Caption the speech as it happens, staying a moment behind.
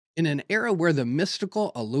In an era where the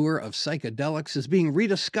mystical allure of psychedelics is being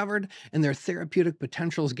rediscovered and their therapeutic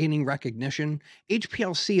potentials gaining recognition,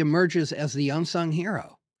 HPLC emerges as the unsung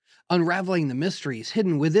hero, unraveling the mysteries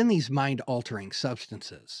hidden within these mind altering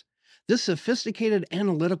substances. This sophisticated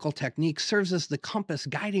analytical technique serves as the compass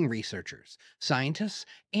guiding researchers, scientists,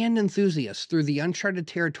 and enthusiasts through the uncharted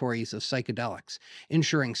territories of psychedelics,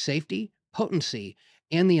 ensuring safety, potency,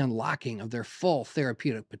 and the unlocking of their full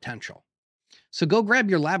therapeutic potential. So go grab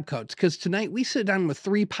your lab coats because tonight we sit down with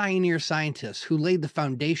three pioneer scientists who laid the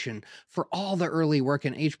foundation for all the early work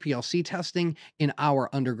in HPLC testing in our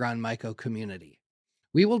underground myco community.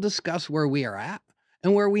 We will discuss where we are at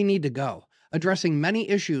and where we need to go, addressing many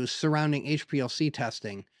issues surrounding HPLC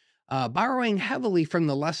testing, borrowing heavily from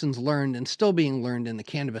the lessons learned and still being learned in the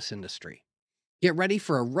cannabis industry. Get ready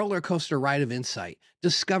for a roller coaster ride of insight,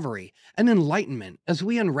 discovery, and enlightenment as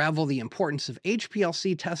we unravel the importance of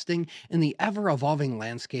HPLC testing in the ever evolving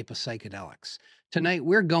landscape of psychedelics. Tonight,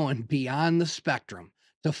 we're going beyond the spectrum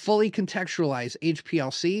to fully contextualize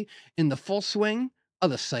HPLC in the full swing of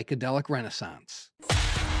the psychedelic renaissance.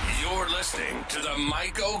 You're listening to the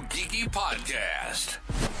MycoGeeky Podcast,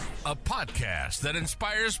 a podcast that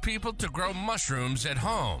inspires people to grow mushrooms at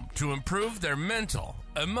home to improve their mental,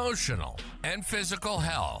 emotional, and physical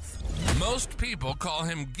health. Most people call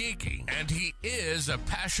him geeky, and he is a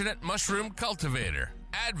passionate mushroom cultivator,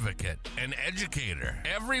 advocate, and educator.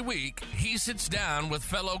 Every week, he sits down with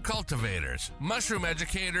fellow cultivators, mushroom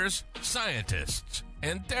educators, scientists,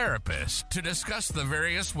 and therapists to discuss the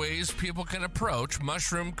various ways people can approach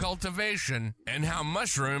mushroom cultivation and how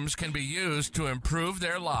mushrooms can be used to improve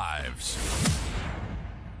their lives.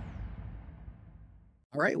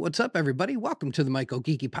 All right, what's up, everybody? Welcome to the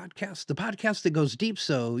MycoGeeky Podcast, the podcast that goes deep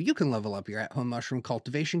so you can level up your at-home mushroom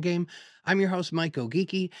cultivation game. I'm your host,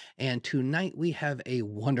 MycoGeeky, and tonight we have a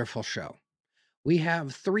wonderful show. We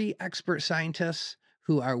have three expert scientists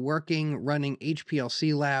who are running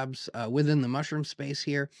HPLC labs within the mushroom space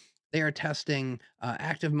here. They are testing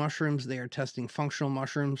active mushrooms. They are testing functional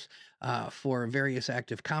mushrooms for various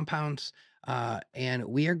active compounds. And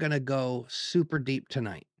we are going to go super deep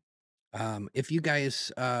tonight. If you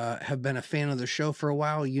guys have been a fan of the show for a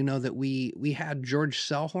while, you know that we had George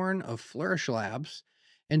Selhorn of Flourish Labs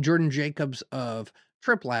and Jordan Jacobs of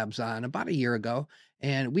Trip Labs on about a year ago,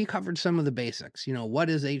 and we covered some of the basics. You know, what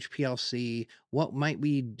is HPLC? What might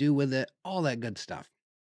we do with it? All that good stuff.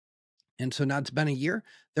 And so now it's been a year.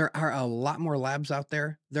 There are a lot more labs out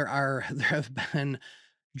there. There have been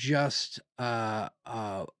just a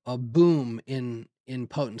boom in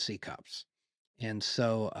potency cups. And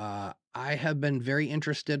so I have been very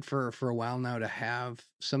interested for a while now to have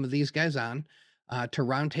some of these guys on to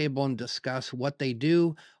roundtable and discuss what they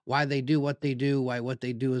do, why they do what they do, why what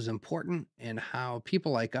they do is important, and how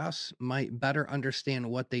people like us might better understand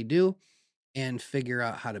what they do and figure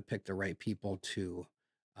out how to pick the right people to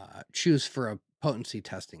choose for a potency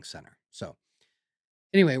testing center. So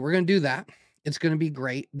anyway, we're going to do that. It's going to be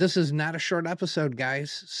great. This is not a short episode,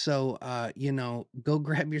 guys. So, go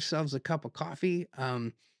grab yourselves a cup of coffee.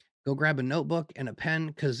 Go grab a notebook and a pen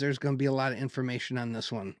because there's going to be a lot of information on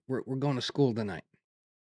this one. We're going to school tonight.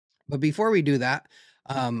 But before we do that,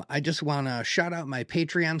 I just want to shout out my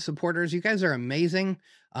Patreon supporters. You guys are amazing.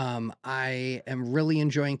 I am really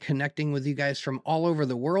enjoying connecting with you guys from all over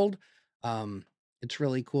the world. It's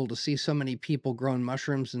really cool to see so many people growing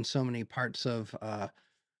mushrooms in so many parts of a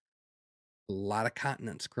lot of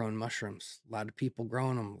continents growing mushrooms, a lot of people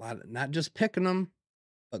growing them, not just picking them,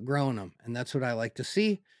 but growing them. And that's what I like to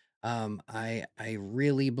see. I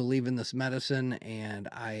really believe in this medicine, and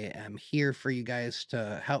I am here for you guys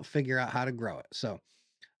to help figure out how to grow it. So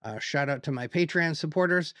shout out to my Patreon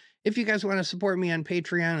supporters. If you guys want to support me on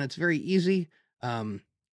Patreon, it's very easy.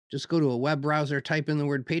 Just go to a web browser, type in the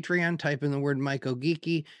word Patreon, type in the word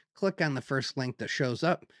MycoGeeky, click on the first link that shows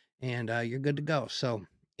up, and you're good to go. So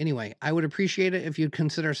anyway, I would appreciate it if you'd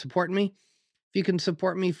consider supporting me. If you can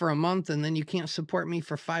support me for a month and then you can't support me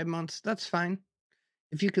for 5 months, that's fine.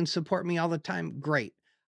 If you can support me all the time, great.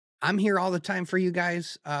 I'm here all the time for you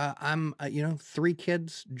guys. I'm, 3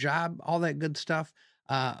 kids, job, all that good stuff.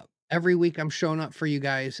 Every week I'm showing up for you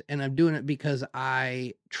guys, and I'm doing it because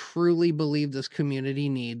I truly believe this community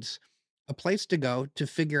needs a place to go to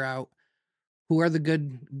figure out who are the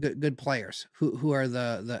good players, who are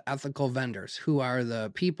the ethical vendors, who are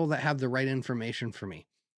the people that have the right information for me.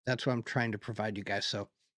 That's what I'm trying to provide you guys. So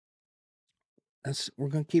we're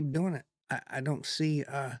going to keep doing it. I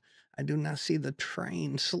do not see the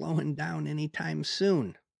train slowing down anytime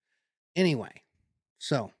soon. Anyway,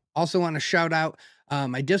 so also want to shout out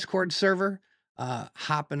my Discord server,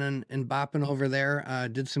 hopping and bopping over there.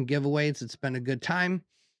 Did some giveaways. It's been a good time.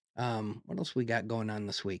 What else we got going on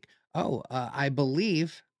this week? Oh, I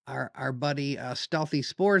believe our buddy Stealthy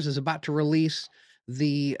Spores is about to release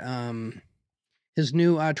the his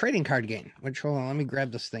new trading card game. Which, hold on, let me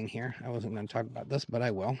grab this thing here. I wasn't going to talk about this, but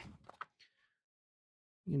I will.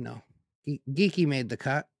 You know, Geeky made the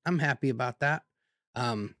cut. I'm happy about that.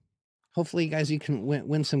 Hopefully, you guys, you can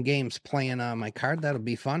win some games playing my card. That'll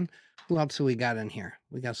be fun. Who else do we got in here?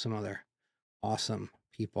 We got some other awesome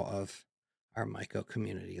people of our Myco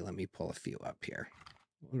community. Let me pull a few up here.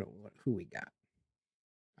 Who we got?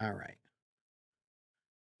 All right.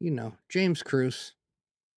 James Cruz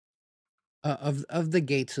of the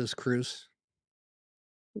Gateses Cruz.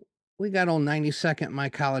 We got old 92nd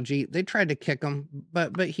Mycology. They tried to kick him,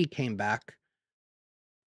 but he came back.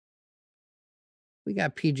 We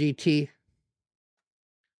got PGT.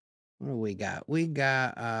 What do we got? We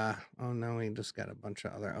got oh no, we just got a bunch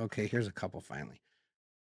of other. Okay, here's a couple finally.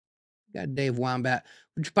 We got Dave Wombat,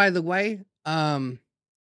 which by the way, guess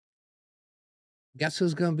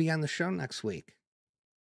who's gonna be on the show next week?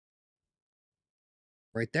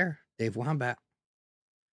 Right there, Dave Wombat.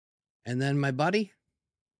 And then my buddy,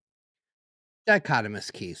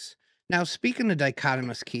 Dichotomous Keys. Now, speaking of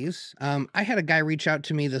dichotomous keys, I had a guy reach out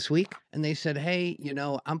to me this week, and they said, "Hey,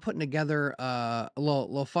 I'm putting together a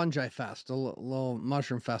little fungi fest, a little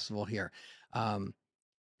mushroom festival here. Um,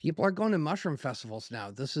 People are going to mushroom festivals now.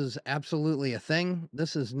 This is absolutely a thing.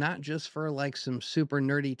 This is not just for like some super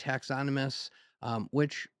nerdy taxonomists,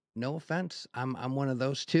 which, no offense, I'm one of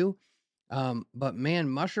those too. But man,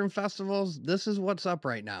 mushroom festivals, this is what's up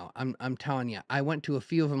right now. I'm telling you, I went to a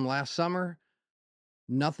few of them last summer,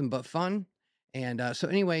 nothing but fun. And so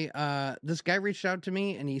anyway, this guy reached out to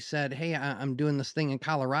me and he said, "Hey, I'm doing this thing in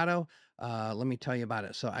Colorado. Let me tell you about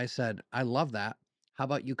it." So I said, "I love that. How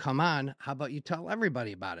about you come on? How about you tell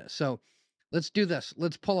everybody about it?" So let's do this.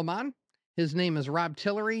 Let's pull him on. His name is Rob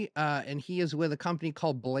Tillery, and he is with a company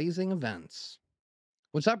called Blazing Events.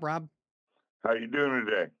 What's up, Rob? How you doing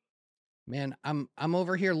today? Man, I'm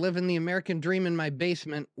over here living the American dream in my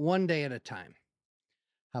basement, one day at a time.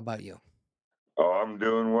 How about you? Oh, I'm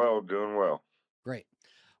doing well, doing well. Great.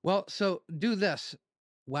 Well, so do this.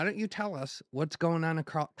 Why don't you tell us what's going on in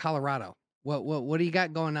Colorado? What do you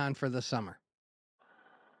got going on for the summer?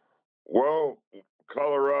 Well,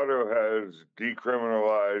 Colorado has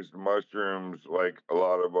decriminalized mushrooms like a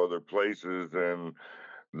lot of other places, and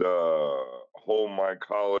the whole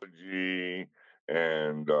mycology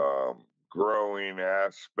and growing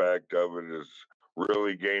aspect of it is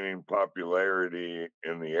really gaining popularity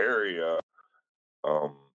in the area.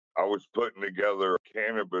 I was putting together a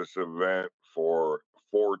cannabis event for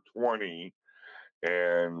 420,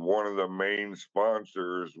 and one of the main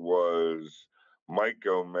sponsors was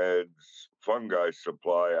Mycomed's fungi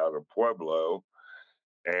supply out of Pueblo.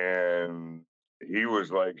 And he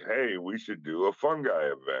was like, "Hey, we should do a fungi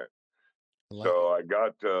event." I like So it. I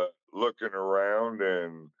got to looking around,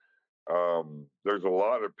 and there's a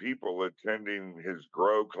lot of people attending his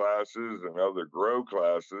grow classes and other grow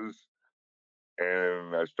classes.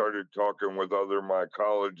 And I started talking with other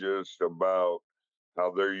mycologists about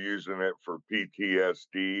how they're using it for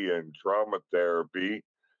PTSD and trauma therapy.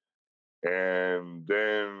 And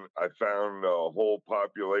then I found a whole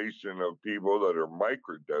population of people that are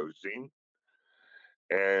microdosing.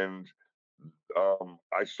 And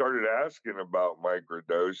I started asking about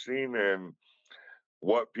microdosing and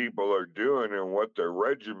what people are doing and what their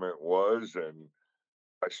regimen was. And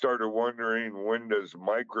I started wondering, when does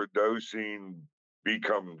microdosing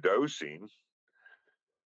become dosing?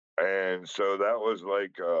 And so that was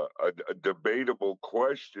like a debatable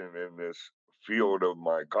question in this field of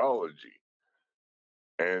mycology.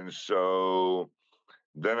 And so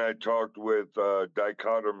then I talked with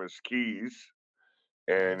Dichotomous Keys,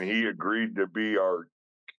 and Nice. he agreed to be our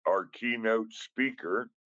keynote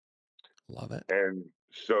speaker. Love it. And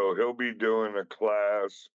so he'll be doing a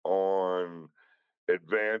class on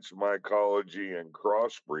advanced mycology and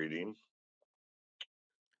crossbreeding.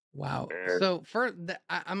 Wow. And So for the,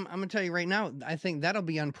 I'm gonna tell you right now, I think that'll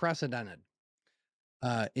be unprecedented.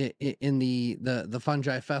 In the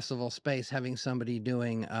fungi festival space, having somebody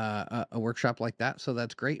doing a workshop like that, so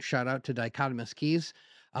that's great. Shout out to Dichotomous Keys.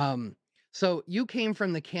 So you came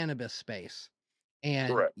from the cannabis space,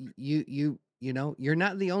 and correct. you're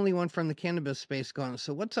not the only one from the cannabis space going.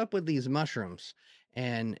 So what's up with these mushrooms,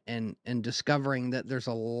 and discovering that there's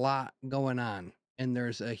a lot going on, and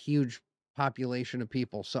there's a huge population of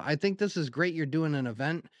people. So I think this is great. You're doing an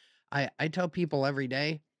event. I tell people every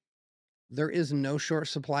day there is no short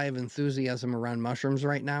supply of enthusiasm around mushrooms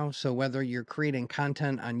right now. So whether you're creating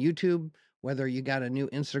content on YouTube, whether you got a new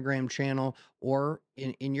Instagram channel, or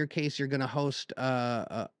in your case, you're going to host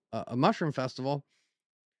a mushroom festival,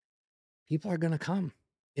 people are gonna come.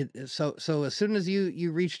 So as soon as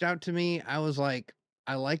you reached out to me, I was like,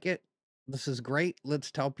 "I like it. This is great.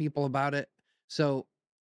 Let's tell people about it." So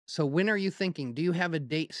so when are you thinking? Do you have a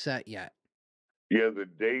date set yet? Yeah, the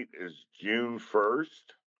date is June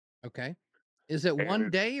 1st, Okay. Is it and one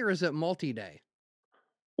it's day or is it multi-day?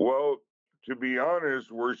 well, to be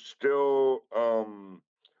honest, we're still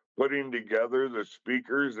putting together the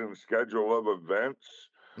speakers and schedule of events.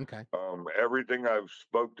 Okay. Everything I've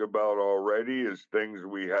spoke about already is things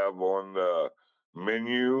we have on the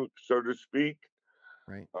menu, so to speak.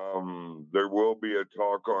 Right. There will be a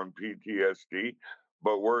talk on PTSD,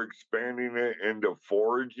 but we're expanding it into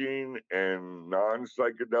foraging and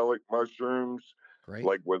non-psychedelic mushrooms, Great.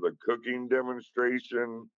 like with a cooking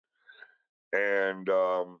demonstration. And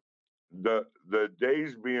the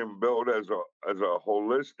day's being built as a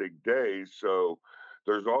holistic day, so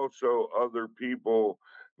there's also other people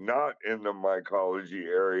not in the mycology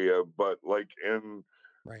area, but like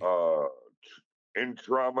Right. uh, in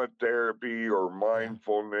trauma therapy or Yeah.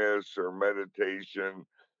 mindfulness or meditation.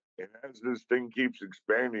 And as this thing keeps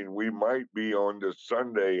expanding, we might be on to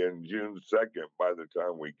Sunday and June 2nd by the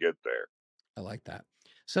time we get there. I like that.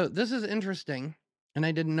 So this is interesting, and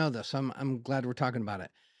I didn't know this. So I'm glad we're talking about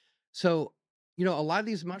it. So, a lot of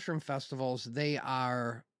these mushroom festivals,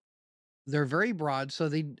 they're very broad, so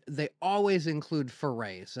they always include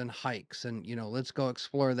forays and hikes and, let's go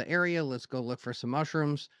explore the area, let's go look for some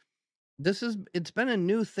mushrooms. It's been a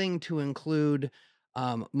new thing to include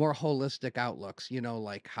more holistic outlooks,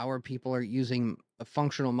 like how are people are using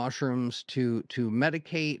functional mushrooms to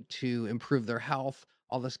medicate, to improve their health,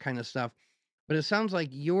 all this kind of stuff. But it sounds like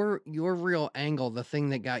your real angle, the thing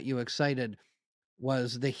that got you excited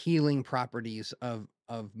was the healing properties of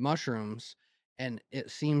mushrooms, and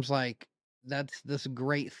it seems like that's this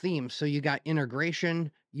great theme. So you got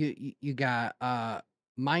integration, you got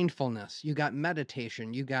mindfulness, you got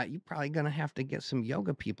meditation, you probably gonna have to get some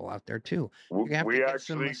yoga people out there too. You're gonna have to We get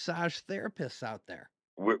some actually massage therapists out there.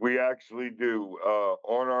 we actually do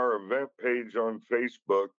on our event page on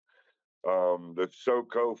Facebook,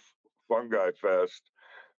 the Fungi Fest.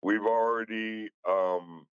 We've already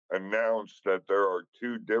announced that there are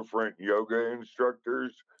two different yoga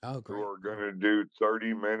instructors Oh, who great. are going Yeah. to do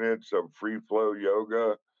 30 minutes of free flow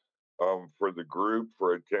yoga for the group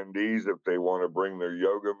for attendees if they want to bring their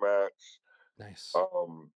yoga mats. Nice.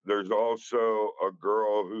 There's also a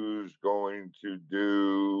girl who's going to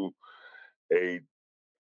do a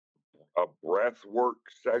a breath work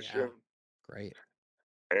Yeah. session, Great.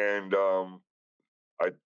 and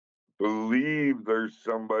I believe there's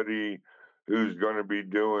somebody who's going to be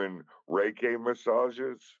doing Reiki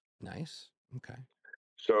massages. Nice. Okay.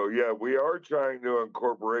 So yeah, we are trying to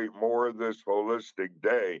incorporate more of this holistic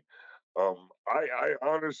day. I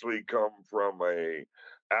honestly come from a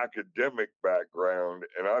academic background,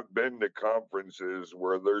 and I've been to conferences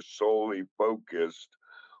where they're solely focused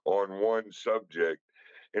on one subject,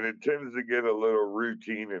 and it tends to get a little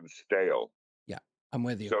routine and stale. Yeah, I'm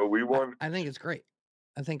with you. So we want, I think it's great.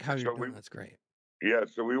 I think how you're so we, doing that's great. yeah,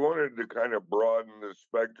 so we wanted to kind of broaden the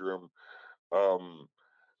spectrum, um,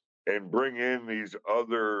 and bring in these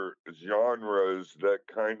other genres that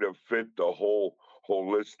kind of fit the whole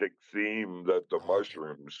holistic theme that the I like it.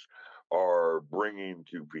 mushrooms are bringing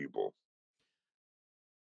to people.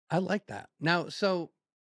 I like that. Now, so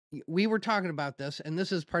we were talking about this, and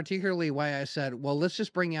this is particularly why I said, well, let's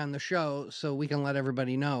just bring you on the show so we can let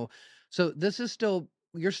everybody know. So this is still,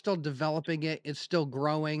 you're still developing it. It's still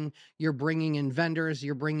growing. You're bringing in vendors,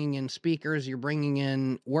 you're bringing in speakers, you're bringing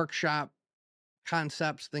in workshop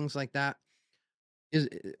concepts, things like that.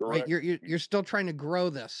 Right? Correct. You're still trying to grow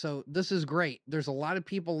this. So this is great. There's a lot of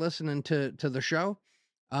people listening to the show.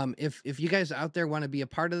 If you guys out there want to be a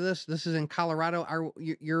part of this, this is in Colorado.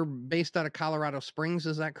 You're based out of Colorado Springs,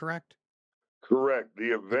 is that correct? Correct.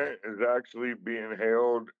 The Okay, event is actually being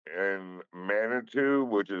held in Manitou,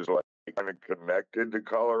 which is like kind of connected to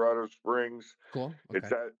Colorado Springs. cool.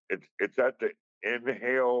 It's Okay. at the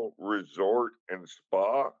Inhale Resort and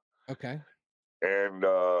Spa, Okay. and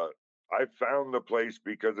I found the place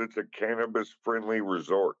because it's a cannabis friendly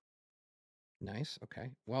resort. Nice.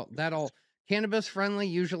 Okay. Well, that'll cannabis friendly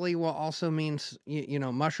usually will also means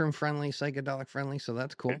mushroom friendly, psychedelic friendly. So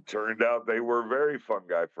that's cool. It turned out they were very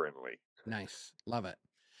fungi friendly. Nice. Love it.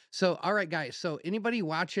 So, all right, guys. So, anybody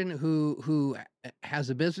watching who has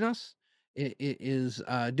a business is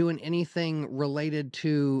doing anything related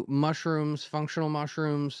to mushrooms, functional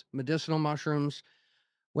mushrooms, medicinal mushrooms,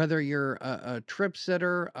 whether you're a trip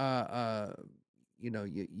sitter,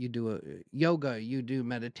 you do a yoga, you do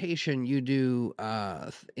meditation, you do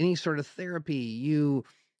any sort of therapy, you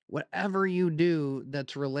whatever you do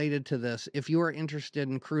that's related to this, if you are interested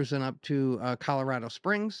in cruising up to Colorado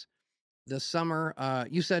Springs this summer,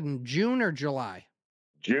 you said in June or July?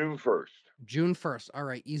 June 1st. June 1st. All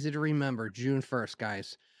right, easy to remember. June 1st,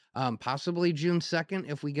 guys. Possibly June 2nd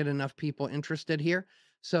if we get enough people interested here.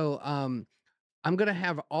 So I'm gonna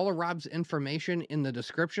have all of Rob's information in the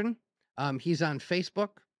description. He's on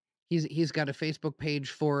Facebook. He's got a Facebook page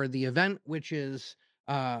for the event, which is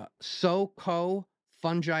SoCo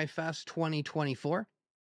Fungi Fest 2024.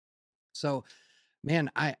 So, man,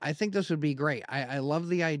 I think this would be great. I love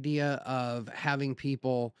the idea of having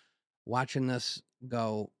people watching this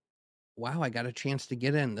go, wow, I got a chance to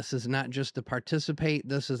get in. This is not just to participate.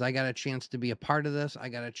 This is, I got a chance to be a part of this. I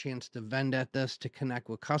got a chance to vend at this, to connect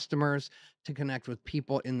with customers, to connect with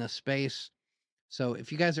people in the space. So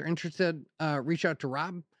if you guys are interested, reach out to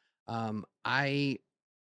Rob. I'm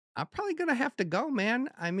probably gonna have to go, man.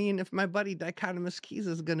 I mean, if my buddy Dichotomous Keys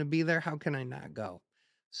is gonna be there, how can I not go?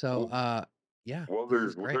 So Well, yeah, well, this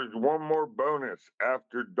is great. there's one more bonus.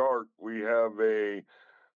 After dark, we have a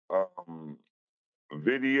um,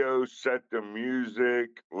 video set to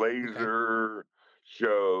music Okay. laser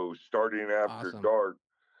show starting after Awesome. dark.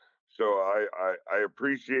 So I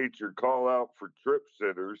appreciate your call out for trip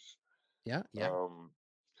sitters. Yeah, yeah. Um,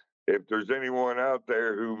 if there's anyone out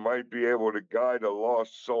there who might be able to guide a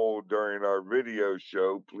lost soul during our video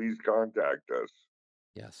show, please contact us.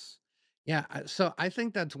 Yes. Yeah, so I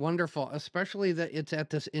think that's wonderful, especially that it's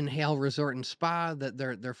at this Inhale Resort and Spa, that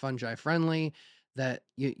they're fungi friendly, that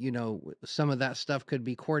some of that stuff could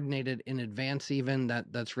be coordinated in advance even.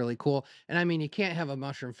 That's really cool. And I mean, you can't have a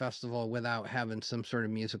mushroom festival without having some sort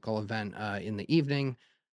of musical event in the evening.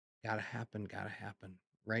 Gotta happen, gotta happen.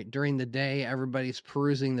 Right? During the day, everybody's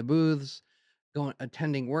perusing the booths, going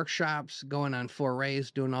attending workshops, going on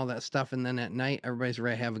forays, doing all that stuff, and then at night everybody's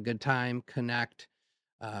ready to have a good time, connect,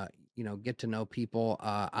 uh, get to know people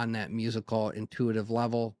on that musical intuitive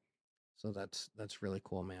level. So that's really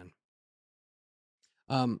cool, man.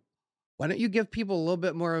 Um, why don't you give people a little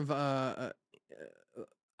bit more of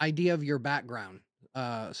idea of your background?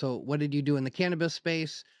 So what did you do in the cannabis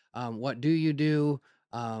space? What do you do?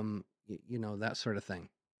 That sort of thing.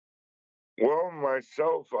 Well,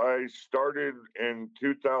 myself, I started in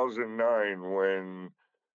 2009 when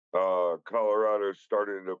Colorado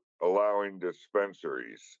started allowing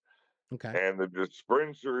dispensaries. Okay. And the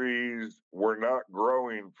dispensaries were not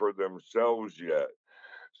growing for themselves yet.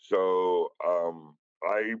 So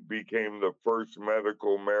I became the first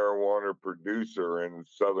medical marijuana producer in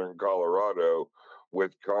southern Colorado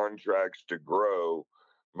with contracts to grow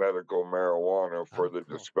medical marijuana for Oh, the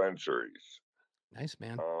cool. dispensaries. Nice,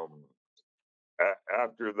 man. Um,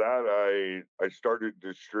 After that, I started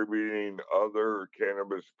distributing other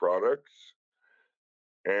cannabis products,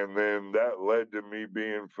 and then that led to me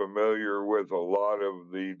being familiar with a lot of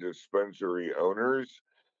the dispensary owners,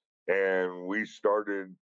 and we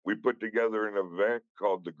put together an event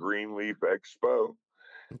called the Greenleaf Expo.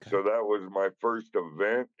 Okay. So that was my first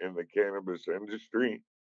event in the cannabis industry.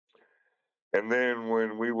 And then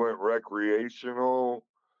when we went recreational,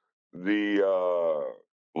 the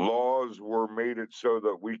laws were made it so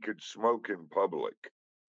that we could smoke in public.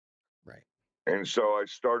 Right. And so I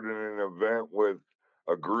started an event with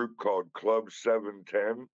a group called Club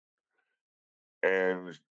 710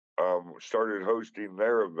 and started hosting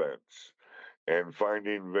their events and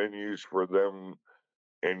finding venues for them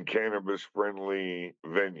in cannabis friendly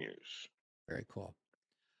venues. Very cool.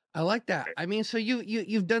 I like that. I mean, so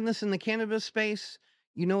you've done this in the cannabis space.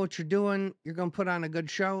 You know what you're doing. You're gonna put on a good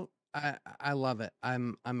show. I love it.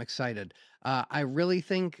 I'm excited. I really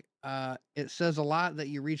think it says a lot that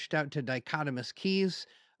you reached out to Dichotomous Keys.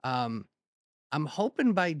 Um, I'm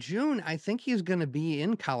hoping by June. I think he's gonna be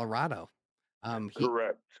in Colorado. He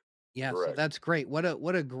Correct. Yeah, so Correct. that's great. What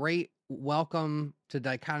a great welcome to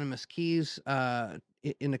Dichotomous Keys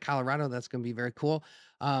into Colorado. That's going to be very cool.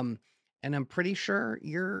 Um, and I'm pretty sure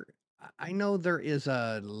I know there is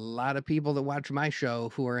a lot of people that watch my show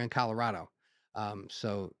who are in Colorado.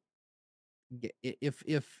 So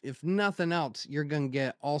if nothing else, you're going to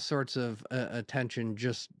get all sorts of attention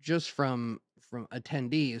just from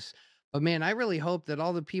attendees. But man, I really hope that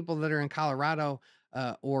all the people that are in Colorado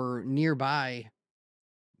or nearby,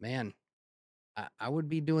 man, I would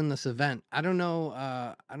be doing this event. I don't know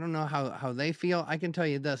how they feel. I can tell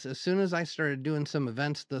you this, as soon as I started doing some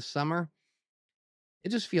events this summer, it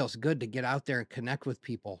just feels good to get out there and connect with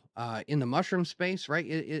people. In the mushroom space, right?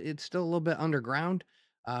 It's still a little bit underground.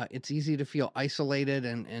 It's easy to feel isolated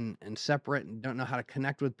and separate and don't know how to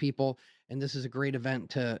connect with people. And this is a great event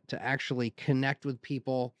to actually connect with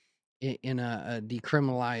people in a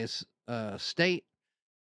decriminalized state.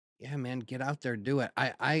 Yeah, man, get out there, do it.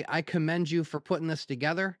 I commend you for putting this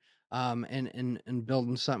together, and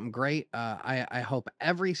building something great. I hope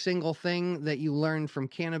every single thing that you learned from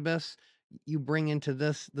cannabis you bring into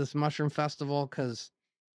this mushroom festival, because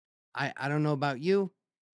I don't know about you.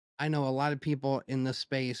 I know a lot of people in this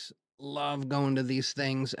space love going to these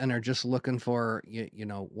things and are just looking for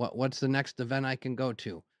what's the next event I can go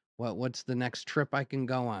to? What's the next trip I can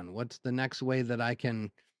go on? What's the next way that I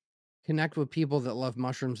can connect with people that love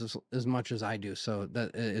mushrooms as much as I do? So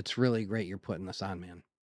that it's really great you're putting this on, man.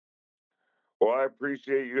 Well, I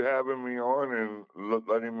appreciate you having me on and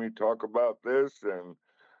letting me talk about this. And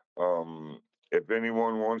if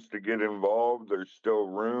anyone wants to get involved, there's still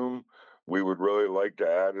room. We would really like to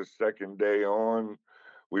add a second day on.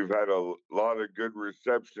 We've had a lot of good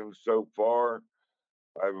reception so far.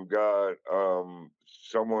 I've got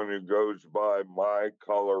someone who goes by My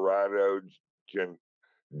Colorado Gen-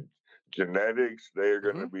 Genetics. They are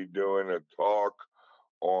going Hmm. to be doing a talk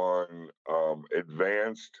on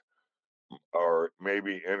advanced or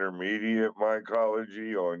maybe intermediate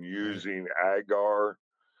mycology on Great. using agar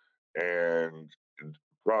and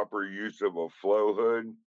proper use of a flow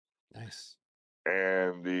hood. Nice.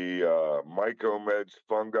 And the Mycomeds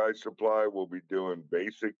fungi supply will be doing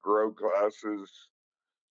basic grow classes.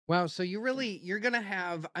 Wow. So you're gonna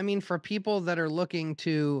have, I mean, for people that are looking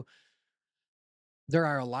to, there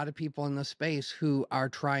are a lot of people in the space who are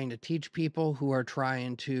trying to teach people, who are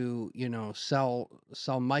trying to, sell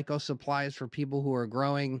myco supplies for people who are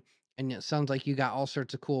growing. And it sounds like you got all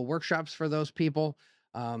sorts of cool workshops for those people.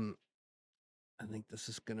 Um, I think this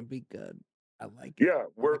is gonna be good. I like it. Yeah, I'm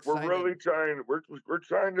we're excited. really trying. We're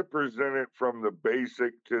trying to present it from the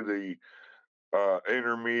basic to the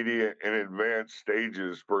intermediate and advanced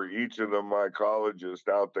stages for each of the mycologists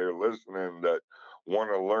out there listening that want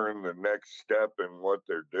to learn the next step in what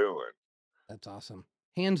they're doing. That's awesome.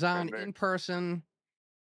 Hands on, And then, in person,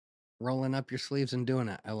 rolling up your sleeves and doing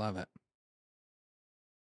it. I love it.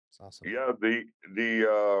 It's awesome, man. yeah,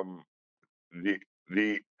 the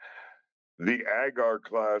the the agar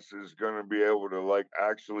class is going to be able to like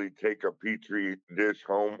actually take a petri dish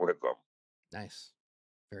home with them. Nice.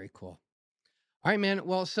 Very cool. All right, man.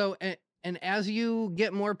 Well, so and as you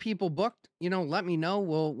get more people booked, let me know.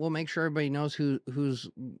 We'll make sure everybody knows who's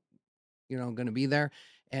going to be there.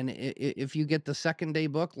 And if you get the second day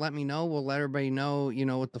book, let me know. We'll let everybody know,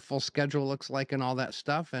 what the full schedule looks like and all that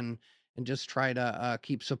stuff, and just try to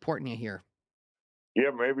keep supporting you here. Yeah,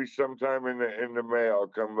 maybe sometime in the May I'll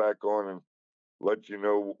come back on and let you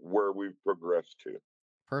know where we've progressed to.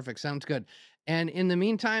 Perfect. Sounds good. And in the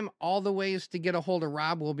meantime, all the ways to get a hold of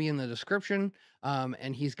Rob will be in the description.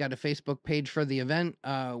 And he's got a Facebook page for the event,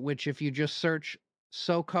 which if you just search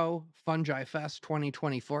SoCo Fungi Fest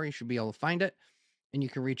 2024, you should be able to find it. And you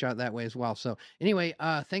can reach out that way as well. So anyway,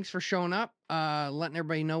 thanks for showing up, letting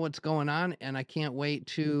everybody know what's going on. And I can't wait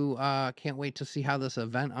to see how this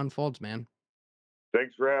event unfolds, man.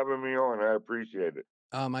 Thanks for having me on. I appreciate it.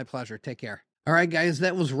 My pleasure. Take care. All right, guys,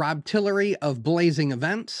 that was Rob Tillery of Blazing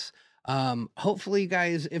Events. Hopefully, you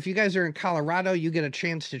guys, if you guys are in Colorado, you get a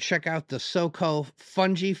chance to check out the SoCo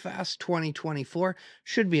Fungi Fest 2024.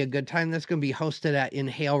 Should be a good time. That's going to be hosted at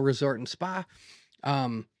Inhale Resort and Spa.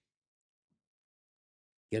 Um,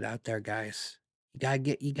 get out there, guys.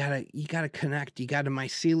 You gotta connect. You gotta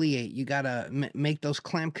myceliate. You gotta make those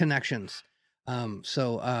clamp connections.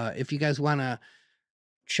 So if you guys want to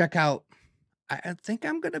check out, I think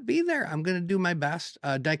I'm gonna be there. I'm gonna do my best.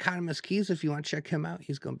 Dichotomous Keys, if you want to check him out,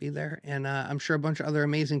 he's gonna be there, and I'm sure a bunch of other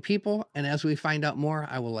amazing people. And as we find out more,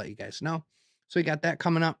 I will let you guys know. So we got that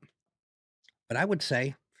coming up. But I would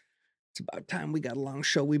say it's about time. We got a long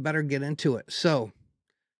show. We better get into it. So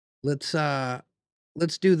let's uh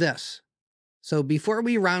let's do this. So before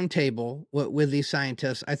we roundtable with these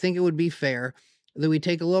scientists, I think it would be fair that we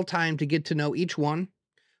take a little time to get to know each one,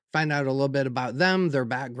 find out a little bit about them, their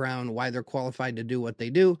background, why they're qualified to do what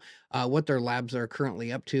they do, what their labs are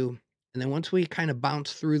currently up to. And then once we kind of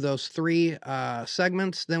bounce through those three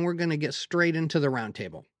segments, then we're going to get straight into the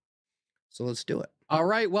roundtable. So let's do it. All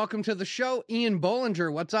right. Welcome to the show, Ian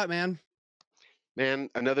Bollinger. What's up, man? Man,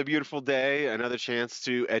 another beautiful day, another chance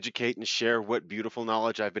to educate and share what beautiful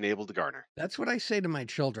knowledge I've been able to garner. That's what I say to my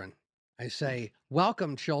children. I say,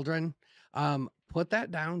 welcome, children. Put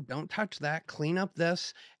that down. Don't touch that. Clean up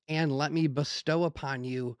this and let me bestow upon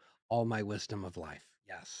you all my wisdom of life.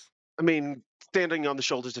 Yes. I mean, standing on the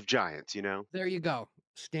shoulders of giants, There you go.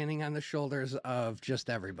 Standing on the shoulders of just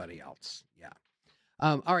everybody else. Yeah.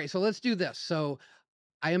 All right. So let's do this. So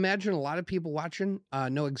I imagine a lot of people watching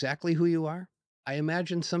know exactly who you are. I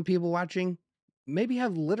imagine some people watching maybe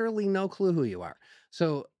have literally no clue who you are.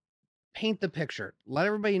 So paint the picture. Let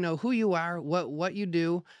everybody know who you are, what you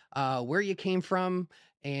do, where you came from,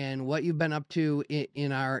 and what you've been up to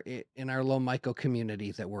in our little Myco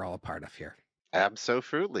community that we're all a part of here.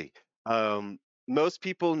 Absolutely. Um, Most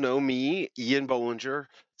people know me, Ian Bollinger,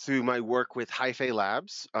 through my work with Hyphae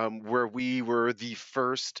Labs, where we were the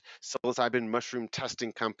first psilocybin mushroom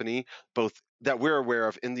testing company, both that we're aware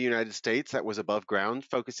of in the United States that was above ground,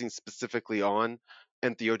 focusing specifically on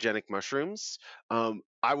entheogenic mushrooms.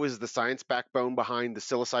 I was the science backbone behind the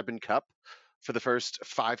psilocybin cup for the first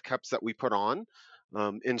 5 cups that we put on,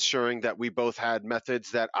 ensuring that we both had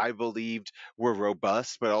methods that I believed were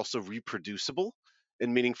robust but also reproducible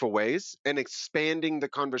in meaningful ways, and expanding the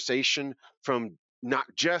conversation from not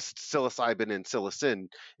just psilocybin and psilocin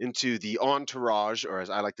into the entourage, or as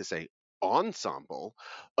I like to say, ensemble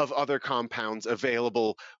of other compounds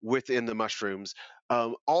available within the mushrooms.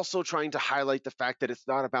 Also, trying to highlight the fact that it's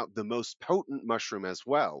not about the most potent mushroom as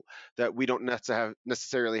well, that we don't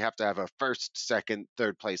necessarily have to have a first, second,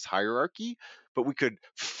 third place hierarchy, but we could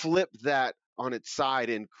flip that on its side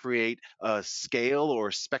and create a scale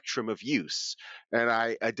or spectrum of use. And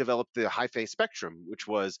I developed the Hyphae spectrum, which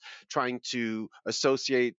was trying to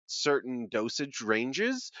associate certain dosage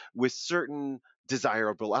ranges with certain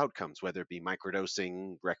desirable outcomes, whether it be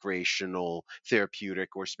microdosing, recreational,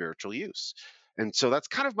 therapeutic, or spiritual use. And so that's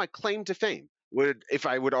kind of my claim to fame. If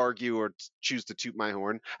I would argue or choose to toot my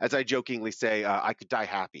horn, as I jokingly say, I could die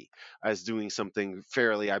happy as doing something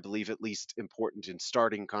fairly, I believe, at least important in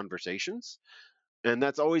starting conversations. And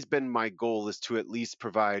that's always been my goal, is to at least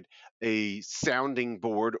provide a sounding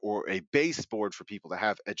board or a base board for people to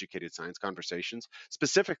have educated science conversations,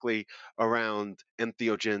 specifically around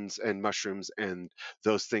entheogens and mushrooms and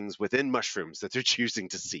those things within mushrooms that they're choosing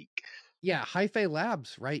to seek. Yeah, Hyphae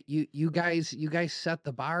Labs, right? You guys set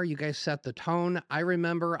the bar, you guys set the tone. I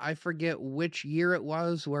remember, I forget which year it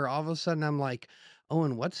was, where all of a sudden I'm like, "Oh,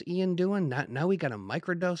 and what's Ian doing? Not now we got a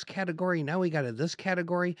microdose category, now we got a this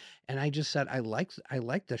category." And I just said, I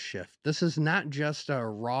like the shift. This is not just a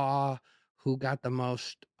raw who got the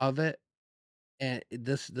most of it. And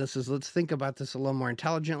this is, let's think about this a little more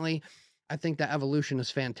intelligently. I think the evolution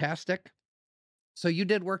is fantastic. So you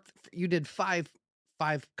did five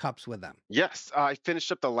cups with them. Yes, I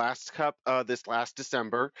finished up the last cup this last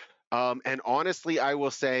December. And honestly, I will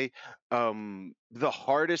say the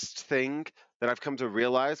hardest thing that I've come to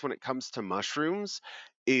realize when it comes to mushrooms,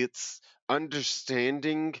 it's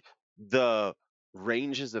understanding the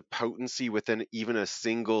ranges of potency within even a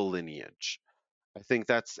single lineage. I think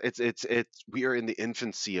that's it's we are in the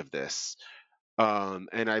infancy of this.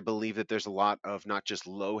 And I believe that there's a lot of not just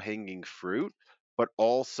low hanging fruit, but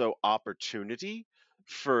also opportunity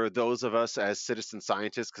for those of us as citizen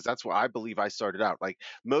scientists, because that's where I believe I started out. Like,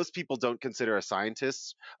 most people don't consider a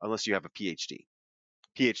scientist unless you have a PhD,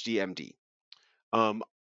 MD. Um,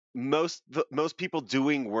 most people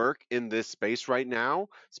doing work in this space right now,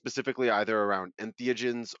 specifically either around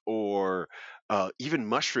entheogens or even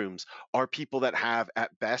mushrooms, are people that have at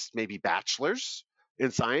best maybe bachelors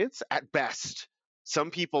in science at best. Some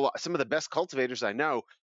of the best cultivators I know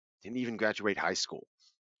didn't even graduate high school,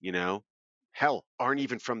 you know, hell, aren't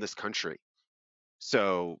even from this country,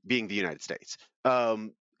 so being the United States.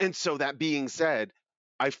 And so that being said,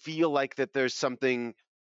 I feel like that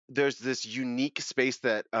there's this unique space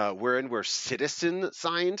that we're in, where citizen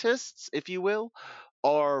scientists, if you will,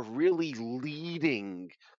 are really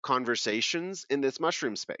leading conversations in this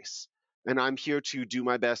mushroom space. And I'm here to do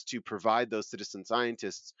my best to provide those citizen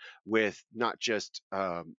scientists with not just,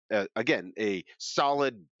 again, a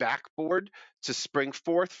solid backboard to spring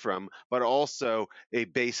forth from, but also a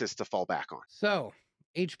basis to fall back on. So,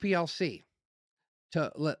 HPLC,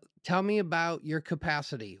 tell me about your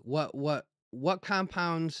capacity. What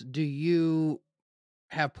compounds do you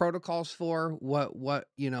have protocols for?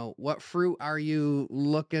 What fruit are you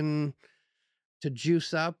looking to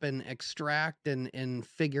juice up and extract and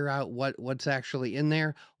figure out what's actually in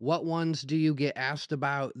there? What ones do you get asked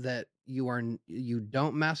about that you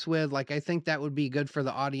don't mess with? Like, I think that would be good for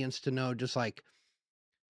the audience to know, just like,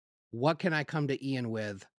 what can I come to Ian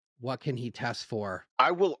with? What can he test for? I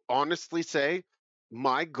will honestly say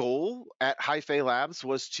my goal at Hyphae Labs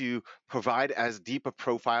was to provide as deep a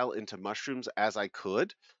profile into mushrooms as I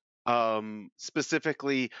could.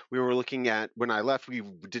 Specifically, we were looking at, when I left, we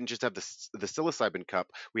didn't just have the psilocybin cup,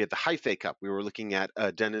 we had the Hyphae cup. We were looking at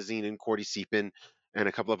adenosine and cordycepin and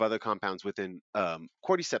a couple of other compounds within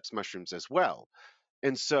cordyceps mushrooms as well.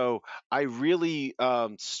 And so I really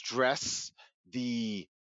stress the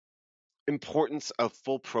importance of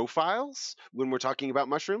full profiles when we're talking about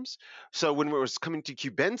mushrooms. So when it was coming to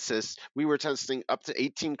cubensis, we were testing up to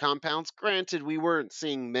 18 compounds. Granted, we weren't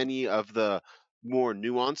seeing many of the more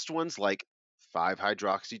nuanced ones like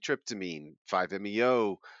 5-hydroxytryptamine,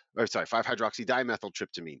 5-MeO, or sorry,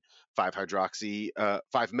 5-hydroxydimethyltryptamine,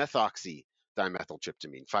 5-methoxy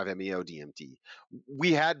dimethyltryptamine, 5-MeO DMT.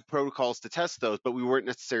 We had protocols to test those, but we weren't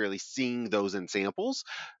necessarily seeing those in samples,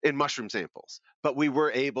 in mushroom samples. But we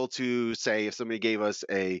were able to say if somebody gave us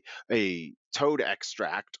a toad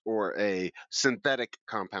extract or a synthetic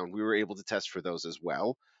compound, we were able to test for those as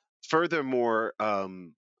well. Furthermore,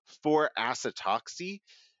 for acetoxy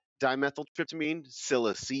dimethyltryptamine,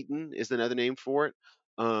 psilocybin is another name for it,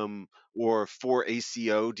 or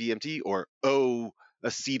 4-ACO DMT or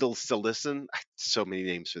O-acetylsalicin. So many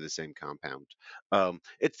names for the same compound.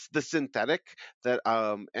 It's the synthetic that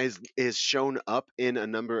is shown up in a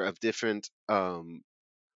number of different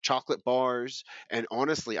chocolate bars, and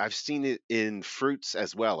honestly I've seen it in fruits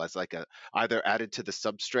as well as like a either added to the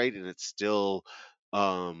substrate and it's still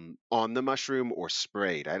on the mushroom or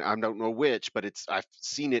sprayed. I don't know which, but I've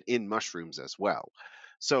seen it in mushrooms as well.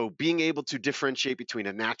 So being able to differentiate between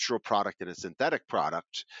a natural product and a synthetic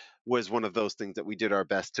product was one of those things that we did our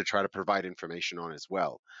best to try to provide information on as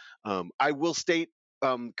well. I will state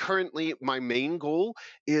currently my main goal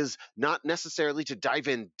is not necessarily to dive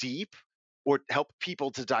in deep or help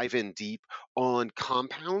people to dive in deep on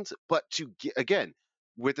compounds, but to get, again,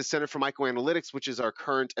 with the Center for Mycoanalytics, which is our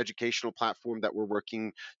current educational platform that we're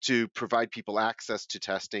working to provide people access to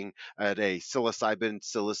testing at a psilocybin,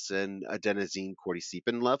 psilocin, adenosine,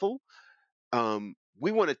 cordycepin level,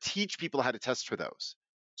 we want to teach people how to test for those.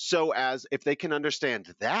 So as if they can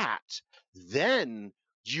understand that, then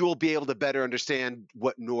you'll be able to better understand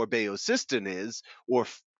what norbaeocystin is or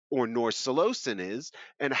norpsilocin is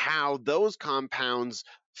and how those compounds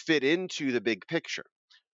fit into the big picture.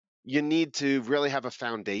 You need to really have a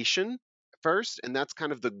foundation first, and that's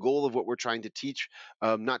kind of the goal of what we're trying to teach,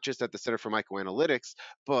 not just at the Center for Mycoanalytics,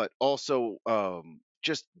 but also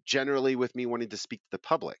just generally with me wanting to speak to the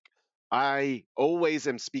public. I always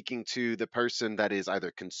am speaking to the person that is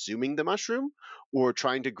either consuming the mushroom or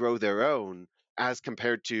trying to grow their own, as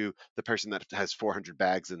compared to the person that has 400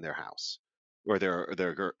 bags in their house or their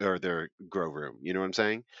grow room. You know what I'm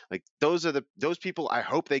saying? Like those people. I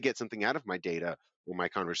hope they get something out of my data or my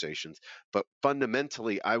conversations, but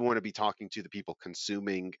fundamentally, I want to be talking to the people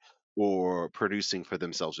consuming or producing for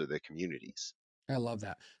themselves or their communities. I love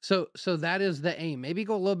that. So that is the aim. Maybe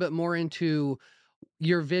go a little bit more into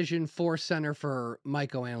your vision for Center for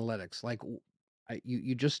Mycoanalytics. Like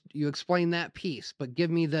you explain that piece, but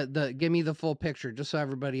give me give me the full picture just so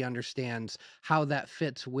everybody understands how that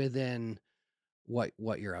fits within what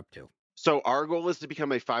you're up to. So our goal is to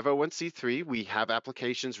become a 501c3. We have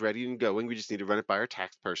applications ready and going. We just need to run it by our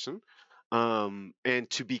tax person. And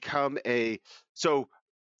to become so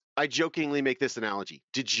I jokingly make this analogy.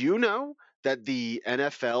 Did you know that the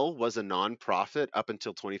NFL was a nonprofit up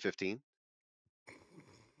until 2015?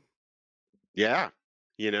 Yeah,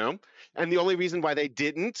 you know? And the only reason why they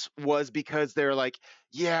didn't was because they're like,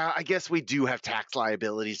 yeah, I guess we do have tax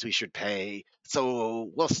liabilities we should pay,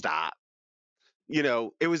 so we'll stop.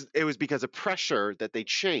 It was because of pressure that they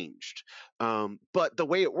changed. But the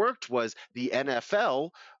way it worked was the NFL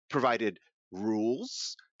provided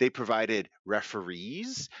rules, they provided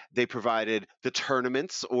referees, they provided the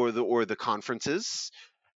tournaments or the conferences,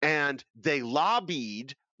 and they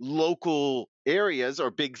lobbied local areas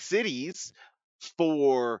or big cities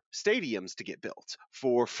for stadiums to get built,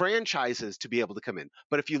 for franchises to be able to come in.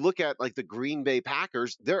 But if you look at like the Green Bay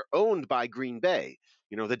Packers, they're owned by Green Bay.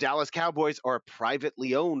 The Dallas Cowboys are a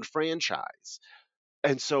privately owned franchise.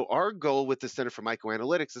 And so our goal with the Center for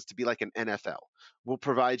Mycoanalytics is to be like an NFL. We'll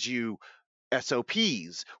provide you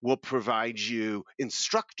SOPs, we'll provide you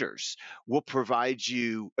instructors, we'll provide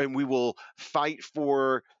you, and we will fight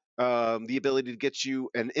for the ability to get you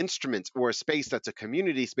an instrument or a space that's a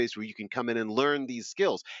community space where you can come in and learn these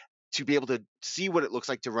skills to be able to see what it looks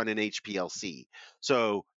like to run an HPLC.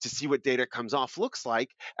 So to see what data comes off looks like,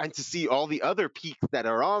 and to see all the other peaks that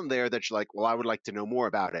are on there that you're like, well, I would like to know more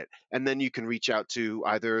about it. And then you can reach out to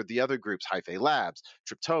either the other groups, Hyphae Labs,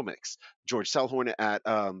 Triptomics, George Selhorn at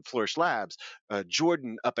Flourish Labs,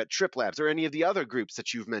 Jordan up at Trip Labs, or any of the other groups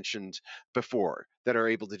that you've mentioned before that are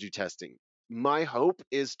able to do testing. My hope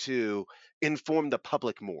is to inform the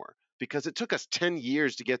public more, because it took us 10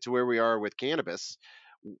 years to get to where we are with cannabis.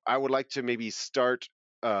 I would like to maybe start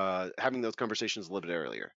having those conversations a little bit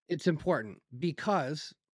earlier. It's important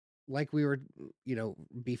because, like we were,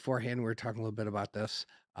 beforehand, we were talking a little bit about this.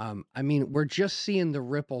 I mean, we're just seeing the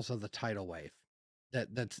ripples of the tidal wave.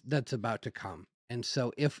 that's about to come. And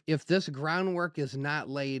so if this groundwork is not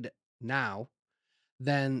laid now,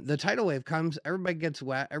 then the tidal wave comes, everybody gets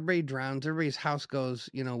wet, everybody drowns, everybody's house goes,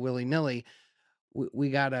 willy-nilly. We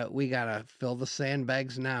gotta fill the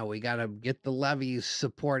sandbags now. We gotta get the levees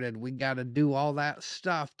supported. We gotta do all that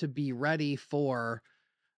stuff to be ready for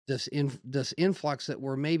this influx that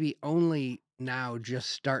we're maybe only now just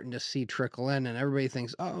starting to see trickle in, and everybody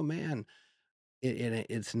thinks, oh man,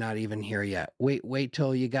 it's not even here yet. Wait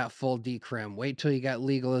till you got full decrim. Wait till you got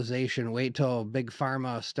legalization. Wait till big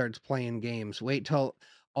pharma starts playing games. Wait till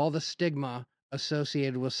all the stigma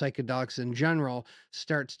associated with psychedelics in general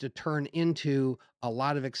starts to turn into a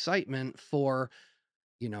lot of excitement for,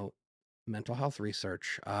 you know, mental health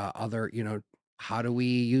research. How do we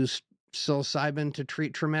use psilocybin to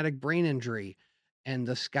treat traumatic brain injury? And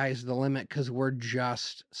the sky's the limit because we're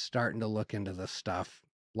just starting to look into this stuff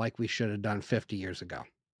like we should have done 50 years ago.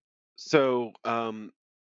 So,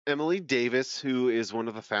 Emily Davis, who is one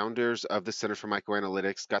of the founders of the Center for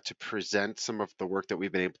Microanalytics, got to present some of the work that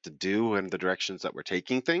we've been able to do and the directions that we're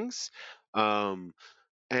taking things. And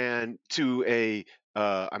to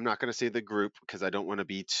I'm not going to say the group because I don't want to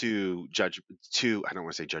be I don't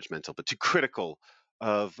want to say judgmental, but too critical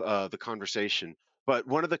of the conversation. But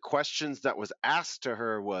one of the questions that was asked to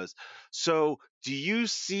her was, so do you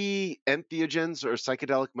see entheogens or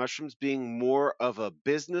psychedelic mushrooms being more of a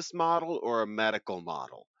business model or a medical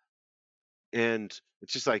model? And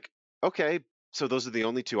it's just like, okay, so those are the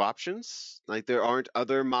only two options? Like there aren't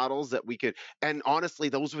other models that we could, and honestly,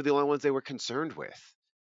 those were the only ones they were concerned with.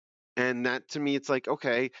 And that to me, it's like,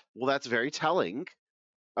 okay, well, that's very telling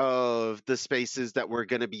of the spaces that we're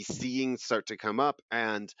going to be seeing start to come up.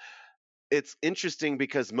 And it's interesting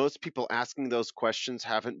because most people asking those questions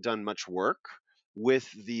haven't done much work with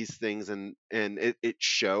these things, and it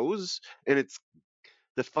shows. And it's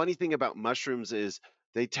the funny thing about mushrooms is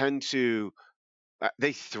they tend to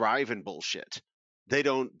they thrive in bullshit. They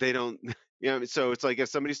don't so it's like if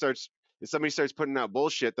somebody starts putting out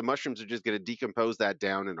bullshit, the mushrooms are just going to decompose that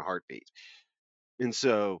down in a heartbeat. And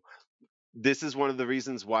so this is one of the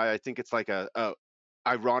reasons why I think it's like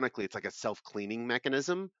ironically, it's like a self-cleaning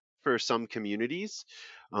mechanism for some communities.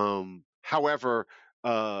 However,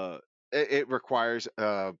 it requires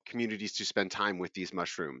communities to spend time with these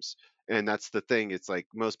mushrooms, and that's the thing. It's like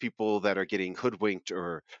most people that are getting hoodwinked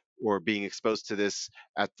or being exposed to this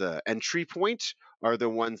at the entry point are the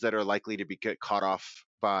ones that are likely to get caught off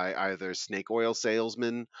by either snake oil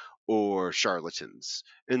salesmen or charlatans.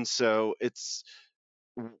 And so it's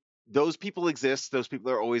those people exist. Those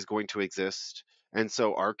people are always going to exist. And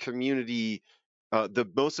so our community, the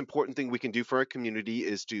most important thing we can do for our community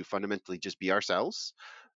is to fundamentally just be ourselves,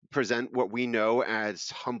 present what we know as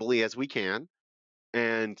humbly as we can,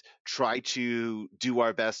 and try to do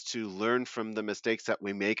our best to learn from the mistakes that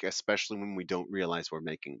we make, especially when we don't realize we're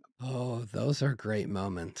making them. Oh, those are great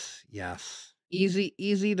moments. Yes.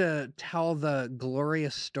 Easy to tell the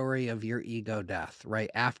glorious story of your ego death right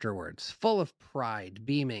afterwards, full of pride,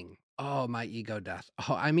 beaming. Oh, my ego death.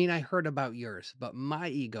 Oh, I mean, I heard about yours, but my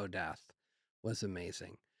ego death was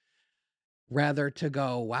amazing. Rather to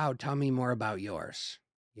go, wow, tell me more about yours.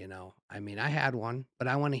 I mean, I had one, but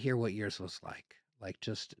I want to hear what yours was like. Like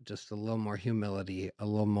just a little more humility, a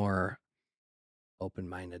little more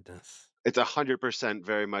open-mindedness. It's 100%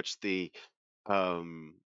 very much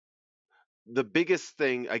um, the biggest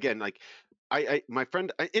thing again, like my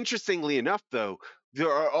friend, interestingly enough though,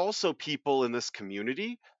 there are also people in this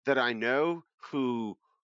community that I know who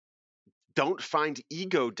don't find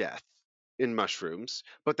ego death in mushrooms,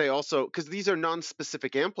 but they also, because these are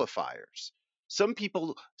non-specific amplifiers. Some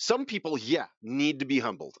people, yeah, need to be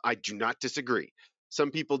humbled. I do not disagree. Some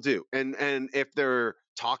people do. And if they're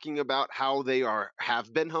talking about how they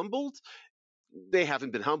have been humbled, they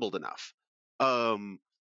haven't been humbled enough.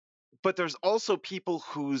 But there's also people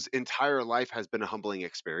whose entire life has been a humbling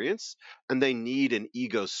experience and they need an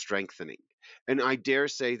ego strengthening. And I dare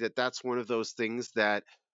say that that's one of those things that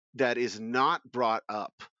is not brought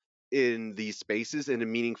up in these spaces in a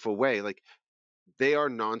meaningful way. Like they are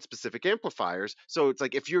non-specific amplifiers. So it's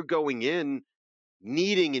like if you're going in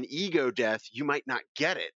needing an ego death, you might not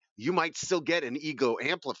get it. You might still get an ego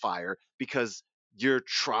amplifier because you're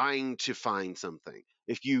trying to find something.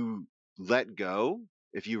 If you let go,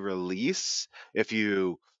 if you release, if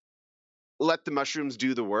you let the mushrooms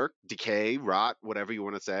do the work, decay, rot, whatever you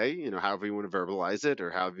want to say, however you want to verbalize it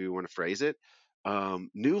or however you want to phrase it.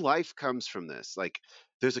 New life comes from this. Like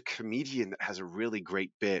there's a comedian that has a really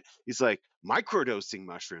great bit. He's like, microdosing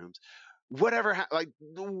mushrooms.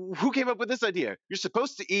 Who came up with this idea? You're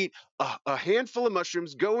supposed to eat a handful of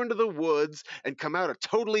mushrooms, go into the woods, and come out a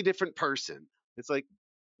totally different person. It's like,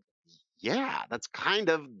 yeah, that's kind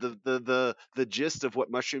of the gist of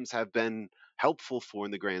what mushrooms have been helpful for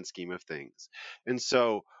in the grand scheme of things. And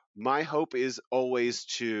so my hope is always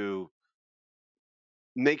to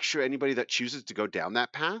make sure anybody that chooses to go down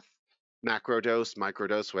that path, macro dose,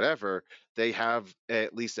 microdose, whatever, they have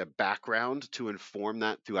at least a background to inform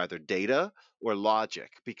that through either data or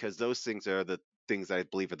logic, because those things are the things I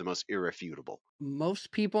believe are the most irrefutable.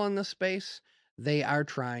 Most people in the space, they are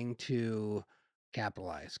trying to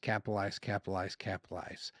capitalize, capitalize, capitalize,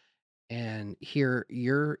 capitalize. And here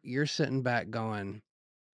you're sitting back going,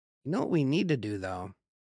 you know what we need to do though?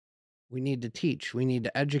 We need to teach, we need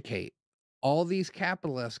to educate. All these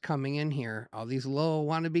capitalists coming in here, all these little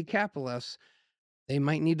wannabe capitalists, they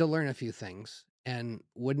might need to learn a few things. And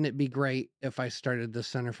wouldn't it be great if I started the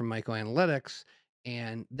Center for Microanalytics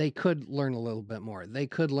and they could learn a little bit more? They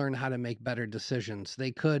could learn how to make better decisions.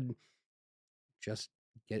 They could just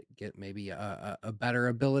get maybe a better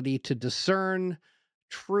ability to discern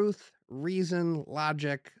truth, reason,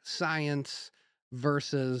 logic, science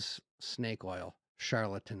versus snake oil,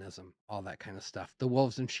 charlatanism, all that kind of stuff. The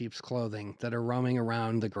wolves in sheep's clothing that are roaming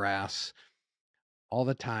around the grass all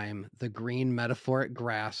the time, the green metaphoric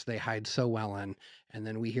grass they hide so well in. And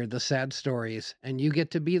then we hear the sad stories, and you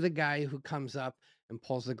get to be the guy who comes up and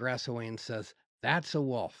pulls the grass away and says, "That's a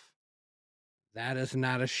wolf. That is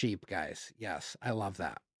not a sheep, guys." Yes, I love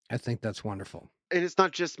that. I think that's wonderful. And it's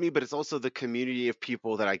not just me, but it's also the community of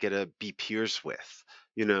people that I get to be peers with.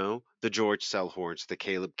 The George Selhorns, the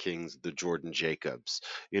Caleb Kings, the Jordan Jacobs.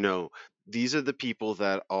 These are the people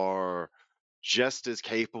that are just as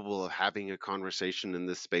capable of having a conversation in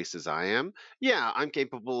this space as I am. Yeah, I'm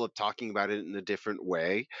capable of talking about it in a different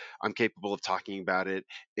way. I'm capable of talking about it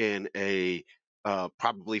in a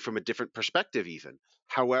probably from a different perspective, even.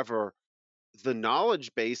 However, the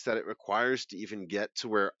knowledge base that it requires to even get to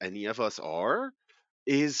where any of us are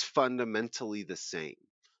is fundamentally the same.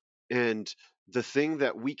 And the thing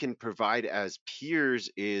that we can provide as peers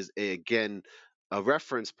is again a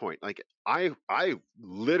reference point. Like I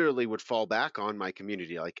literally would fall back on my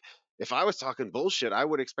community. Like if I was talking bullshit, I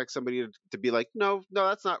would expect somebody to be like, no, no,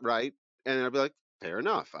 that's not right. And I'd be like, fair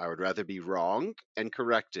enough. I would rather be wrong and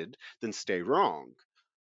corrected than stay wrong.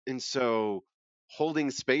 And so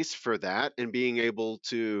holding space for that and being able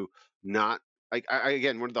to not like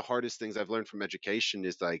again, one of the hardest things I've learned from education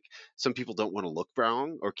is like some people don't want to look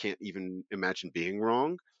wrong or can't even imagine being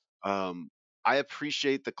wrong. um, I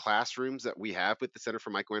appreciate the classrooms that we have with the Center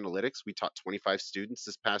for Microanalytics. We taught 25 students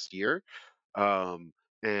this past year. um,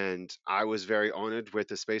 and I was very honored with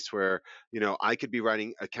the space where I could be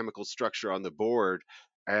writing a chemical structure on the board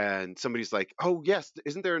and somebody's like, oh yes,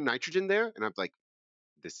 isn't there a nitrogen there? And I'm like,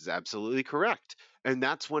 this is absolutely correct. And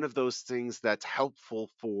that's one of those things that's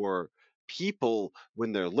helpful for people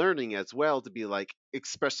when they're learning as well, to be like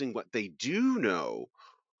expressing what they do know,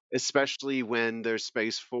 especially when there's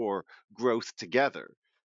space for growth together.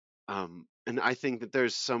 And I think that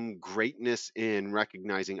there's some greatness in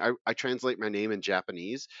recognizing. I translate my name in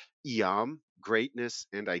Japanese, Iam, greatness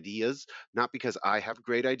and ideas, not because I have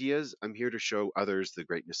great ideas. I'm here to show others the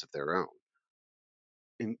greatness of their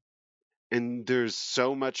own. And there's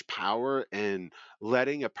so much power in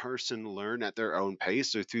letting a person learn at their own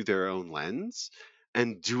pace or through their own lens,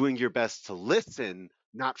 and doing your best to listen,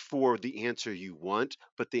 not for the answer you want,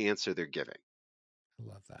 but the answer they're giving. I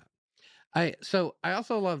love that. I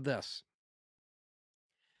also love this.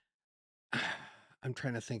 I'm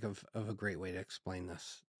trying to think of a great way to explain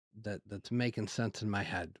this that's making sense in my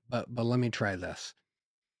head. But let me try this.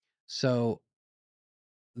 So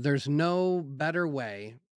there's no better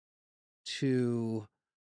way to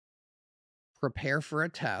prepare for a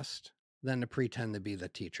test than to pretend to be the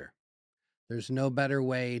teacher. There's no better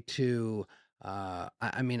way to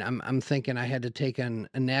I mean, I'm thinking I had to take an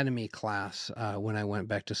anatomy class when I went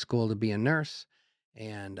back to school to be a nurse,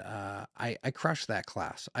 and I crushed that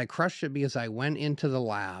class. I crushed it because I went into the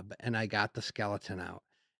lab and I got the skeleton out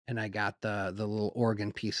and I got the little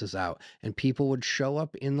organ pieces out, and people would show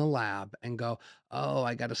up in the lab and go, "Oh,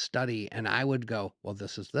 I got to study," and I would go, "Well,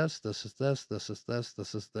 this is this, this is this, this is this,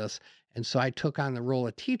 this is this," and so I took on the role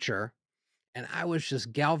of teacher, and I was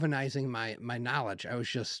just galvanizing my knowledge. I was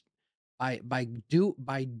just by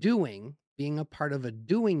doing, being a part of a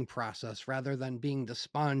doing process rather than being the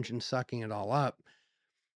sponge and sucking it all up,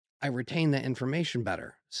 I retain the information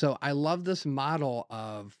better. So I love this model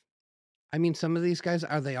of, I mean, some of these guys,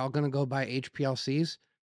 are they all going to go buy HPLCs?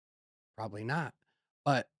 Probably not.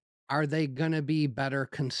 But are they going to be better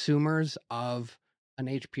consumers of an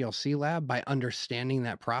HPLC lab by understanding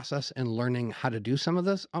that process and learning how to do some of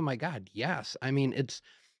this? Oh my God, yes. I mean, it's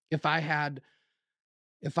if I had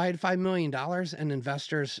If I had $5 million and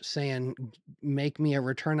investors saying, make me a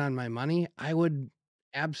return on my money, I would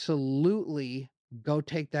absolutely go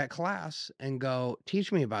take that class and go,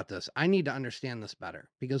 teach me about this. I need to understand this better,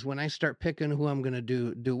 because when I start picking who I'm going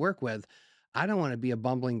to do work with, I don't want to be a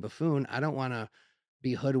bumbling buffoon. I don't want to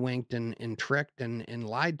be hoodwinked and tricked and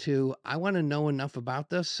lied to. I want to know enough about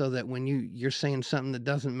this so that when you're saying something that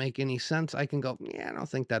doesn't make any sense, I can go, yeah, I don't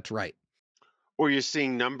think that's right. Or you're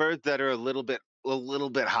seeing numbers that are a little bit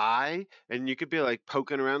high, and you could be like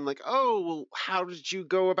poking around like, oh well, how did you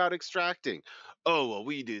go about extracting? Oh well,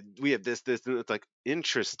 we have this, and it's like,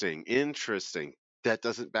 interesting. That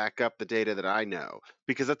doesn't back up the data that I know,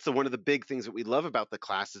 because that's one of the big things that we love about the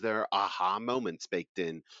class is there are aha moments baked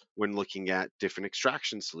in when looking at different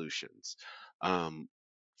extraction solutions. um,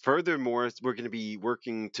 Furthermore, we're going to be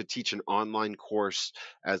working to teach an online course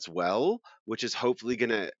as well, which is hopefully going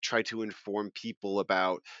to try to inform people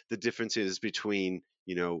about the differences between,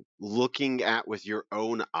 looking at with your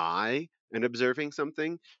own eye and observing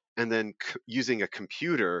something, and then using a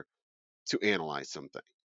computer to analyze something,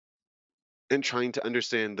 and trying to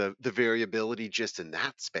understand the variability just in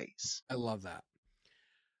that space. I love that.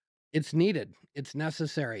 It's needed. It's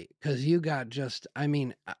necessary, because you got just, I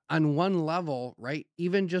mean, on one level, right?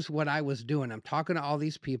 Even just what I was doing, I'm talking to all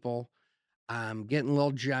these people. I'm getting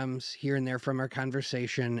little gems here and there from our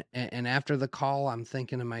conversation. And after the call, I'm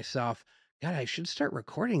thinking to myself, God, I should start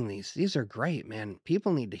recording these. These are great, man.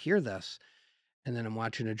 People need to hear this. And then I'm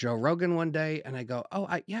watching a Joe Rogan one day and I go, oh,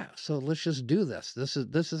 yeah, so let's just do this. This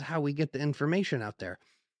is how we get the information out there.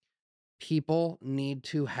 People need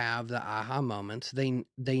to have the aha moments. They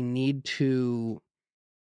need to.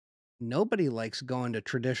 Nobody likes going to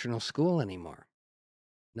traditional school anymore.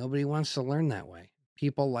 Nobody wants to learn that way.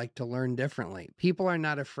 People like to learn differently. People are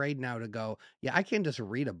not afraid now to go, yeah, I can just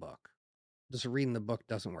read a book. Just reading the book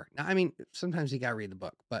doesn't work. Now, I mean, sometimes you got to read the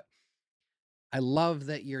book, but I love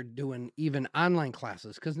that you're doing even online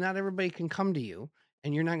classes, because not everybody can come to you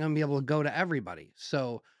and you're not going to be able to go to everybody.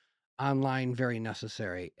 So online, very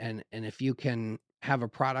necessary. And if you can have a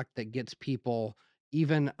product that gets people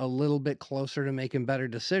even a little bit closer to making better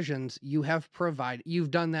decisions,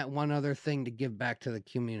 you've done that one other thing to give back to the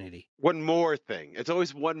community. One more thing. It's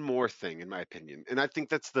always one more thing, in my opinion, and I think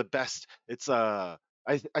that's the best. It's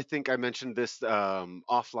I think I mentioned this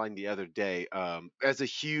offline the other day. As a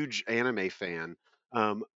huge anime fan,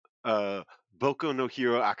 um, uh, Boku no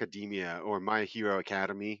Hero Academia, or My Hero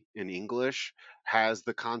Academy in English, has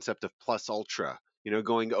the concept of plus ultra.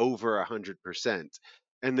 Going over 100%,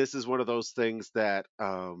 and this is one of those things that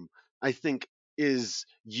I think is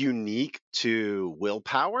unique to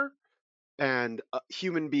willpower, and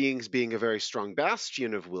human beings being a very strong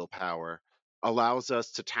bastion of willpower allows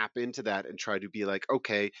us to tap into that and try to be like,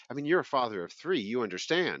 okay, I mean, you're a father of three, you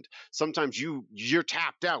understand. Sometimes you're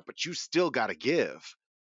tapped out, but you still got to give.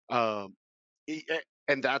 Um,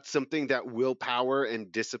 and that's something that willpower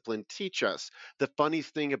and discipline teach us. The funny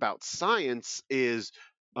thing about science is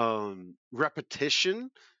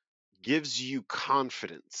repetition gives you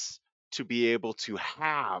confidence to be able to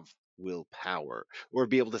have willpower, or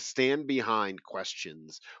be able to stand behind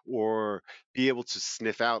questions, or be able to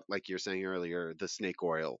sniff out, like you're saying earlier, the snake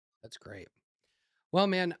oil. That's great. Well,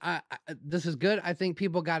 man, this is good. I think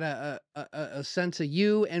people got a sense of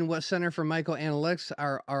you and what Center for Mycoanalytics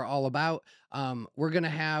are all about. We're gonna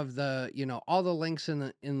have all the links in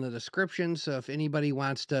the description. So if anybody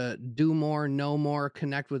wants to do more, know more,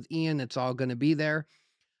 connect with Ian, it's all gonna be there.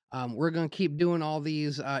 We're gonna keep doing all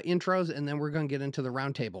these intros, and then we're gonna get into the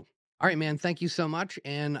roundtable. All right, man. Thank you so much.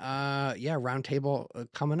 And yeah, roundtable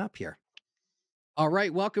coming up here. All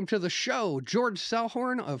right, welcome to the show, George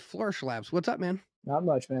Selhorn of Flourish Labs. What's up, man? Not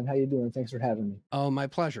much, man. How you doing? Thanks for having me. Oh, my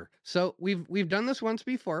pleasure. So we've done this once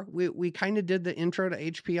before. We kind of did the intro to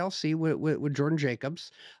HPLC with Jordan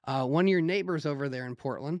Jacobs, one of your neighbors over there in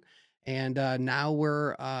Portland, and now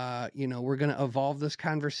we're going to evolve this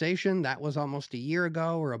conversation. That was almost a year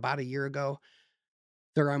ago, or about a year ago.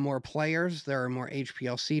 There are more players. There are more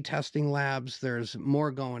HPLC testing labs. There's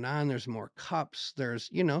more going on. There's more cups. There's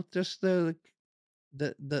just the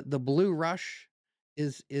blue rush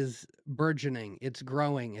is burgeoning. It's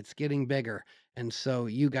growing. It's getting bigger. And so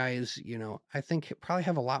you guys, I think probably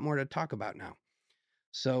have a lot more to talk about now.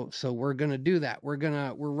 So we're gonna do that. We're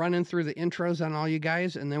running through the intros on all you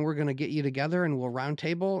guys, and then we're gonna get you together and we'll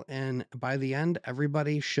roundtable. And by the end,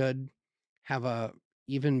 everybody should have a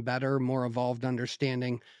even better, more evolved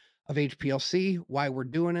understanding of HPLC, why we're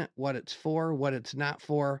doing it, what it's for, what it's not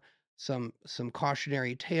for, some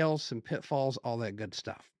cautionary tales, some pitfalls, all that good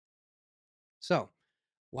stuff. So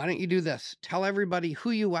why don't you do this? Tell everybody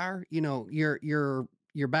who you are, your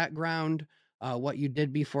background, what you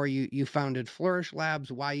did before you founded Flourish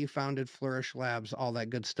Labs, why you founded Flourish Labs, all that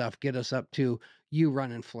good stuff. Get us up to you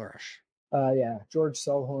running Flourish. Yeah, George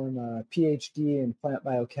Selhorn, PhD in plant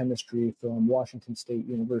biochemistry from Washington State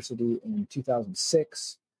University in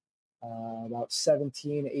 2006. About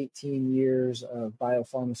 17, 18 years of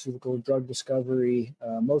biopharmaceutical drug discovery,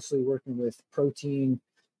 mostly working with protein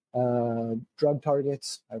drug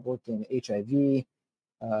targets. I've worked in HIV,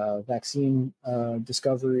 vaccine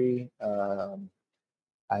discovery.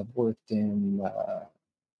 I've worked in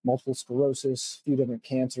multiple sclerosis, a few different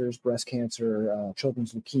cancers, breast cancer,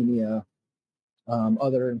 children's leukemia,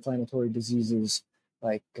 other inflammatory diseases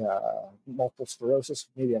like multiple sclerosis.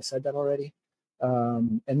 Maybe I said that already.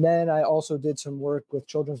 And then I also did some work with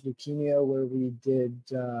children's leukemia where we did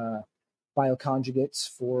bioconjugates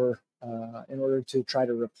for in order to try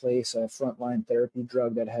to replace a frontline therapy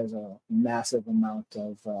drug that has a massive amount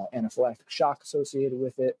of anaphylactic shock associated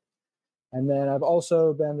with it. And then I've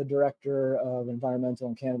also been the director of environmental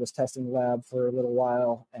and cannabis testing lab for a little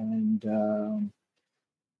while, and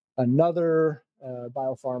another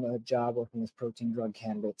biopharma job working with protein drug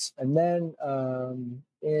candidates. And then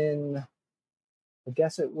I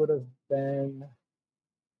guess it would have been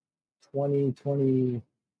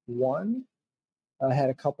 2021, I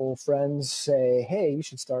had a couple of friends say, hey, you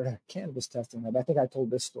should start a cannabis testing lab. I think I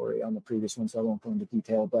told this story on the previous one, so I won't go into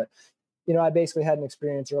detail. But, I basically had an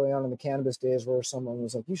experience early on in the cannabis days where someone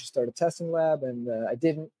was like, you should start a testing lab. And I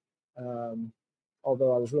didn't,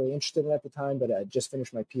 although I was really interested in it at the time, but I just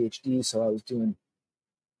finished my PhD. So I was doing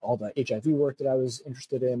all the HIV work that I was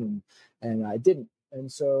interested in, and I didn't. And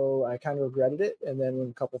so I kind of regretted it. And then when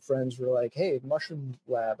a couple of friends were like, hey, mushroom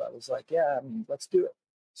lab, I was like, yeah, let's do it.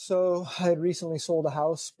 So I had recently sold a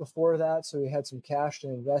house before that, so we had some cash to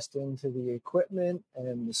invest into the equipment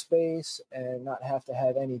and the space and not have to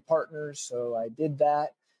have any partners. So I did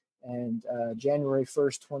that. And January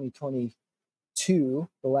 1st, 2022,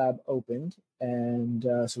 the lab opened. And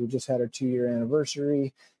so we just had our 2-year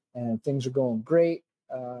anniversary, and things are going great.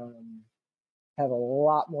 Have a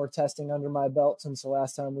lot more testing under my belt since the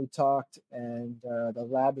last time we talked, and the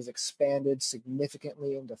lab has expanded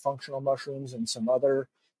significantly into functional mushrooms and some other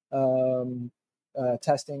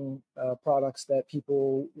testing products that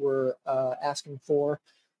people were asking for.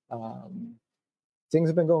 Things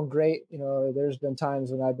have been going great. There's been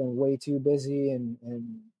times when I've been way too busy and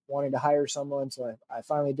wanting to hire someone, so I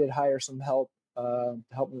finally did hire some help to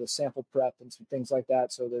help me with sample prep and some things like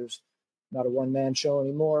that. So there's not a one-man show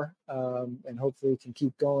anymore, and hopefully we can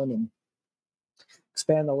keep going and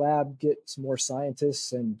expand the lab, get some more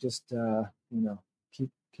scientists, and just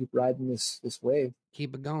keep riding this wave.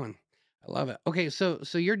 Keep it going. I love it. Okay, so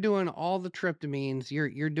you're doing all the tryptamines,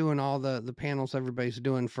 you're doing all the panels everybody's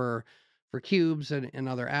doing for cubes and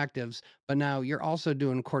other actives, but now you're also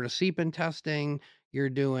doing cordycepin testing. You're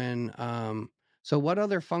doing so what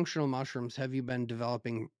other functional mushrooms have you been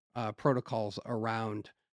developing protocols around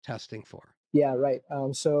testing for? Yeah, right.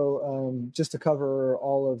 So just to cover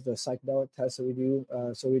all of the psychedelic tests that we do,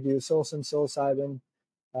 so we do psilocin, psilocybin,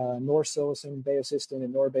 norpsilocin, baeocystin,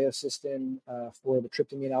 and norbaeocystin for the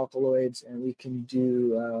tryptamine alkaloids, and we can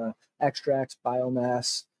do extracts,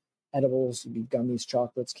 biomass, edibles, gummies,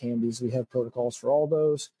 chocolates, candies. We have protocols for all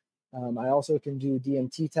those. I also can do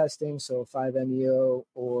DMT testing, so 5-MeO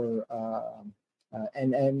or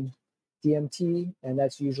NN DMT, and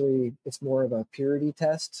that's usually, it's more of a purity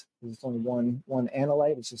test. It's only one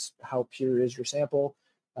analyte. It's just how pure is your sample.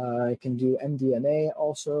 I can do MDMA,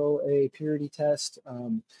 also a purity test.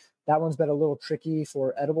 That one's been a little tricky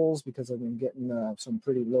for edibles because I've been getting some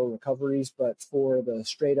pretty low recoveries, but for the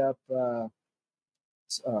straight up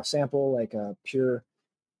sample, like a pure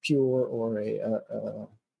or a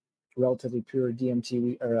relatively pure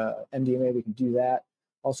DMT or MDMA, we can do that.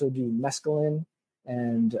 Also do mescaline.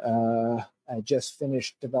 And I just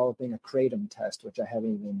finished developing a kratom test, which I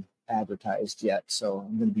haven't even advertised yet. So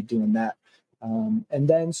I'm going to be doing that. And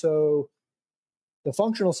then, so the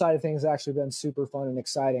functional side of things has actually been super fun and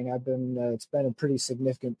exciting. It's been a pretty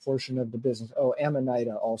significant portion of the business. Oh,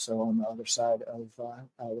 Amanita also on the other side of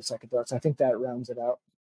the psychedelics. I think that rounds it out.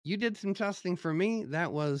 You did some testing for me.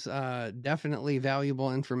 That was definitely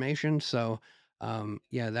valuable information. So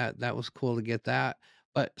yeah, that was cool to get that.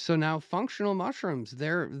 But so now functional mushrooms,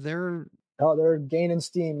 they're gaining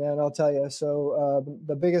steam, man, I'll tell you. So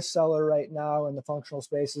the biggest seller right now in the functional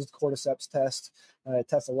space is the cordyceps test. I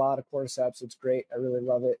test a lot of cordyceps. It's great. I really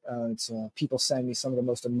love it. People send me some of the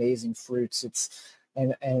most amazing fruits.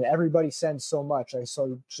 And everybody sends so much.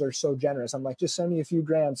 They're so generous. I'm like, just send me a few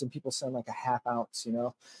grams, and people send like a half ounce,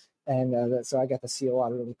 And so I got to see a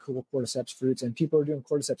lot of really cool cordyceps fruits, and people are doing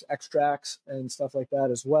cordyceps extracts and stuff like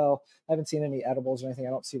that as well. I haven't seen any edibles or anything.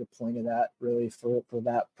 I don't see the point of that really for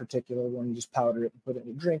that particular one. You just powder it and put it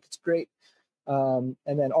in a drink. It's great. And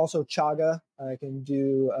then also chaga, I can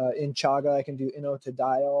do in chaga, I can do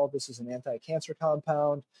inotadiol. This is an anti-cancer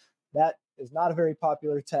compound. That is not a very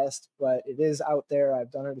popular test, but it is out there.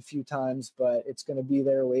 I've done it a few times, but it's going to be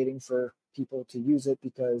there waiting for people to use it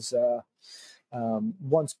because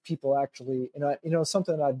once people actually,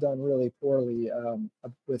 something I've done really poorly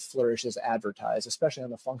with Flourish is advertise, especially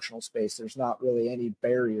on the functional space. There's not really any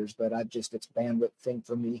barriers, but it's a bandwidth thing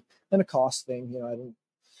for me and a cost thing. I don't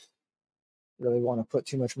really want to put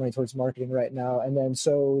too much money towards marketing right now. And then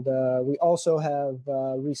we also have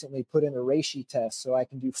recently put in a reishi test, so I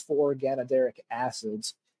can do 4 ganoderic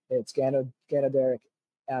acids. It's ganoderic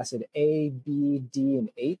acid A, B, D, and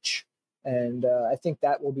H. And I think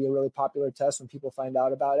that will be a really popular test when people find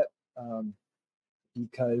out about it,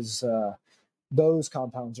 because those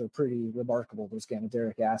compounds are pretty remarkable, those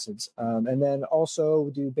ganoderic acids. And then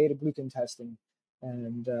also do beta glucan testing.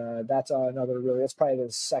 And that's probably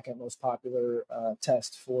the second most popular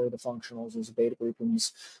test for the functionals is beta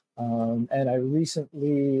glucans. And I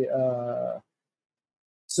recently, I've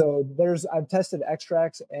tested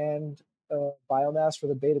extracts and biomass for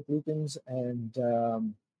the beta glucans, and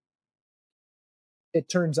it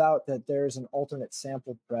turns out that there's an alternate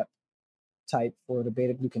sample prep type for the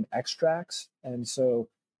beta glucan extracts. And so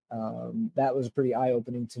that was pretty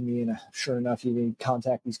eye-opening to me. And sure enough, you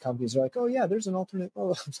contact these companies. They're like, oh, yeah, there's an alternate. Oh,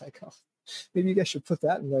 I was like, oh, maybe you guys should put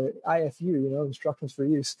that in the IFU, instructions for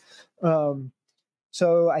use.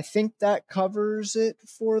 So I think that covers it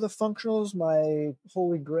for the functionals. My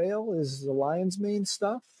holy grail is the lion's mane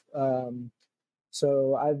stuff.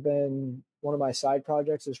 So one of my side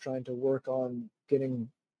projects is trying to work on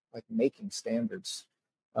making standards.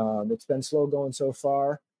 It's been slow going so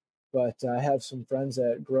far, but I have some friends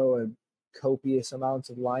that grow a copious amounts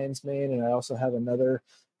of lion's mane, and I also have another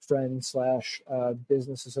friend /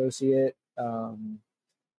 business associate.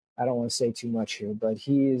 I don't want to say too much here, but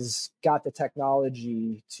he's got the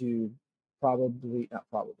technology to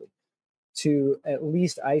to at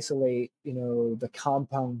least isolate, the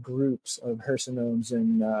compound groups of hercinomes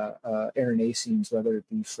and erinacines, whether it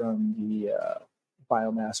be from the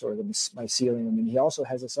biomass or the mycelium. And he also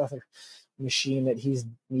has this other machine that he's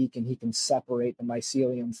unique, and he can separate the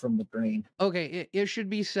mycelium from the grain. Okay, it should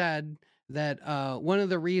be said that one of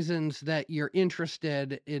the reasons that you're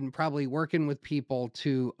interested in probably working with people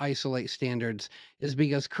to isolate standards is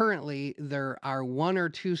because currently there are 1 or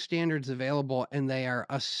 2 standards available, and they are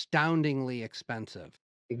astoundingly expensive.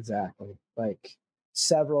 Exactly. Like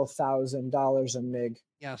several $1,000s a mig.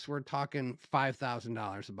 Yes, we're talking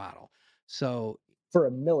 $5,000 a bottle. So for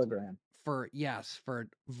a milligram. For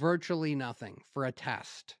virtually nothing for a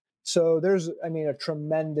test. So there's, a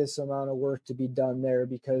tremendous amount of work to be done there,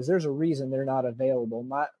 because there's a reason they're not available.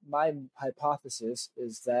 My hypothesis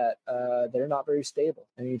is that they're not very stable,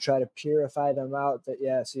 and you try to purify them out.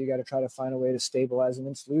 So you got to try to find a way to stabilize them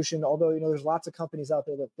in solution. Although there's lots of companies out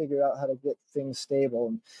there that figure out how to get things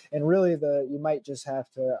stable, and really you might just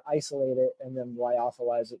have to isolate it and then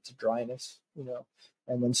lyophilize it to dryness,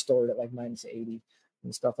 and then store it at like -80.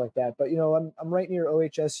 And stuff like that. But I'm right near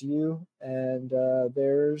OHSU, and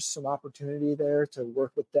there's some opportunity there to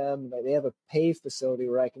work with them. They have a pay facility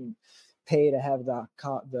where I can pay to have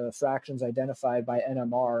the fractions identified by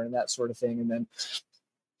NMR and that sort of thing. And then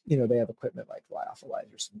they have equipment like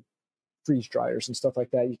lyophilizers and freeze dryers and stuff like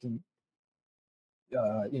that. You can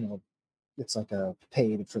it's like a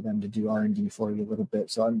paid for them to do R&D for you a little bit.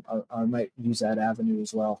 So I might use that avenue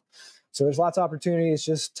as well. So there's lots of opportunity. It's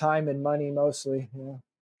just time and money mostly. Yeah.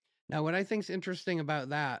 Now, what I think is interesting about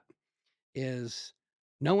that is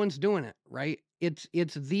no one's doing it, right? It's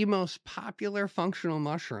the most popular functional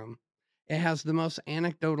mushroom. It has the most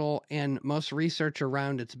anecdotal and most research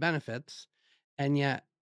around its benefits. And yet,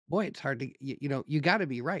 boy, it's hard to, you got to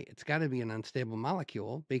be right. It's got to be an unstable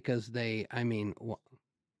molecule because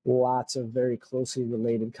lots of very closely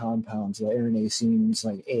related compounds, the erinacines,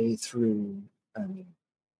 like A through,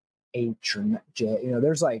 H or J,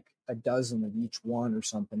 there's like a dozen of each one or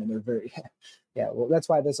something, and they're very, yeah. Well, that's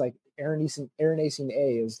why there's like erinacine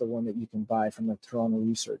A is the one that you can buy from the Toronto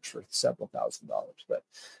Research for several $1,000s. But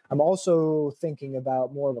I'm also thinking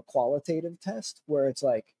about more of a qualitative test where it's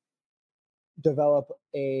like develop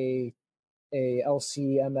a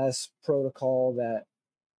LCMS protocol that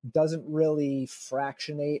doesn't really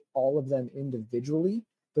fractionate all of them individually,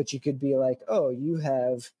 but you could be like, oh, you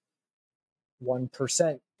have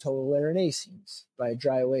 1% total erinacines by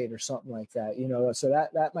dry weight or something like that, so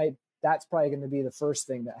that might that's probably going to be the first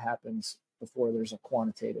thing that happens before there's a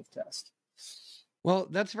quantitative test. Well,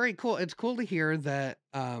 that's very cool. It's cool to hear that,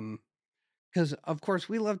 because of course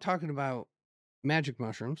we love talking about magic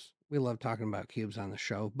mushrooms. We love talking about cubes on the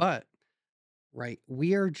show, but right,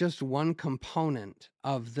 we are just one component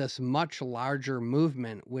of this much larger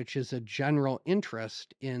movement, which is a general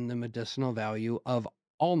interest in the medicinal value of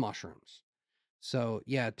all mushrooms. So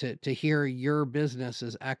yeah, to hear your business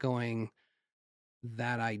is echoing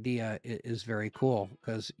that idea is very cool,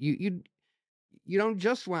 because you don't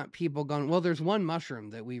just want people going, well, there's one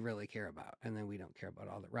mushroom that we really care about, and then we don't care about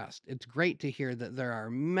all the rest. It's great to hear that there are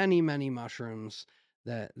many, many mushrooms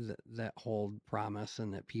that hold promise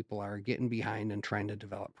and that people are getting behind and trying to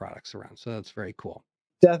develop products around. So that's very cool.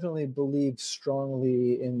 Definitely believe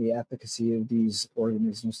strongly in the efficacy of these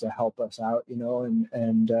organisms to help us out, you know,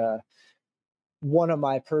 and one of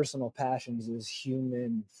my personal passions is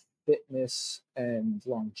human fitness and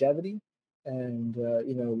longevity, and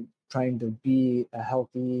you know, trying to be a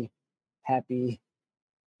healthy, happy,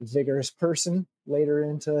 vigorous person later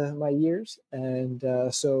into my years. And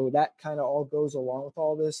so that kind of all goes along with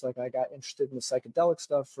all this. Like, I got interested in the psychedelic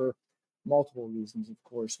stuff for multiple reasons, of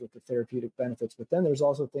course, with the therapeutic benefits, but then there's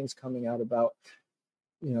also things coming out about,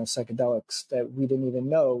 you know, psychedelics that we didn't even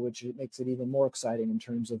know, which makes it even more exciting in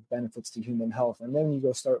terms of benefits to human health. And then you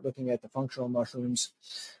go start looking at the functional mushrooms,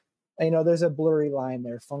 and, you know, there's a blurry line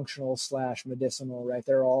there, functional / medicinal, right?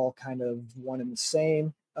 They're all kind of one and the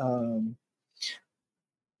same,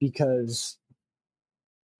 because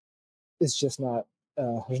it's just not,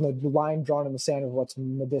 there's no line drawn in the sand of what's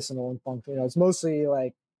medicinal and functional. You know, it's mostly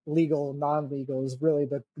like legal, non-legal is really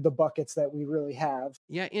the buckets that we really have.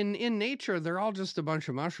 Yeah, in nature, they're all just a bunch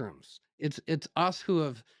of mushrooms. It's us who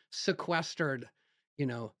have sequestered, you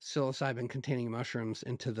know, psilocybin containing mushrooms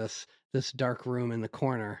into this dark room in the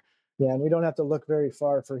corner. Yeah, and we don't have to look very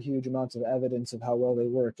far for huge amounts of evidence of how well they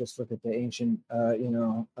work. Just look at the ancient,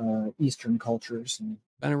 Eastern cultures. And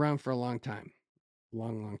been around for a long time,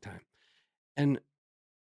 long time. And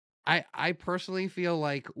I personally feel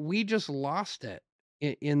like we just lost it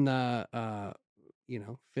in the 50s,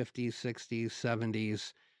 60s,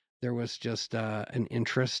 70s. There was just an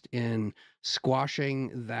interest in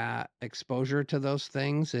squashing that exposure to those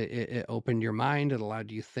things. It opened your mind. It allowed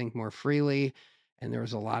you to think more freely. And there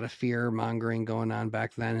was a lot of fear mongering going on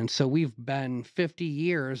back then. And so we've been 50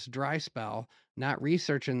 years dry spell, not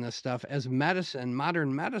researching this stuff as medicine.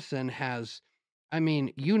 Modern medicine has, I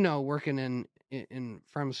mean, working in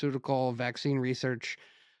pharmaceutical vaccine research,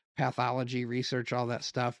 pathology research, all that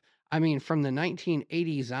stuff. I mean, from the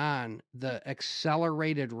 1980s on, the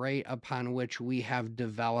accelerated rate upon which we have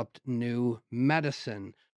developed new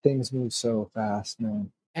medicine. Things move so fast,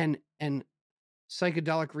 man. And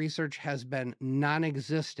psychedelic research has been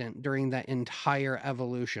non-existent during that entire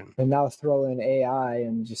evolution. And now throw in AI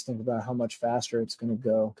and just think about how much faster it's going to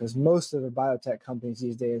go, because most of the biotech companies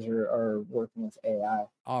these days are working with AI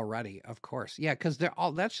already, of course. Yeah, because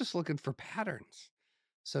that's just looking for patterns.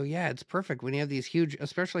 So yeah, it's perfect when you have these huge,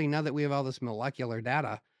 especially now that we have all this molecular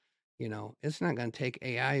data, you know, it's not going to take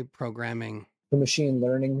AI programming. The machine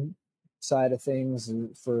learning side of things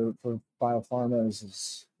for biopharma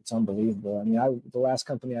is it's unbelievable. I mean, the last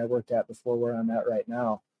company I worked at before where I'm at right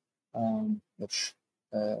now, which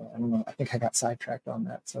I don't know, I think I got sidetracked on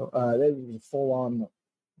that. So they were full on,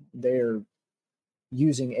 they're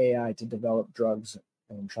using AI to develop drugs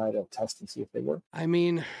and try to test and see if they work. I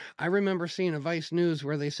mean, I remember seeing a Vice News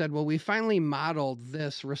where they said, well, we finally modeled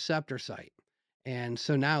this receptor site. And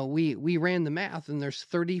so now we ran the math, and there's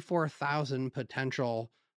 34,000 potential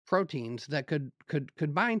proteins that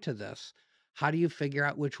could bind to this. How do you figure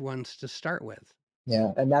out which ones to start with?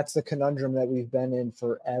 Yeah, and that's the conundrum that we've been in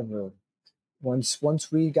forever.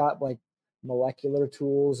 Once we got like molecular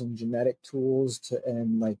tools and genetic tools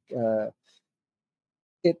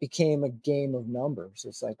it became a game of numbers.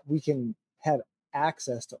 It's like we can have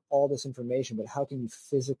access to all this information, but how can you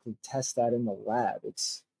physically test that in the lab?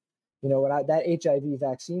 It's, you know, that HIV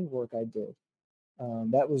vaccine work I did,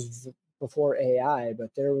 that was before AI,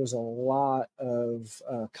 but there was a lot of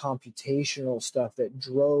computational stuff that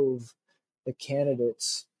drove the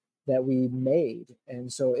candidates that we made.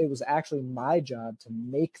 And so it was actually my job to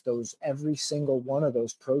make every single one of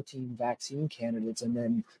those protein vaccine candidates, and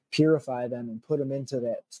then purify them and put them into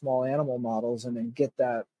that small animal models, and then get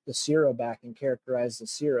the sera back and characterize the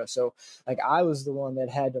sera. So like, I was the one that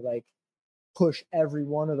had to like push every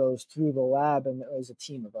one of those through the lab, and it was a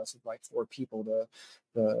team of us of like 4 people,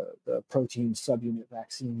 the protein subunit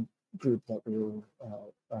vaccine group that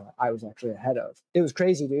I was actually ahead of. It was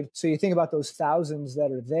crazy, dude. So you think about those thousands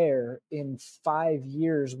that are there. In 5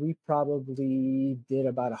 years, we probably did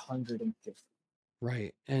about 150.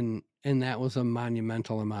 Right. And that was a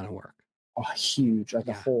monumental amount of work. A huge, like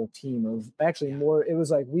a Yeah. whole team of actually Yeah. more. It was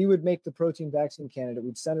like we would make the protein vaccine candidate,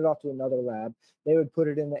 we'd send it off to another lab, they would put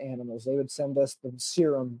it in the animals, they would send us the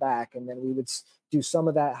serum back, and then we would do some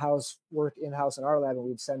of that house work in-house in our lab, and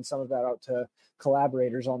we'd send some of that out to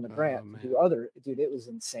collaborators on the grant to do other. Dude, it was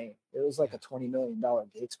insane. It was like a $20 million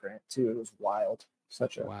Gates grant too. It was wild.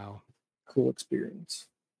 Such a wow, cool experience.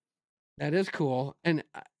 That is cool. And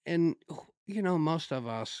you know, most of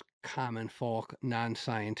us common folk,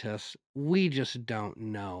 non-scientists, we just don't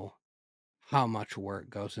know how much work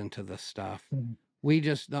goes into this stuff.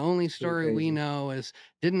 The only story we know is,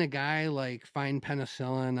 didn't a guy like find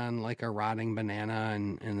penicillin on like a rotting banana,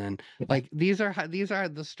 and then like these are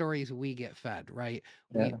the stories we get fed, right?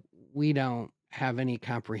 Yeah. We don't have any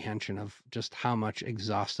comprehension of just how much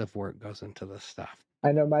exhaustive work goes into this stuff.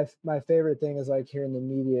 I know my favorite thing is like hearing the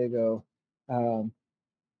media go,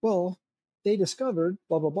 well, they discovered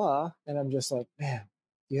blah blah blah, and I'm just like, man,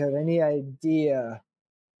 do you have any idea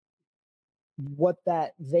what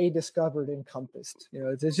that they discovered encompassed? You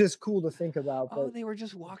know, it's just cool to think about. Oh, But they were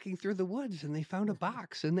just walking through the woods and they found a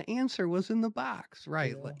box, and the answer was in the box,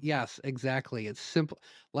 right? yeah, Yes, exactly. It's simple,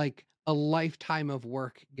 like a lifetime of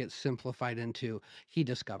work gets simplified into he a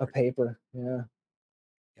discovered. paper, yeah,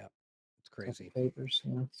 Yep, it's a couple crazy. papers.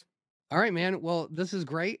 Yeah. All right, man. Well, this is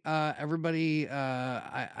great. Everybody,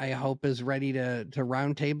 I hope is ready to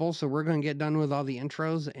round table. So we're going to get done with all the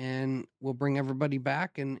intros, and we'll bring everybody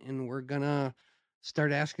back, and we're gonna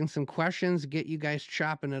start asking some questions, get you guys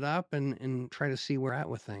chopping it up, and try to see where we're at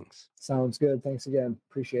with things. Sounds good. Thanks again.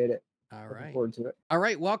 Appreciate it. All Looking right. forward to it. All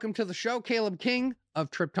right. Welcome to the show, Caleb King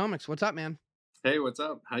of Triptomics. What's up, man? Hey, what's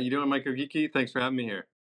up? How you doing, MycoGeeky? Thanks for having me here.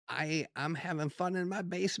 I'm having fun in my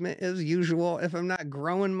basement as usual. If I'm not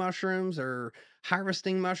growing mushrooms or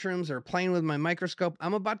harvesting mushrooms or playing with my microscope,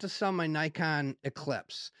 I'm about to sell my Nikon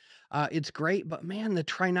Eclipse. It's great, but man, the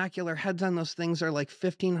trinocular heads on those things are like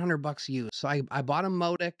 $1,500 used. So I bought a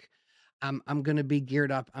Modic. I'm gonna be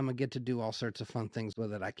geared up. I'm gonna get to do all sorts of fun things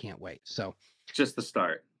with it. I can't wait. So just the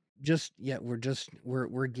start.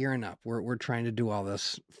 We're gearing up. We're trying to do all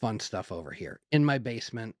this fun stuff over here in my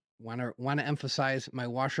basement. Want to emphasize my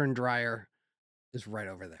washer and dryer is right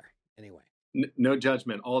over there. Anyway, no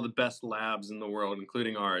judgment. All the best labs in the world,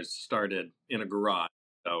 including ours, started in a garage.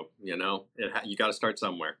 So you know, you got to start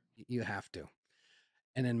somewhere. You have to.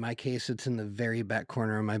 And in my case, it's in the very back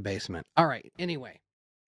corner of my basement. All right. Anyway,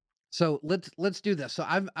 so let's do this. So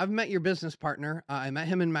I've met your business partner. I met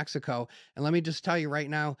him in Mexico, and let me just tell you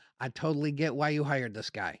right now, I totally get why you hired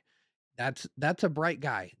this guy. That's a bright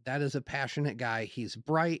guy. That is a passionate guy. He's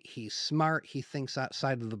bright. He's smart. He thinks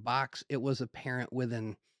outside of the box. It was apparent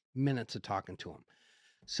within minutes of talking to him.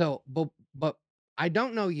 So, but I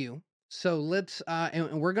don't know you. So let's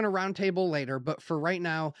and we're gonna roundtable later. But for right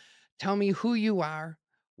now, tell me who you are,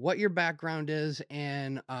 what your background is,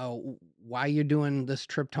 and why you're doing this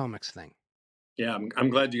Triptomics thing. Yeah, I'm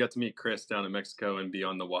glad you got to meet Chris down in Mexico and be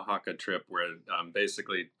on the Oaxaca trip, where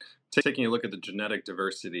basically taking a look at the genetic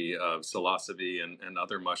diversity of psilocybe and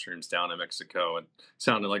other mushrooms down in Mexico. It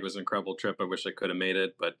sounded like it was an incredible trip. I wish I could have made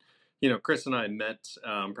it, but you know, Chris and I met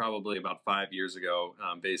probably about 5 years ago,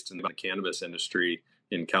 based in the cannabis industry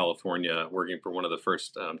in California, working for one of the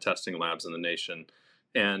first testing labs in the nation.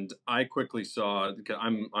 And I quickly saw,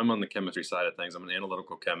 I'm on the chemistry side of things. I'm an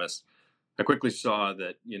analytical chemist. I quickly saw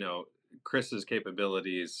that, you know, Chris's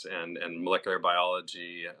capabilities and molecular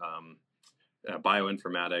biology,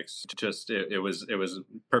 bioinformatics, just it was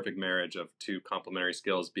perfect marriage of two complementary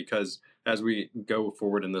skills. Because as we go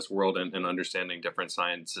forward in this world and understanding different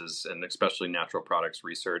sciences, and especially natural products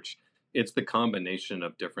research, it's the combination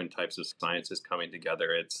of different types of sciences coming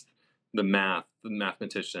together. It's the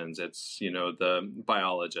mathematicians, it's, you know, the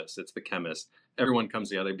biologists, it's the chemists. Everyone comes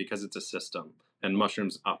together because it's a system, and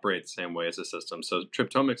mushrooms operate the same way as a system. So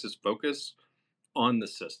Triptomics is focused on the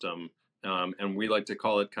system, and we like to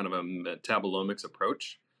call it kind of a metabolomics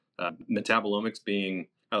approach. Metabolomics being,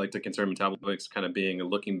 I like to consider metabolomics kind of being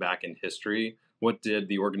looking back in history. What did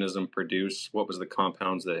the organism produce? What was the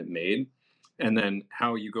compounds that it made? And then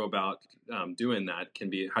how you go about doing that can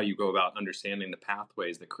be how you go about understanding the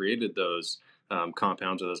pathways that created those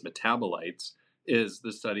compounds or those metabolites, is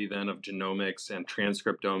the study then of genomics and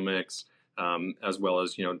transcriptomics, as well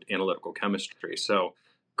as, you know, analytical chemistry. So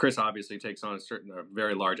Chris obviously takes on a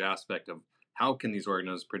very large aspect of how can these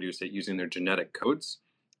organisms produce it using their genetic codes.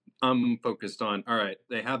 I'm focused on, all right,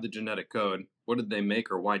 they have the genetic code. What did they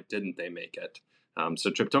make, or why didn't they make it? So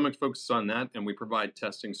Triptomics focuses on that, and we provide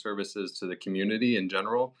testing services to the community in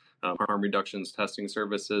general, harm reductions testing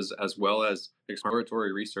services, as well as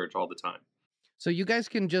exploratory research all the time. So you guys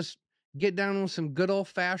can just get down with some good old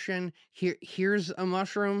fashioned, here's a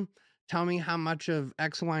mushroom. Tell me how much of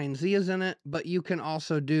X, Y, and Z is in it. But you can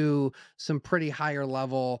also do some pretty higher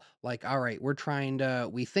level, like, all right,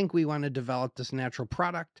 we think we want to develop this natural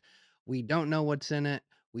product. We don't know what's in it.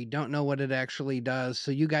 We don't know what it actually does.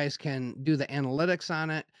 So you guys can do the analytics on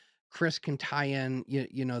it. Chris can tie in,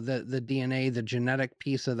 the DNA, the genetic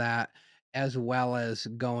piece of that, as well as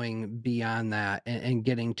going beyond that and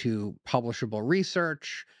getting to publishable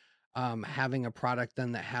research, having a product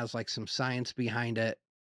then that has like some science behind it,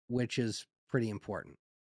 which is pretty important.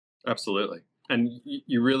 Absolutely, and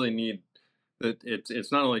you really need that.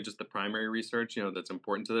 It's not only just the primary research, that's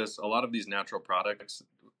important to this. A lot of these natural products,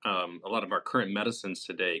 a lot of our current medicines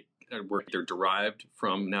today, were either derived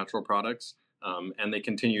from natural products, and they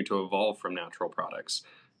continue to evolve from natural products.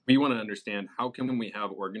 We want to understand how can we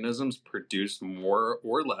have organisms produce more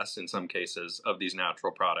or less, in some cases, of these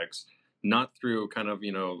natural products, not through kind of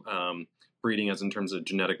breeding as in terms of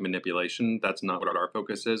genetic manipulation. That's not what our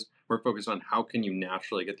focus is. We're focused on how can you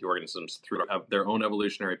naturally get the organisms through their own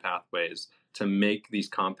evolutionary pathways to make these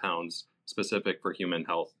compounds specific for human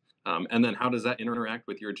health. And then how does that interact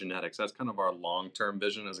with your genetics? That's kind of our long-term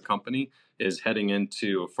vision as a company, is heading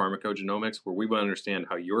into pharmacogenomics, where we want to understand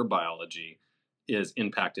how your biology is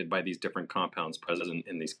impacted by these different compounds present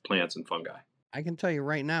in these plants and fungi. I can tell you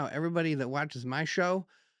right now, everybody that watches my show,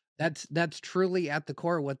 that's truly at the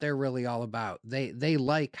core what they're really all about. They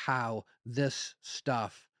like how this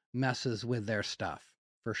stuff messes with their stuff,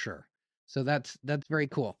 for sure. So that's very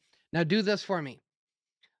cool. Now do this for me.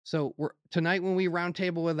 So tonight when we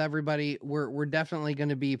roundtable with everybody, we're definitely going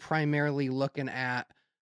to be primarily looking at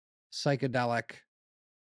psychedelic,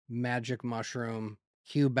 magic mushroom,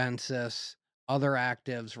 cubensis, other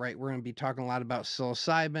actives, right? We're going to be talking a lot about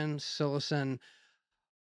psilocybin, psilocin.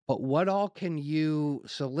 But what all can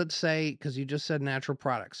so let's say, because you just said natural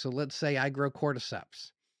products. So let's say I grow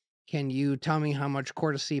cordyceps. Can you tell me how much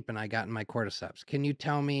cordycepin I got in my cordyceps? Can you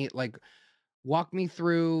tell me, like, walk me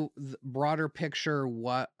through the broader picture,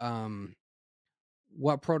 what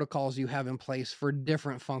protocols you have in place for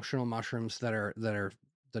different functional mushrooms that are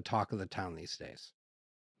the talk of the town these days?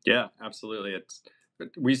 Yeah, absolutely.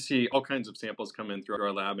 We see all kinds of samples come in through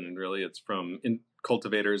our lab, and really it's from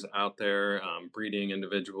cultivators out there, breeding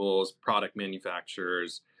individuals, product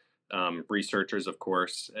manufacturers, researchers, of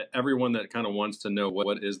course, everyone that kind of wants to know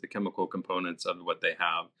what is the chemical components of what they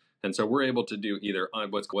have. And so we're able to do either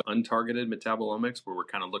what's called untargeted metabolomics, where we're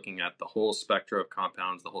kind of looking at the whole spectrum of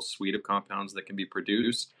compounds, the whole suite of compounds that can be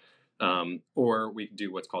produced, or we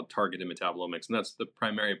do what's called targeted metabolomics. And that's the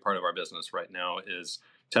primary part of our business right now, is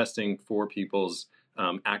testing for people's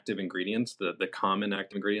active ingredients, the common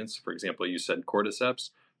active ingredients. For example, you said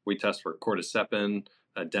cordyceps. We test for cordycepin,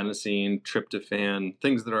 adenosine, tryptophan,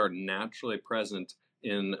 things that are naturally present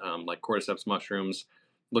in like cordyceps mushrooms.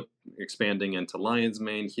 Look, expanding into lion's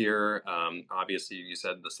mane here. Obviously, you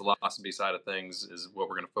said the psilocybe side of things is what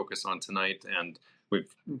we're going to focus on tonight, and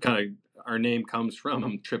we've our name comes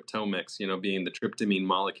from Triptomics, being the tryptamine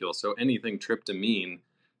molecule. So anything tryptamine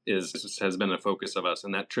has been a focus of us,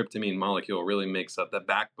 and that tryptamine molecule really makes up the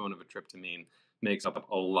backbone of a tryptamine, makes up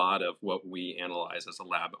a lot of what we analyze as a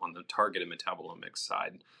lab on the targeted metabolomics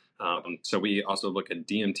side. So we also look at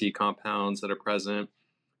DMT compounds that are present,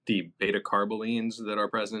 the beta carbolines that are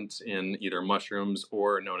present in either mushrooms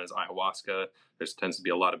or known as ayahuasca. There tends to be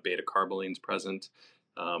a lot of beta carbolines present.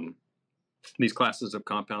 These classes of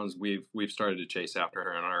compounds we've started to chase after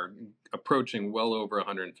and are approaching well over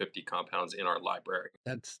 150 compounds in our library.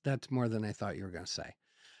 That's more than I thought you were going to say.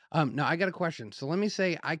 Now I got a question. So let me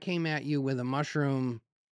say I came at you with a mushroom.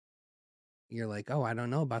 You're like, oh, I don't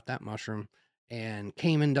know about that mushroom. And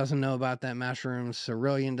Cayman doesn't know about that mushroom.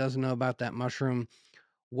 Cerulean doesn't know about that mushroom.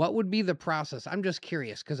 What would be the process? I'm just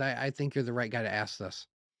curious, because I think you're the right guy to ask this.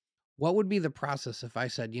 What would be the process if I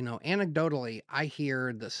said, anecdotally, I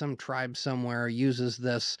hear that some tribe somewhere uses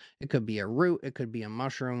this. It could be a root, it could be a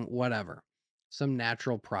mushroom, whatever, some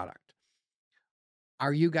natural product.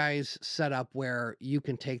 Are you guys set up where you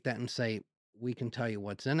can take that and say, we can tell you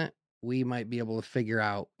what's in it? We might be able to figure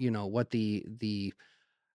out, what the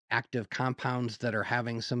active compounds that are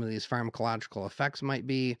having some of these pharmacological effects might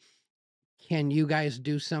be. Can you guys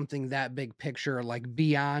do something that big picture, like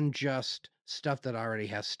beyond just stuff that already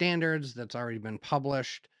has standards, that's already been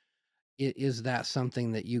published? Is that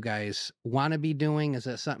something that you guys want to be doing? Is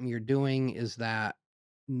that something you're doing? Is that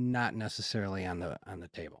not necessarily on the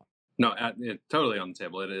table? No, totally on the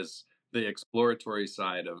table. It is the exploratory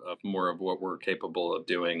side of more of what we're capable of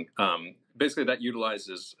doing. Basically, that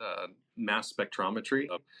utilizes mass spectrometry,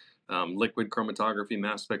 liquid chromatography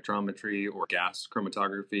mass spectrometry, or gas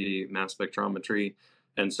chromatography mass spectrometry.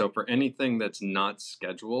 And so for anything that's not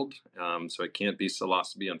scheduled, so it can't be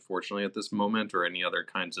psilocybin, unfortunately, at this moment, or any other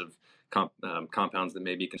kinds of compounds that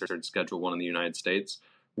may be considered Schedule 1 in the United States,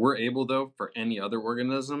 we're able, though, for any other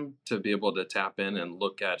organism to be able to tap in and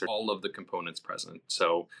look at all of the components present.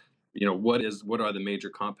 So, what are the major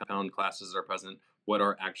compound classes that are present? What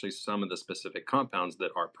are actually some of the specific compounds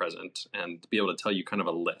that are present, and to be able to tell you kind of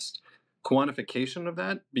a list. Quantification of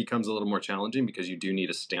that becomes a little more challenging because you do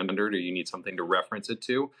need a standard, or you need something to reference it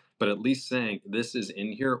to. But at least saying this is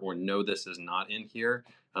in here or no, this is not in here,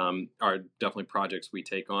 are definitely projects we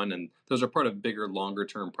take on. And those are part of bigger, longer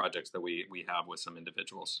term projects that we have with some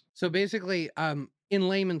individuals. So basically, in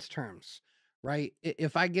layman's terms, right?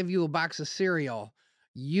 If I give you a box of cereal,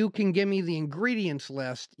 you can give me the ingredients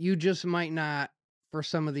list. You just might not, for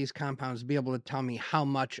some of these compounds, be able to tell me how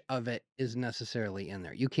much of it is necessarily in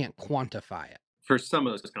there. You can't quantify it. For some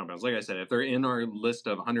of those compounds, like I said, if they're in our list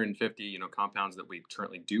of 150, compounds that we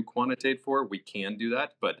currently do quantitate for, we can do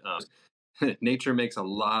that. But nature makes a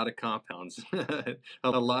lot of compounds. A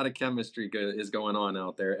lot of chemistry is going on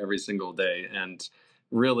out there every single day. And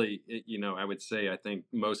really, I would say I think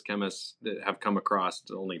most chemists that have come across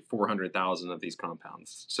only 400,000 of these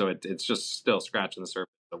compounds. So it's just still scratching the surface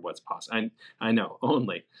of what's possible. I know,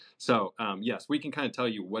 only. So yes, we can kind of tell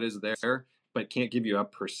you what is there, but can't give you a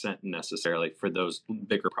percent necessarily for those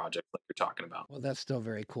bigger projects like you're talking about. Well, that's still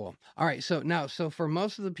very cool. All right. So for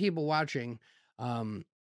most of the people watching, there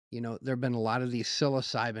have been a lot of these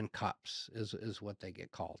psilocybin cups is what they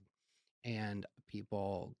get called. And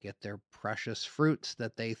people get their precious fruits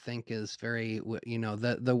that they think is very,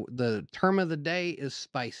 the term of the day is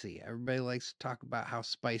spicy. Everybody likes to talk about how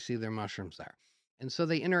spicy their mushrooms are. And so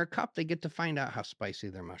they enter a cup, they get to find out how spicy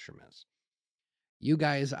their mushroom is. You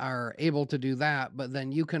guys are able to do that, but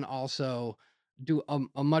then you can also do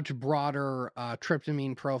a much broader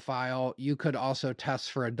tryptamine profile. You could also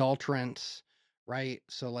test for adulterants, right?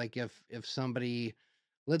 So like if somebody,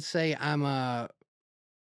 let's say I'm a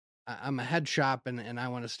head shop and I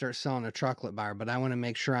want to start selling a chocolate bar, but I want to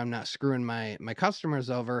make sure I'm not screwing my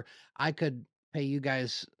customers over. I could pay you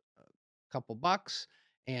guys a couple bucks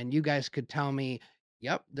and you guys could tell me,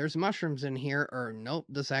 yep, there's mushrooms in here, or nope,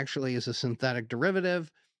 this actually is a synthetic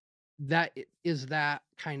derivative. Is that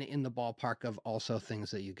kind of in the ballpark of also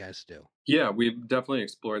things that you guys do? Yeah, we've definitely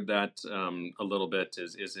explored that a little bit.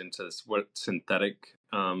 Is into what synthetic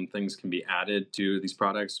things can be added to these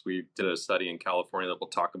products. We did a study in California that we'll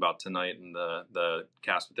talk about tonight in the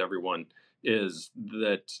cast with everyone. Is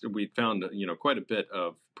that we found quite a bit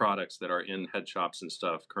of products that are in head shops and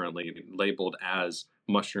stuff currently labeled as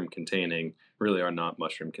mushroom containing really are not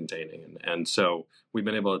mushroom containing, and so we've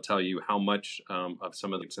been able to tell you how much of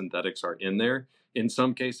some of the synthetics are in there. In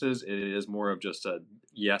some cases, it is more of just a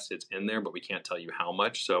yes, it's in there, but we can't tell you how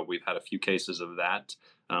much. So we've had a few cases of that,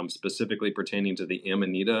 specifically pertaining to the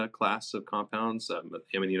Amanita class of compounds,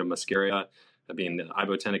 Amanita muscaria, being the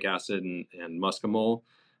ibotenic acid and muscimol.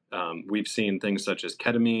 We've seen things such as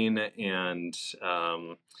ketamine and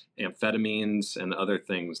amphetamines and other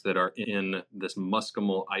things that are in this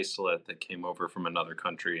muscimol isolate that came over from another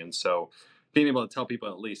country. And so being able to tell people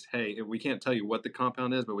at least, hey, we can't tell you what the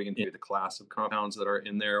compound is, but we can tell you the class of compounds that are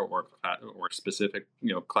in there, or specific,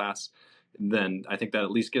 class, then I think that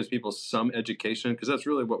at least gives people some education, because that's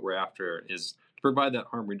really what we're after, is to provide that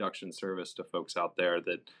harm reduction service to folks out there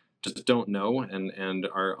that just don't know and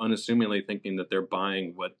are unassumingly thinking that they're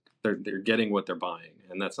buying what they're getting what they're buying.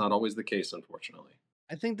 And that's not always the case, unfortunately.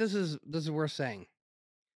 I think this is worth saying.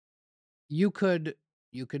 You could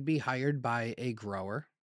be hired by a grower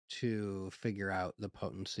to figure out the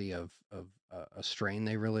potency of a strain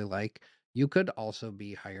they really like. You could also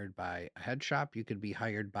be hired by a head shop. You could be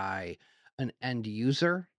hired by an end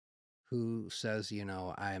user who says,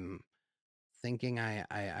 I'm thinking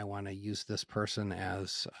I want to use this person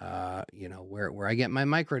as, where I get my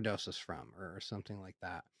microdoses from, or something like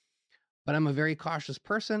that. But I'm a very cautious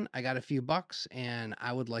person. I got a few bucks and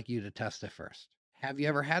I would like you to test it first. Have you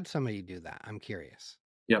ever had somebody do that? I'm curious.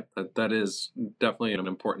 Yep, that is definitely an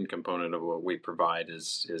important component of what we provide,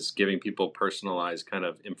 is giving people personalized kind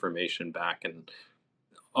of information back. And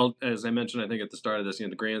as I mentioned, I think at the start of this, the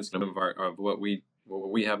grand scheme of what we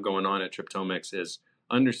have going on at Tryptomics is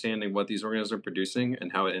understanding what these organisms are producing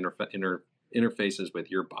and how it interfaces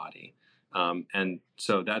with your body. And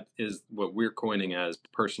so that is what we're coining as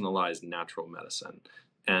personalized natural medicine.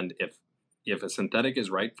 And if a synthetic is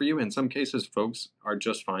right for you, in some cases, folks are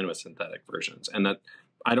just fine with synthetic versions, and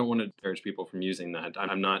I don't want to discourage people from using that.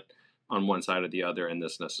 I'm not on one side or the other in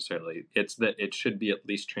this necessarily. It's that it should be at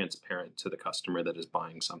least transparent to the customer that is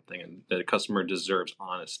buying something, and the customer deserves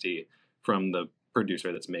honesty from the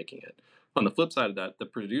producer that's making it. On the flip side of that, the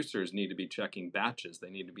producers need to be checking batches. They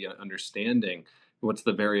need to be understanding what's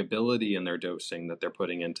the variability in their dosing that they're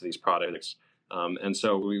putting into these products. And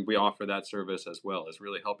so we offer that service as well, as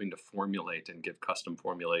really helping to formulate and give custom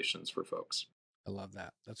formulations for folks. I love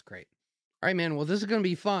that. That's great. All right, man. Well, this is going to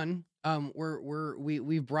be fun.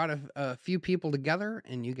 We've brought a few people together,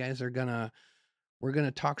 and you guys are we're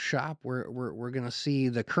gonna talk shop. We're gonna see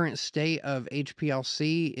the current state of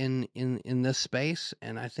HPLC in this space,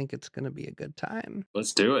 and I think it's gonna be a good time.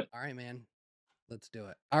 Let's do it. All right, man. Let's do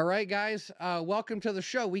it. All right, guys. Welcome to the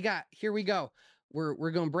show. Here we go.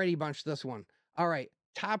 We're going Brady Bunch this one. All right.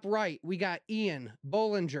 Top right, we got Ian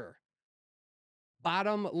Bollinger.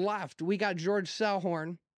 Bottom left, we got George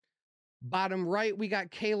Selhorn. Bottom right, we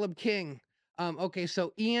got Caleb King. Okay,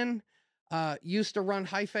 so Ian used to run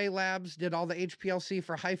Hyphae Labs, did all the HPLC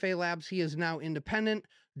for Hyphae Labs. He is now independent.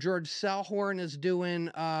 George Selhorn is doing,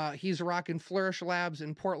 he's rocking Flourish Labs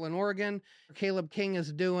in Portland, Oregon. Caleb King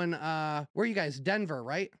is doing, where are you guys? Denver,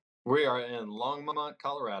 right? We are in Longmont,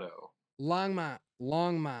 Colorado. Longmont.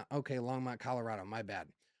 Okay, Longmont, Colorado. My bad.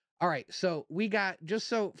 All right, so we got, just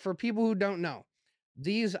so for people who don't know,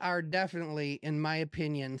 these are definitely, in my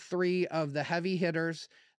opinion, three of the heavy hitters.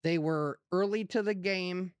 They were early to the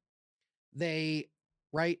game. They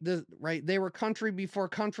were country before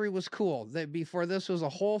country was cool. Before this was a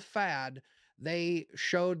whole fad, they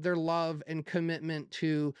showed their love and commitment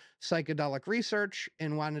to psychedelic research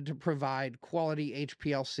and wanted to provide quality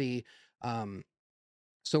HPLC.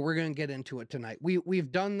 So we're going to get into it tonight.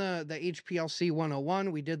 We've done the HPLC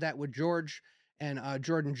 101. We did that with George and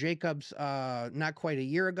Jordan Jacobs not quite a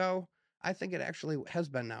year ago. I think it actually has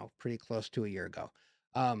been now pretty close to a year ago.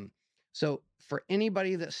 So for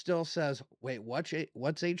anybody that still says, wait, what's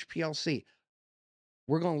HPLC?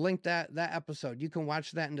 We're going to link that episode. You can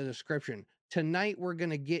watch that in the description. Tonight, we're going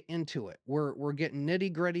to get into it. We're getting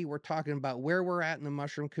nitty gritty. We're talking about where we're at in the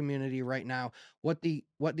mushroom community right now, what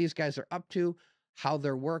these guys are up to, how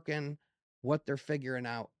they're working, what they're figuring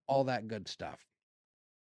out, all that good stuff.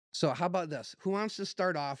 So how about this? Who wants to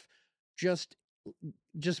start off? Just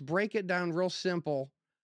break it down real simple.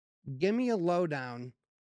 Give me a lowdown.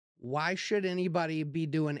 Why should anybody be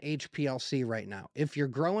doing HPLC right now? If you're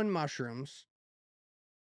growing mushrooms,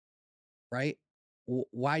 right?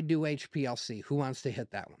 Why do HPLC? Who wants to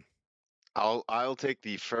hit that one? I'll take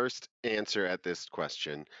the first answer at this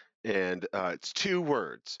question, and it's 2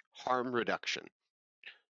 words: harm reduction.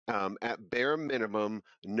 At bare minimum,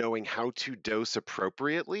 knowing how to dose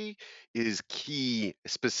appropriately is key,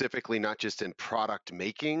 specifically not just in product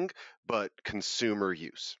making, but consumer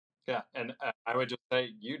use. Yeah, and I would just say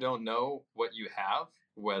you don't know what you have,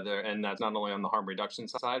 and that's not only on the harm reduction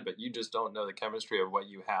side, but you just don't know the chemistry of what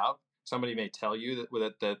you have. Somebody may tell you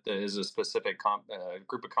that there is a specific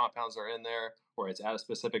group of compounds are in there, or it's at a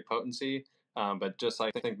specific potency. But just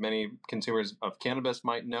like I think many consumers of cannabis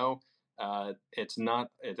might know, it's not.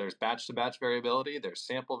 There's batch to batch variability, there's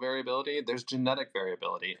sample variability, there's genetic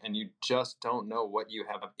variability, and you just don't know what you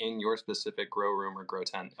have in your specific grow room or grow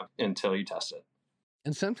tent until you test it.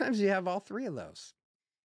 And sometimes you have all 3 of those.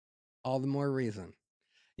 All the more reason.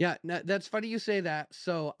 Yeah, that's funny you say that.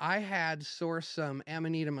 So I had sourced some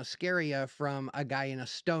Amanita muscaria from a guy in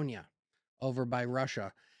Estonia over by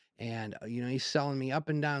Russia. And, he's selling me up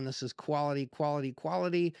and down. This is quality, quality,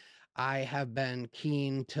 quality. I have been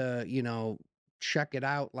keen to, check it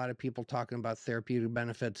out. A lot of people talking about therapeutic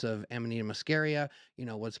benefits of Amanita muscaria.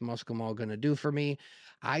 What's Muscimol going to do for me?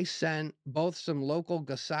 I sent both some local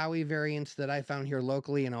Gasawi variants that I found here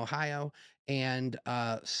locally in Ohio and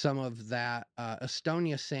some of that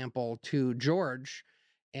Estonia sample to George,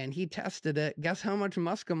 and he tested it. Guess how much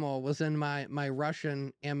Muscimol was in my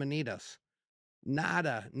Russian Amanitas?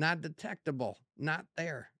 Nada, not detectable, not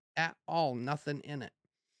there at all, nothing in it.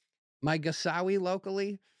 My Gasawi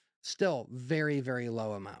locally, still very, very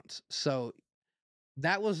low amounts. So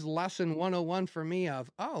that was lesson 101 for me of,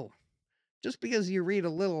 just because you read a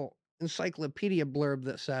little encyclopedia blurb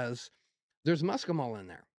that says there's Muscimol in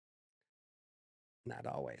there. Not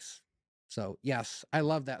always. So yes, I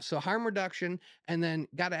love that. So harm reduction, and then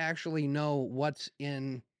got to actually know what's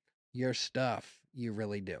in your stuff. You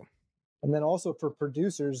really do. And then also for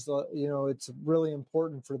producers, it's really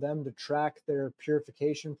important for them to track their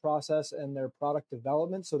purification process and their product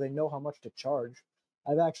development so they know how much to charge.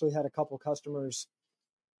 I've actually had a couple customers,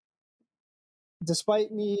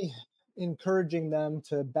 despite me encouraging them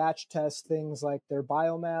to batch test things like their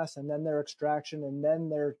biomass and then their extraction and then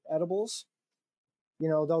their edibles,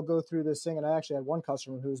 they'll go through this thing. And I actually had one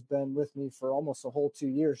customer who's been with me for almost a whole 2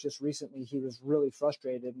 years. Just recently, he was really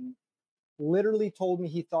frustrated and literally told me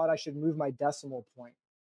he thought I should move my decimal point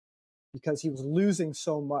because he was losing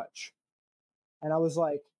so much. And I was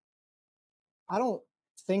like, I don't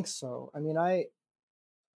think so. I mean,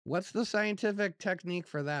 What's the scientific technique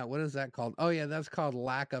for that? What is that called? Oh yeah, that's called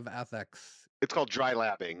lack of ethics. It's called dry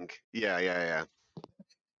labbing. Yeah.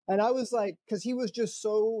 and I was like, because he was just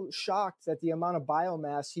so shocked at the amount of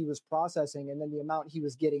biomass he was processing and then the amount he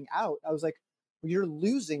was getting out. I was like, well, you're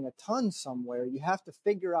losing a ton somewhere. You have to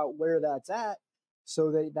figure out where that's at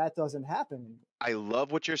so that doesn't happen. I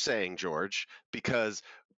love what you're saying, George, because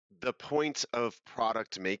the point of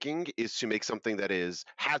product making is to make something that has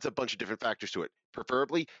a bunch of different factors to it,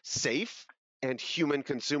 preferably safe and human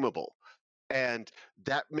consumable. And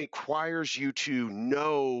that requires you to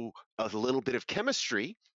know a little bit of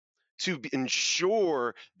chemistry to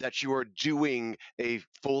ensure that you are doing a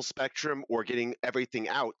full spectrum or getting everything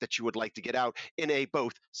out that you would like to get out in a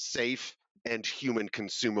both safe and human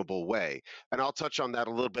consumable way. And I'll touch on that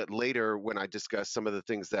a little bit later when I discuss some of the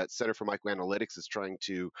things that Center for Microanalytics is trying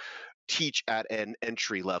to teach at an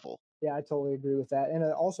entry level. Yeah, I totally agree with that. And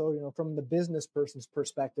also, from the business person's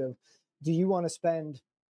perspective, do you want to spend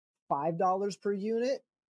 $5 per unit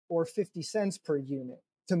or 50 cents per unit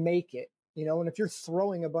to make it? And if you're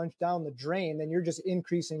throwing a bunch down the drain, then you're just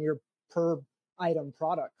increasing your per item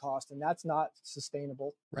product cost, and that's not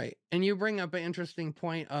sustainable. Right. And you bring up an interesting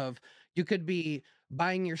point of you could be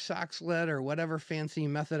buying your socks lid or whatever fancy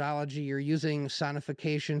methodology you're using,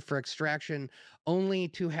 sonification for extraction, only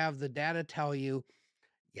to have the data tell you,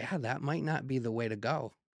 yeah, that might not be the way to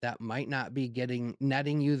go. That might not be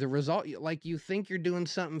netting you the result. Like you think you're doing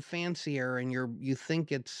something fancier and you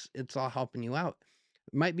think it's all helping you out.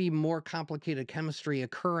 It might be more complicated chemistry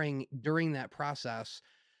occurring during that process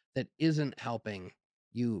that isn't helping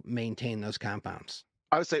you maintain those compounds.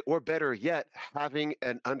 I would say, or better yet, having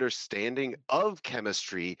an understanding of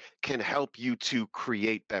chemistry can help you to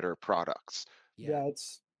create better products. Yeah,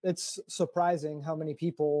 it's surprising how many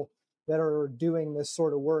people that are doing this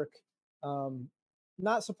sort of work,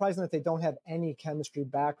 not surprising that they don't have any chemistry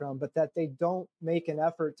background, but that they don't make an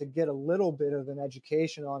effort to get a little bit of an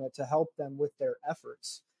education on it to help them with their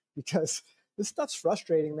efforts, because this stuff's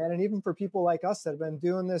frustrating, man. And even for people like us that have been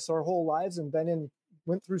doing this our whole lives and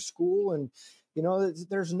went through school, and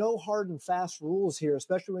there's no hard and fast rules here,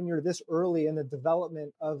 especially when you're this early in the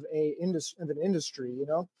development of an industry.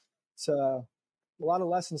 It's a lot of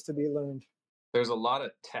lessons to be learned. There's a lot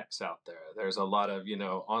of texts out there. There's a lot of,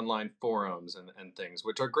 online forums and things,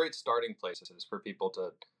 which are great starting places for people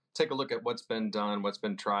to take a look at what's been done, what's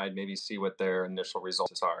been tried, maybe see what their initial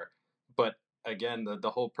results are. But again, the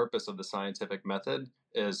whole purpose of the scientific method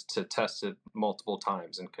is to test it multiple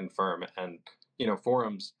times and confirm. And,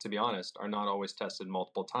 forums, to be honest, are not always tested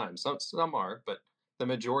multiple times. Some are, but the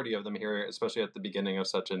majority of them here, especially at the beginning of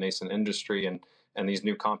such a nascent industry and these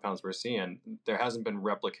new compounds we're seeing, there hasn't been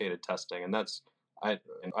replicated testing. And that's what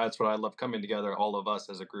I love, coming together, all of us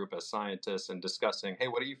as a group, as scientists, and discussing, hey,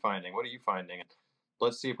 what are you finding? What are you finding? And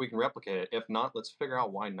let's see if we can replicate it. If not, let's figure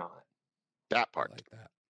out why not. That part. I like that.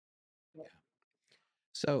 Yeah.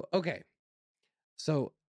 So, okay.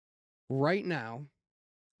 So right now,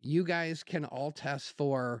 you guys can all test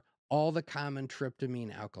for all the common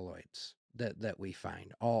tryptamine alkaloids that we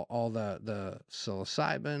find. All the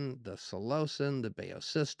psilocybin, the psilocin, the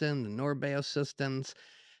baeocystin, the norbaeocystins.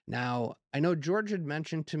 Now, I know George had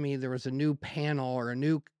mentioned to me there was a new panel or a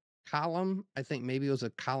new column. I think maybe it was a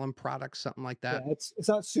column product, something like that. Yeah, it's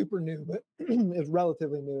not super new, but it's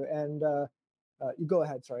relatively new. And you go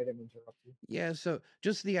ahead. Sorry, I didn't interrupt you. Yeah, so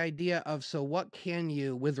just the idea of, so what can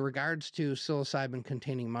you, with regards to psilocybin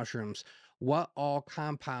containing mushrooms, what all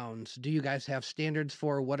compounds do you guys have standards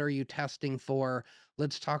for? What are you testing for?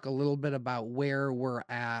 Let's talk a little bit about where we're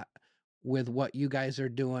at with what you guys are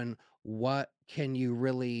doing. What can you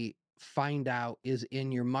really find out is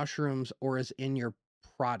in your mushrooms or is in your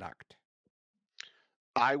product?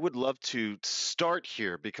 I would love to start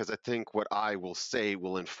here because I think what I will say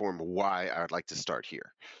will inform why I would like to start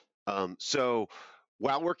here. So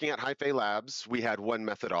while working at Hyphae Labs, we had one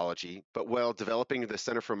methodology, but while developing the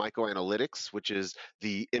Center for Microanalytics, which is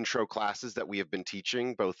the intro classes that we have been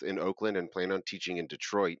teaching both in Oakland and plan on teaching in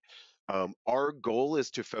Detroit, our goal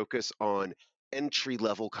is to focus on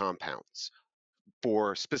entry-level compounds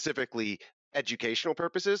for specifically educational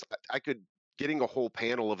purposes. Getting a whole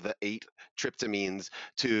panel of the 8 tryptamines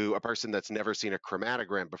to a person that's never seen a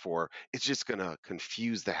chromatogram before, it's just going to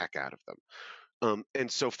confuse the heck out of them.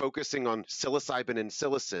 And so focusing on psilocybin and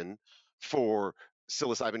psilocin for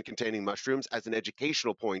psilocybin-containing mushrooms as an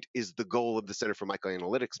educational point is the goal of the Center for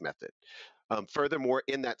Mycoanalytics method. Furthermore,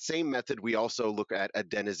 in that same method, we also look at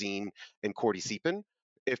adenosine and cordycepin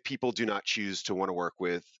if people do not choose to want to work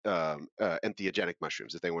with entheogenic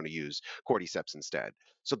mushrooms, if they want to use cordyceps instead.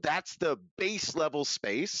 So that's the base level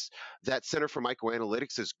space that Center for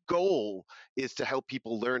Mycoanalytics' goal is to help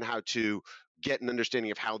people learn how to get an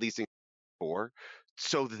understanding of how these things are.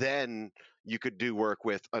 So then you could do work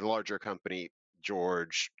with a larger company,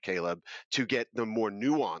 George, Caleb, to get the more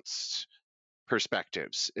nuanced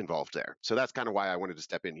perspectives involved there. So that's kind of why I wanted to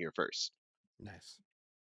step in here first. Nice.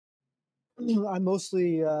 I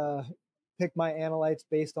mostly pick my analytes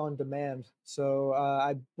based on demand. So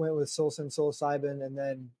I went with psilocin, psilocybin, and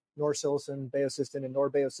then norpsilocin, baocystin, and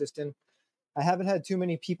norbaocystin. I haven't had too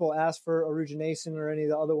many people ask for aruginacin or any of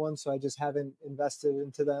the other ones, so I just haven't invested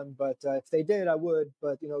into them. But if they did, I would.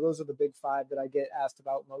 But those are the big five that I get asked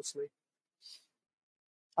about mostly.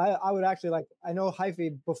 I would actually I know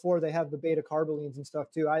hyphae before they have the beta carbolines and stuff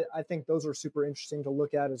too. I think those are super interesting to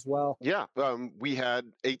look at as well. Yeah, we had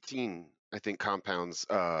 18, I think, compounds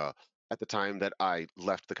at the time that I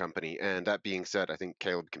left the company. And that being said, I think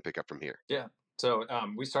Caleb can pick up from here. Yeah. So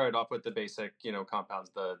we started off with the basic, compounds,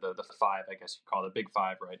 the five, I guess you call it, the big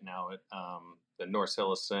five right now. The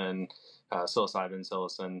norpsilocin, psilocybin,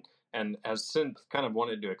 psilocin, and has since kind of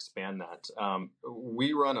wanted to expand that.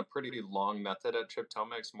 We run a pretty long method at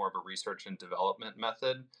Triptomics, more of a research and development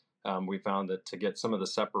method. We found that to get some of the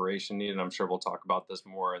separation needed, I'm sure we'll talk about this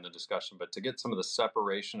more in the discussion, but to get some of the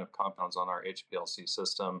separation of compounds on our HPLC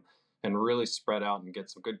system and really spread out and get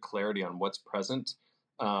some good clarity on what's present,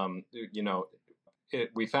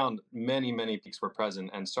 we found many peaks were present,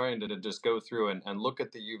 and starting to just go through and look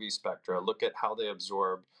at the UV spectra, look at how they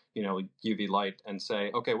absorb, UV light, and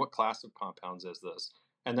say, okay, what class of compounds is this?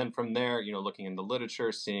 And then from there, looking in the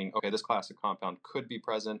literature, seeing, okay, this class of compound could be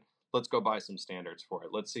present. Let's go buy some standards for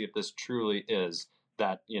it. Let's see if this truly is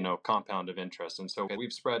that, compound of interest. And so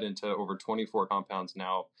we've spread into over 24 compounds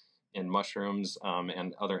now in mushrooms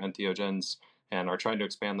and other entheogens, and are trying to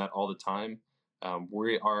expand that all the time.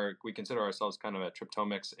 We consider ourselves kind of at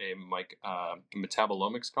Triptomics a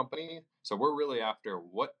metabolomics company. So we're really after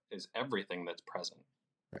what is everything that's present.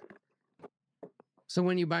 So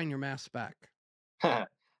when you buying your mass spec,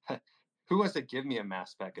 who wants to give me a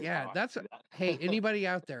mass spec? Yeah, hey, anybody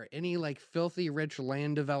out there, any filthy rich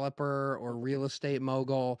land developer or real estate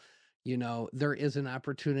mogul, there is an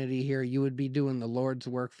opportunity here. You would be doing the Lord's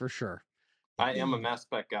work for sure. I am a mass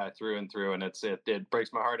spec guy through and through, and it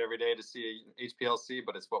breaks my heart every day to see HPLC,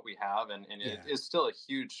 but it's what we have, and it is still a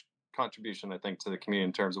huge contribution, I think, to the community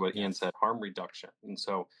in terms of what Ian said, harm reduction. And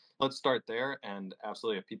so let's start there, and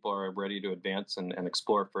absolutely, if people are ready to advance and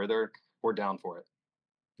explore further, we're down for it.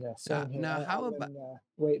 Yeah, so now how about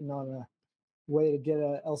waiting on a way to get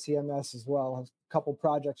a LCMS as well. A couple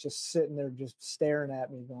projects just sitting there just staring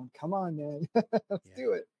at me going, come on, man, let's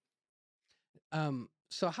do it.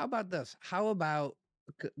 So how about this? How about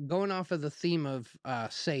going off of the theme of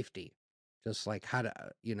safety? Just like how to,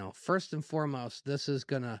 first and foremost, this is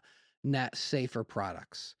going to net safer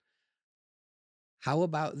products. How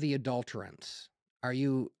about the adulterants? Do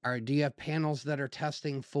you have panels that are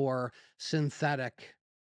testing for synthetic,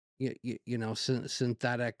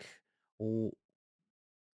 synthetic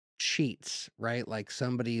cheats, right? Like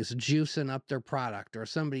somebody's juicing up their product, or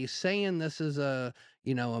somebody's saying this is a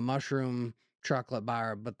mushroom chocolate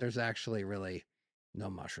bar, but there's actually really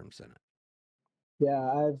no mushrooms in it.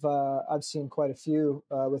 Yeah, I've seen quite a few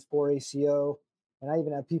with 4-ACO, and I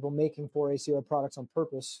even have people making 4-ACO products on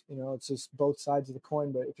purpose. It's just both sides of the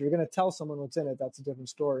coin. But if you're going to tell someone what's in it, that's a different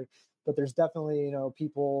story. But there's definitely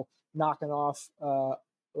people knocking off,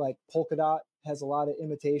 like Polka Dot has a lot of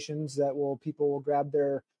imitations that people will grab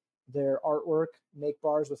their artwork, make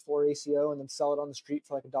bars with 4-ACO, and then sell it on the street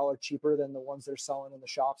for like $1 cheaper than the ones they're selling in the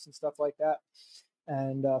shops and stuff like that.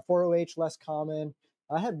 And 4-OH, less common.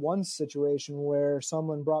 I had one situation where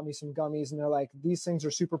someone brought me some gummies and they're like, these things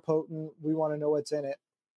are super potent. We want to know what's in it.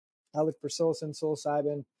 I looked for psilocin,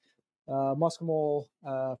 psilocybin, muscimol,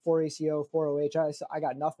 4-ACO, 4-OH. I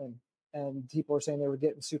got nothing. And people were saying they were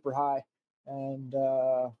getting super high. And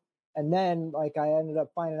then I ended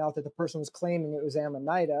up finding out that the person was claiming it was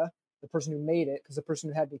Amanita, the person who made it, because the person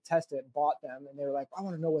who had me test it bought them. And they were like, I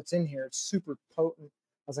want to know what's in here. It's super potent.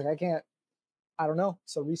 I was like, I don't know.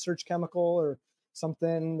 It's a research chemical or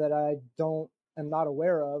something that I am not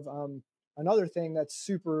aware of. Another thing that's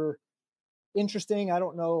super interesting, I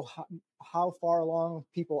don't know how far along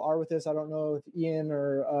people are with this. I don't know if Ian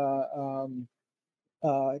or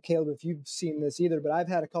Caleb, if you've seen this either, but I've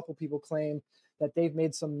had a couple people claim that they've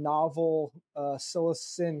made some novel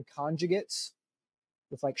psilocin conjugates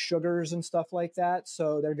with like sugars and stuff like that.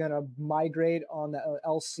 So they're going to migrate on the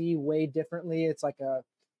LC way differently. It's like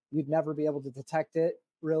you'd never be able to detect it,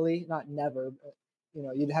 really. Not never, but,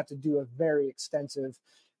 you'd have to do a very extensive,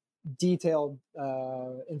 detailed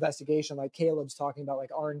investigation, like Caleb's talking about,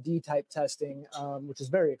 like R&D type testing, which is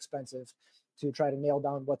very expensive to try to nail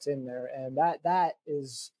down what's in there. And that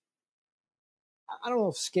is, I don't know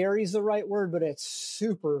if scary is the right word, but it's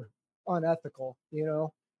super unethical,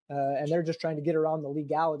 and they're just trying to get around the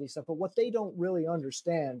legality stuff. But what they don't really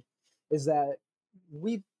understand is that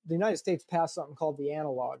the United States passed something called the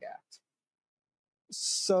Analog Act.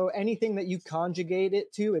 So anything that you conjugate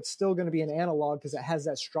it to, it's still going to be an analog because it has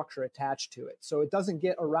that structure attached to it. So it doesn't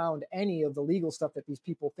get around any of the legal stuff that these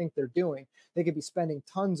people think they're doing. They could be spending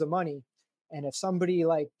tons of money, and if somebody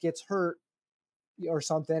like gets hurt or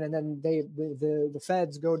something, and then the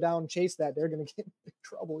feds go down chase that, they're going to get in big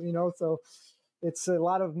trouble, So it's a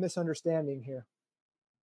lot of misunderstanding here,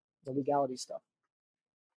 the legality stuff.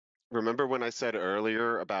 Remember when I said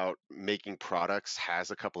earlier about making products has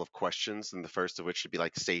a couple of questions, and the first of which should be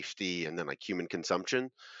like safety and then like human consumption?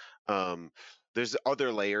 There's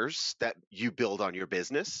other layers that you build on your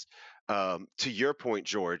business. To your point,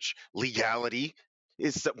 George, legality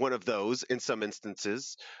is one of those in some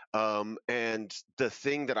instances. And the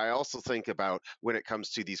thing that I also think about when it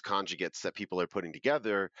comes to these conjugates that people are putting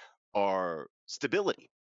together are stability.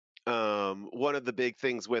 One of the big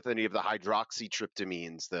things with any of the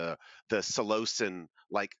hydroxytryptamines, the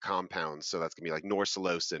psilocin-like compounds, so that's going to be like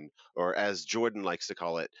norpsilocin, or as Jordan likes to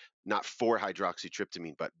call it, not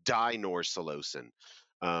 4-hydroxytryptamine, but dinorpsilocin,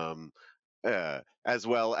 as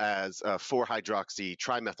well as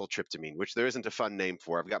 4-hydroxy-trimethyltryptamine, which there isn't a fun name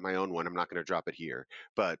for. I've got my own one. I'm not going to drop it here,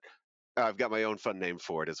 but I've got my own fun name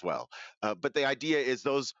for it as well. But the idea is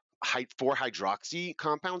those 4-hydroxy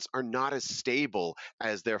compounds are not as stable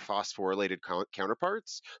as their phosphorylated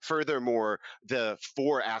counterparts. Furthermore, the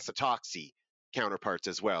 4-acetoxy counterparts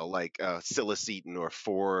as well, like psilocin or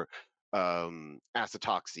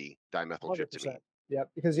 4-acetoxy dimethyltryptamine. 100%. Yeah,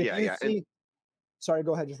 because if you see, sorry,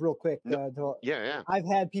 go ahead, just real quick. Yeah. I've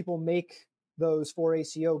had people make those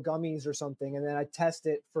 4-ACO gummies or something, and then I test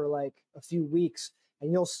it for like a few weeks,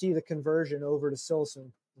 and you'll see the conversion over to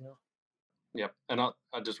psilocin. Yep. And I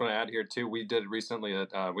just want to add here too, we did recently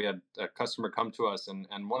that we had a customer come to us and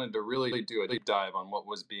wanted to really do a deep dive on what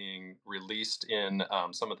was being released in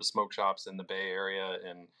some of the smoke shops in the Bay Area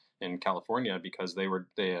in California, because they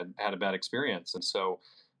had a bad experience. And so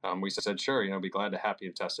we said, sure, be glad to happy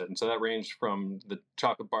to test it. And so that ranged from the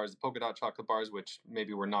chocolate bars, the polka dot chocolate bars, which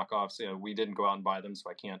maybe were knockoffs. We didn't go out and buy them, so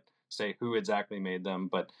I can't say who exactly made them,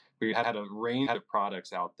 but we had a range of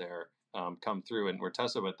products out there come through and were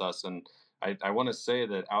tested with us. And I want to say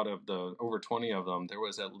that out of the over 20 of them, there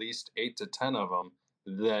was at least 8 to 10 of them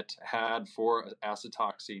that had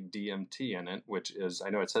 4-acetoxy DMT in it, which is, I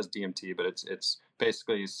know it says DMT, but it's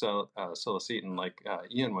basically psilocin, like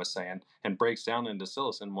Ian was saying, and breaks down into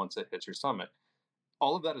psilocin once it hits your stomach.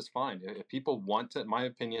 All of that is fine. If people want to, my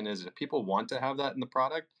opinion is, if people want to have that in the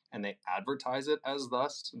product and they advertise it as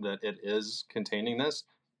thus, that it is containing this,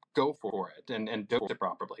 go for it and do it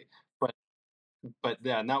properly. But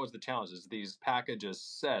yeah, and that was the challenge, is these packages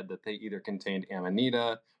said that they either contained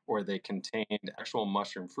amanita or they contained actual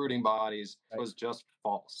mushroom fruiting bodies. Right. It was just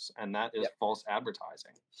false. And that is false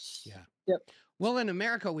advertising. Yeah. Yep. Well, in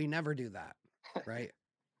America, we never do that, right?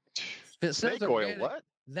 If it says Snake oil, what?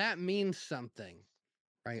 That means something,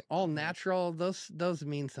 right? All natural, those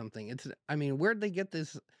mean something. Where'd they get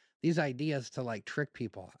these ideas to like trick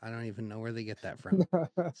people? I don't even know where they get that from.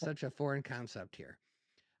 Such a foreign concept here.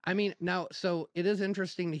 Now, so it is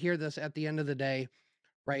interesting to hear this at the end of the day,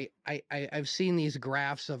 right? I've seen these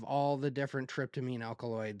graphs of all the different tryptamine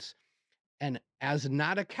alkaloids, and as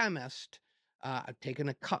not a chemist, I've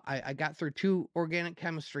taken I got through 2 organic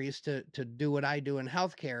chemistries to do what I do in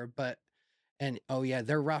healthcare, oh yeah,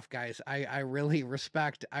 they're rough, guys. I really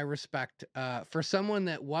respect, for someone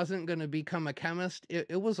that wasn't going to become a chemist,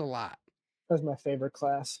 it was a lot. That was my favorite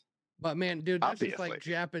class. But man, dude, that's Obviously. just like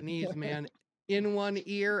Japanese, man. In one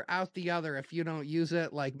ear, out the other. If you don't use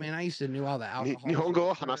it, like, man, I used to know all the alcohol.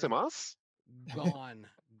 Nihongo hanasemasu? Gone.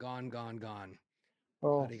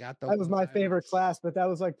 Oh, that was my favorite class, but that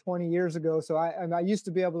was like 20 years ago. So I used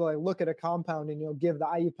to be able to like look at a compound and give the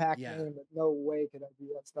IUPAC name, but no way could I do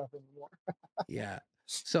that stuff anymore. Yeah.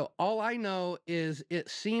 So all I know is it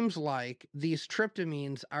seems like these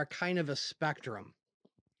tryptamines are kind of a spectrum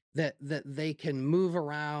that they can move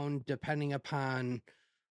around depending upon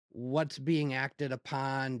what's being acted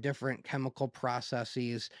upon, different chemical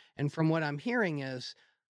processes. And from what I'm hearing is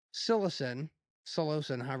psilocin,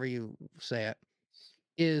 however you say it,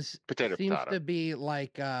 seems Potato. to be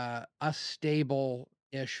like a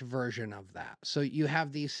stable-ish version of that. So you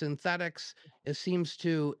have these synthetics. It seems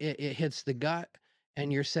to it hits the gut,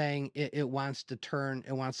 and you're saying it wants to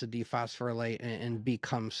dephosphorylate and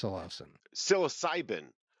become psilocin. Psilocybin.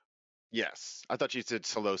 Yes, I thought you said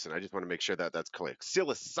psilocin. I just want to make sure that that's clear.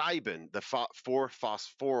 Psilocybin, the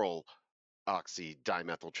 4-phosphoryl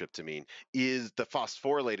oxydimethyltryptamine, is the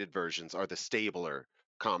phosphorylated versions are the stabler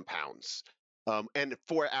compounds. And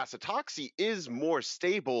 4-acetoxy is more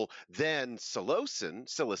stable than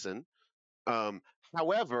psilocin. Um,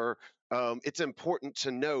 However, it's important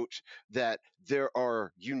to note that there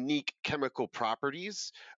are unique chemical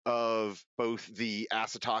properties of both the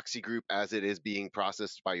acetoxy group as it is being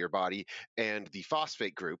processed by your body and the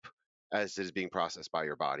phosphate group as it is being processed by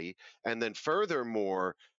your body. And then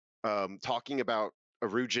furthermore, talking about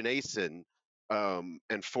aruginacin and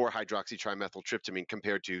 4-hydroxytrimethyltryptamine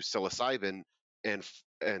compared to psilocybin and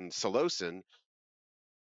psilocin,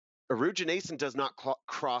 aruginacin does not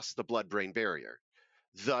cross the blood-brain barrier.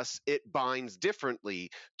 Thus, it binds differently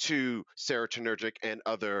to serotonergic and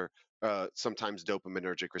other sometimes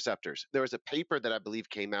dopaminergic receptors. There was a paper that I believe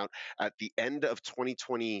came out at the end of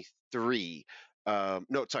 2023,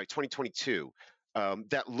 2022,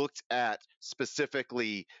 that looked at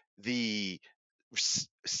specifically the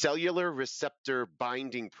cellular receptor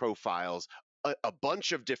binding profiles, a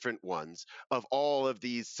bunch of different ones of all of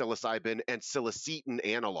these psilocybin and psilocin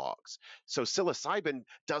analogs. So psilocybin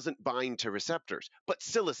doesn't bind to receptors, but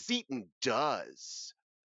psilocin does.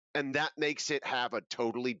 And that makes it have a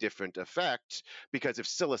totally different effect, because if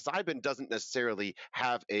psilocybin doesn't necessarily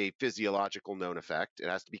have a physiological known effect, it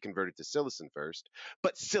has to be converted to psilocin first.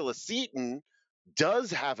 But psilocin does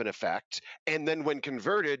have an effect, and then when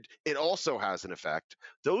converted, it also has an effect.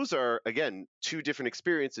 Those are, again, two different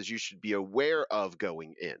experiences you should be aware of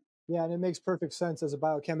going in. Yeah, and it makes perfect sense as a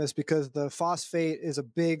biochemist because the phosphate is a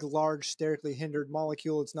big, large, sterically hindered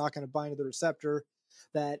molecule. It's not going to bind to the receptor.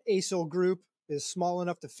 That acyl group is small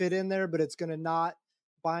enough to fit in there, but it's going to not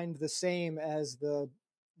bind the same as the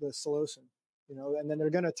psilocin, and then they're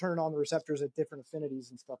going to turn on the receptors at different affinities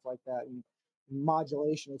and stuff like that. And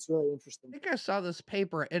modulation, it's really interesting. I think I saw this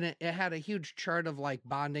paper, and it had a huge chart of like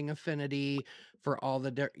bonding affinity for all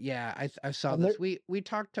the I saw And this. I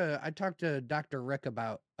talked to Dr. Rick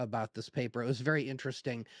about this paper. It was very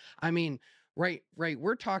interesting. I mean, right,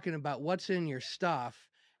 we're talking about what's in your stuff,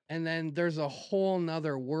 and then there's a whole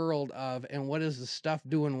nother world of, and what is the stuff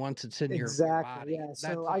doing once it's in your body. Yeah.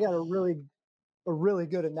 So I got a really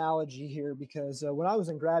good analogy here because when I was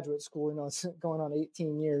in graduate school, it's going on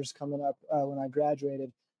 18 years coming up when I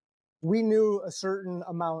graduated, we knew a certain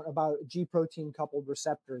amount about G protein coupled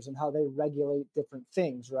receptors and how they regulate different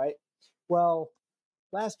things, right? Well,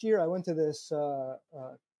 last year I went to this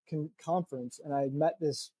conference and I met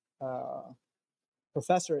this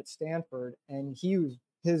professor at Stanford, and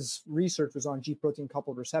his research was on G protein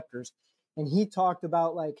coupled receptors, and he talked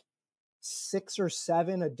about like 6 or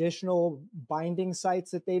 7 additional binding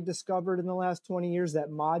sites that they've discovered in the last 20 years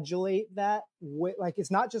that modulate that. Like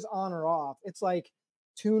it's not just on or off; it's like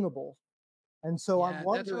tunable. And so I'm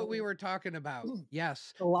wondering. That's what we were talking about.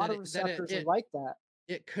 Yes, a lot of receptors are like that.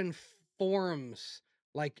 It conforms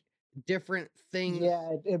like different things.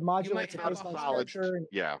 Yeah, it modulates baseline structure.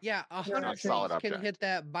 Yeah, 100 things can hit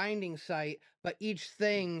that binding site, but each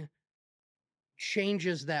thing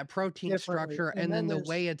changes that protein structure, and then the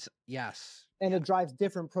way it's it drives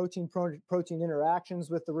different protein interactions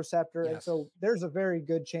with the receptor. And so there's a very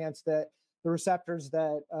good chance that the receptors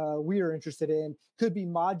that we are interested in could be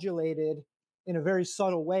modulated in a very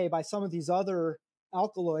subtle way by some of these other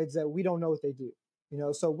alkaloids that we don't know what they do.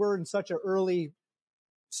 So we're in such an early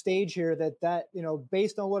stage here that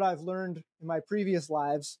based on what I've learned in my previous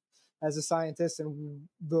lives as a scientist and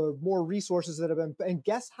the more resources that have been, and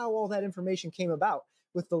guess how all that information came about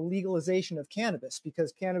with the legalization of cannabis,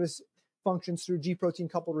 because cannabis functions through G protein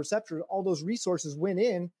coupled receptors. All those resources went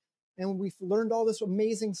in, and we've learned all this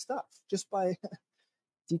amazing stuff just by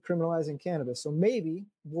decriminalizing cannabis. So maybe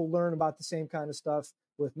we'll learn about the same kind of stuff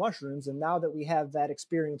with mushrooms. And now that we have that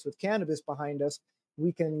experience with cannabis behind us,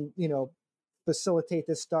 we can, facilitate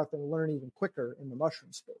this stuff and learn even quicker in the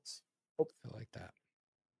mushroom space. I like that.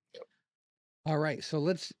 All right, so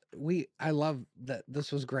I love that.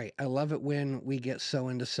 This was great. I love it when we get so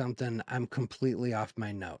into something, I'm completely off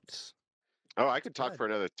my notes. Oh, I could talk for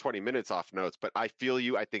another 20 minutes off notes, but I feel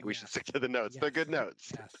you. I think we should stick to the notes. They're good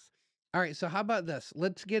notes. Yes. All right, so how about this?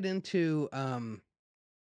 Let's get into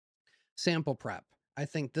sample prep. I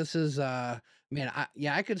think this is I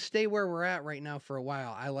could stay where we're at right now for a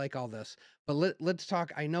while. I like all this. But let's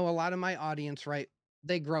talk. I know a lot of my audience, right?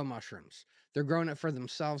 they grow mushrooms. They're growing it for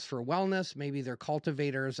themselves for wellness. Maybe they're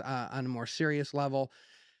cultivators on a more serious level,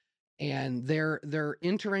 and they're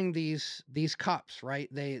entering these cups, right?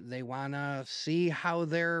 They want to see how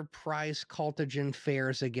their prize cultigen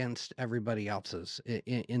fares against everybody else's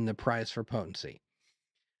in the prize for potency.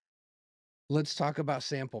 Let's talk about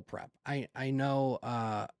sample prep. I know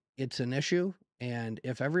it's an issue, and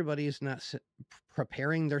if everybody's not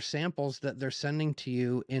preparing their samples that they're sending to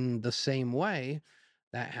you in the same way,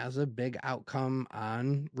 that has a big outcome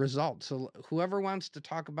on results. So whoever wants to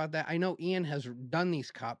talk about that, I know Ian has done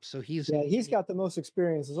these cups, so he's got the most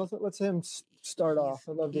experiences. Let's him start off.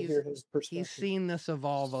 I'd love to hear his perspective. He's seen this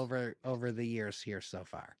evolve over the years here so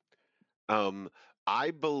far.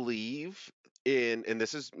 I believe in, and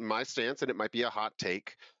this is my stance, and it might be a hot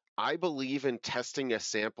take, I believe in testing a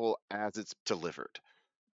sample as it's delivered,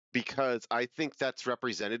 because I think that's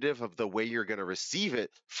representative of the way you're going to receive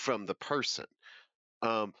it from the person.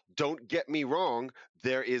 Don't get me wrong,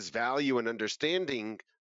 there is value in understanding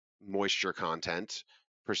moisture content,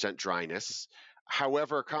 percent dryness.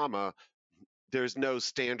 However, there's no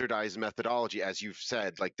standardized methodology, as you've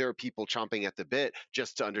said. Like, there are people chomping at the bit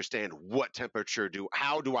just to understand what temperature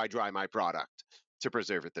how do I dry my product to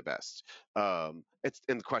preserve it the best. It's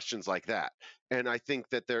in questions like that. And I think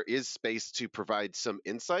that there is space to provide some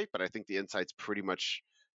insight, but I think the insight's pretty much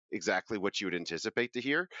exactly what you would anticipate to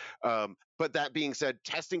hear. But that being said,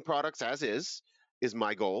 testing products as is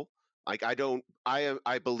my goal. Like,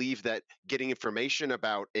 I believe that getting information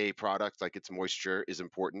about a product, like its moisture, is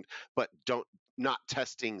important, but not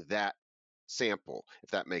testing that sample, if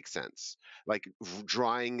that makes sense. Like,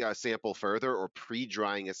 drying a sample further or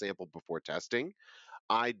pre-drying a sample before testing,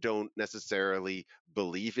 I don't necessarily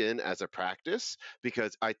believe in as a practice,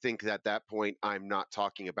 because I think that at that point I'm not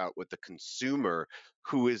talking about with the consumer,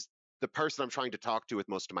 who is the person I'm trying to talk to with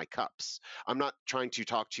most of my cups. I'm not trying to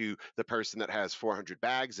talk to the person that has 400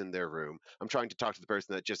 bags in their room. I'm trying to talk to the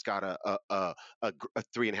person that just got a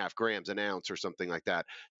 3.5 grams an ounce or something like that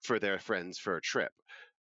for their friends for a trip.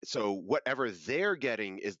 So whatever they're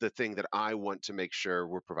getting is the thing that I want to make sure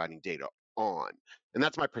we're providing data on. And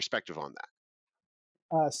that's my perspective on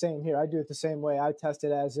that. Same here. I do it the same way. I test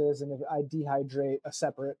it as is, and if I dehydrate a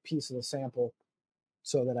separate piece of the sample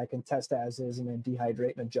so that I can test as is and then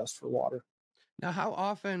dehydrate and adjust for water. Now, how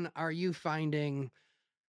often are you finding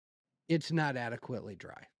it's not adequately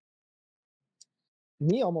dry?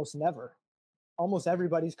 Me, almost never. Almost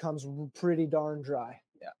everybody's comes pretty darn dry.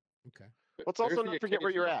 Yeah. Okay. Let's also not forget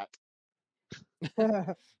where you're at.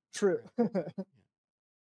 True.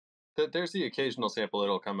 There's the occasional sample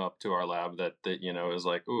that'll come up to our lab that is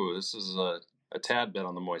like, ooh, this is a tad bit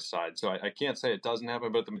on the moist side. So I can't say it doesn't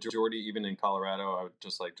happen, but the majority, even in Colorado, I would,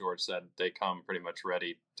 just like George said, they come pretty much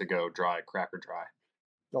ready to go dry, cracker dry.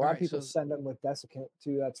 A lot of people send them with desiccant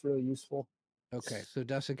too. That's really useful. Okay, so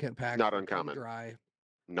desiccant packs, not uncommon. Dry.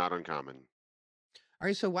 Not uncommon. All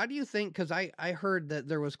right, so why do you think, because I heard that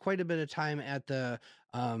there was quite a bit of time at the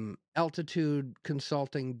Altitude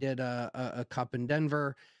Consulting did a cup in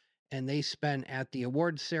Denver, and they spent at the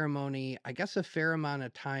awards ceremony, I guess, a fair amount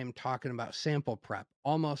of time talking about sample prep,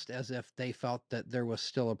 almost as if they felt that there was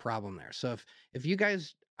still a problem there. So if you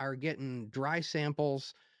guys are getting dry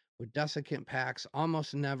samples with desiccant packs,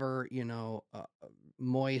 almost never,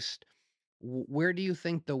 moist, where do you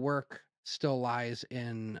think the work still lies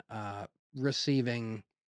in receiving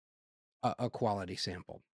a quality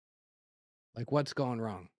sample? Like, what's going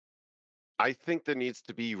wrong? I think there needs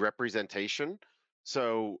to be representation.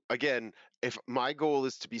 So again, if my goal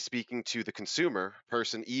is to be speaking to the consumer,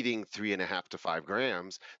 person eating 3.5 to 5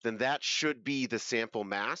 grams, then that should be the sample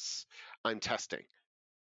mass I'm testing.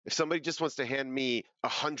 If somebody just wants to hand me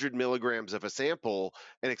 100 milligrams of a sample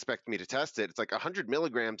and expect me to test it, it's like 100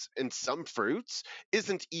 milligrams in some fruits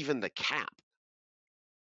isn't even the cap.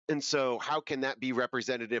 And so how can that be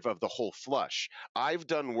representative of the whole flush? I've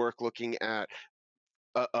done work looking at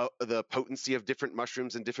the potency of different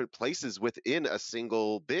mushrooms in different places within a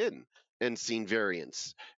single bin and seen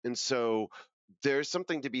variance. And so there's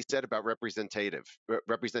something to be said about representative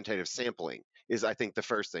sampling is, I think, the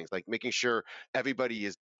first thing, like making sure everybody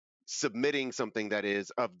is submitting something that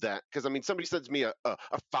is of that. Because I mean, somebody sends me a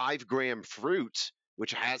 5 gram fruit,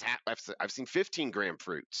 which I've seen 15 gram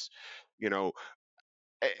fruits,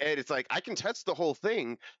 and it's like, I can test the whole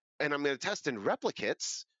thing, and I'm going to test in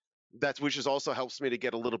replicates. Which is also helps me to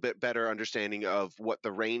get a little bit better understanding of what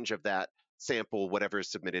the range of that sample whatever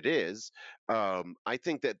submitted is. I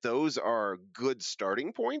think that those are good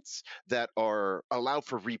starting points that are allow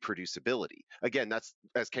for reproducibility. Again, that's,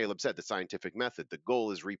 as Caleb said, the scientific method. The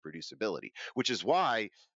goal is reproducibility, which is why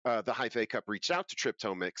the Hyphae Cup reached out to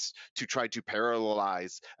Triptomics to try to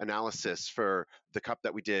parallelize analysis for the cup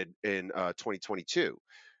that we did in 2022.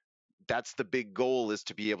 That's the big goal, is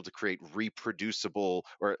to be able to create reproducible,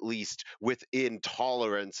 or at least within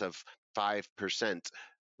tolerance of 5%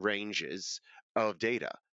 ranges of data,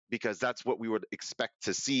 because that's what we would expect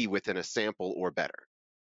to see within a sample or better.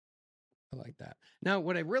 I like that. Now,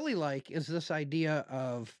 what I really like is this idea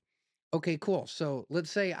of, okay, cool. So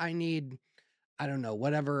let's say I need, I don't know,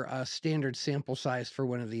 whatever a standard sample size for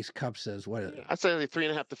one of these cups is. What I'd say like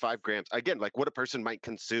 3.5 to 5 grams. Again, like what a person might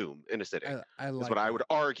consume in a sitting I is like what I that. would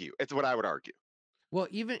argue. It's what I would argue. Well,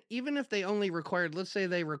 even if they only required, let's say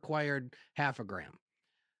they required half a gram.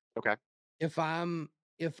 Okay. If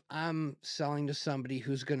I'm selling to somebody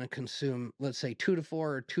who's going to consume, let's say 2 to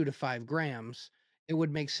 4 or 2 to 5 grams, it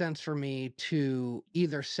would make sense for me to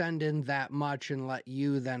either send in that much and let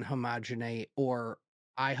you then homogenate, or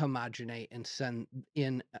I homogenate and send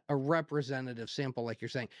in a representative sample, like you're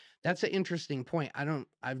saying. That's an interesting point.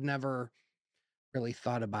 I've never really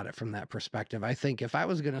thought about it from that perspective. I think if I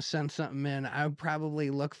was going to send something in, I would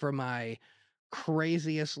probably look for my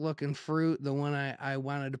craziest looking fruit, the one I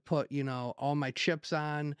wanted to put, all my chips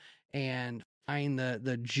on, and find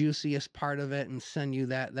the juiciest part of it and send you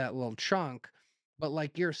that little chunk. But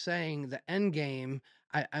like you're saying, the end game,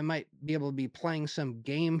 I might be able to be playing some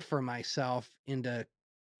game for myself into,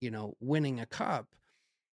 winning a cup,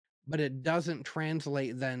 but it doesn't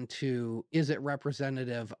translate then to, is it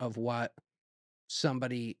representative of what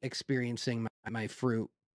somebody experiencing my fruit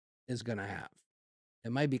is going to have?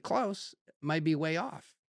 It might be close, it might be way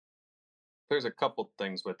off. There's a couple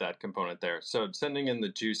things with that component there. So sending in the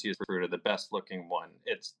juiciest fruit or the best looking one,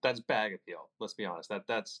 that's bag appeal. Let's be honest.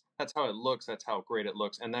 That's how it looks. That's how great it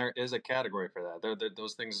looks. And there is a category for that.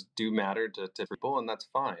 Those things do matter to people, and that's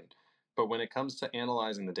fine. But when it comes to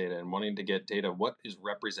analyzing the data and wanting to get data, what is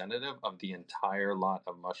representative of the entire lot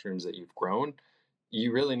of mushrooms that you've grown,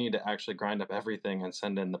 you really need to actually grind up everything and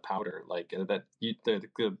send in the powder. Like that,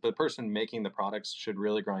 the person making the products should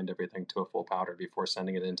really grind everything to a full powder before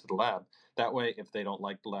sending it into the lab. That way, if they don't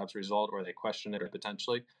like the lab's result or they question it, or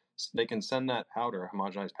potentially, they can send that powder,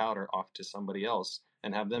 homogenized powder, off to somebody else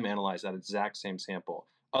and have them analyze that exact same sample.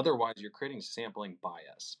 Otherwise, you're creating sampling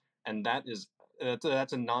bias, and that's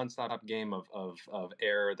a nonstop game of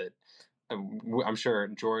error that I'm sure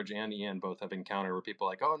George and Ian both have encountered, where people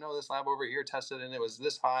are like, oh no, this lab over here tested and it was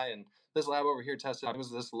this high, and this lab over here tested and it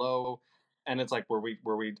was this low. And it's like, were we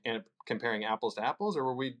comparing apples to apples, or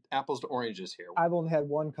were we apples to oranges here? I've only had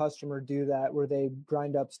one customer do that, where they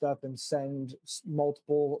grind up stuff and send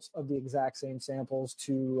multiple of the exact same samples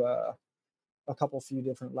to a few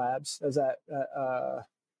different labs. Is that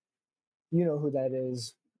you know who that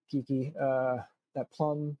is, Geeky? That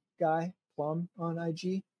Plum guy, Plum on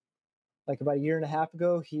IG. Like about a year and a half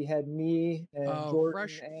ago, he had me and Jordan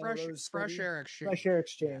Fresh Air Exchange. Fresh Air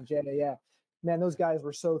Exchange, yeah. Man, those guys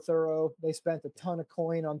were so thorough. They spent a ton of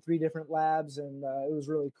coin on 3 different labs, and it was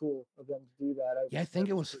really cool of them to do that. I think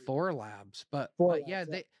it was 4 labs, but yeah,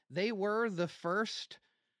 they were the first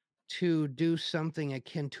to do something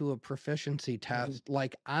akin to a proficiency test,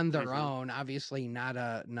 like on their own. Obviously, not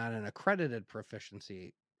an accredited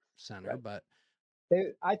proficiency center, but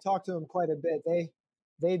I talked to them quite a bit.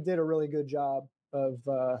 They did a really good job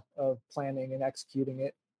of planning and executing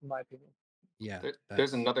it, in my opinion. Yeah,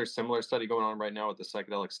 there's another similar study going on right now with the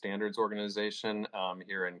Psychedelic Standards Organization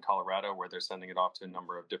here in Colorado, where they're sending it off to a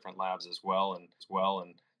number of different labs as well.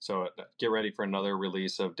 And so get ready for another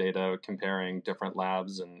release of data comparing different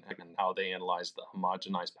labs and how they analyze the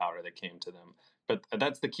homogenized powder that came to them. But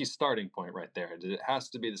that's the key starting point right there. It has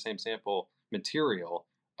to be the same sample material.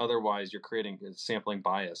 Otherwise, you're creating a sampling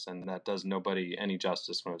bias, and that does nobody any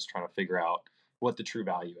justice when it's trying to figure out what the true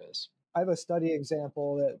value is. I have a study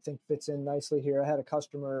example that I think fits in nicely here. I had a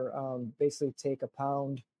customer basically take a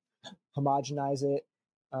pound, homogenize it,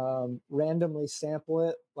 randomly sample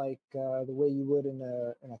it like the way you would in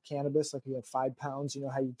a cannabis, like you have 5 pounds, you know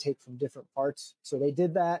how you take from different parts. So they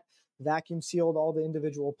did that, vacuum sealed all the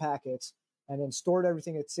individual packets, and then stored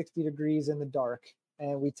everything at 60 degrees in the dark.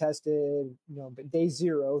 And we tested, day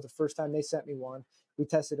 0, the first time they sent me one, we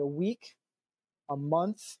tested a week, a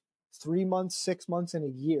month, 3 months, 6 months, and a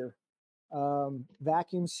year.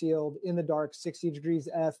 Vacuum sealed in the dark, 60 degrees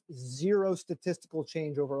F, 0 statistical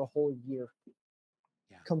change over a whole year.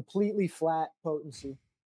 Yeah. Completely flat potency.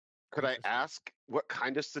 Could I ask what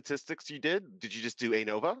kind of statistics you did? Did you just do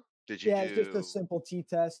ANOVA? Did you Yeah, it's just a do? simple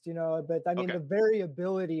t-test, but I mean, Okay. the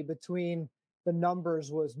variability between the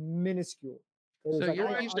numbers was minuscule. It was So like, No,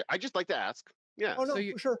 you're I just like to ask. Yeah. oh so no,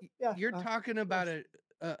 you for sure. Yeah. you're talking Of about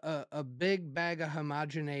course. a big bag of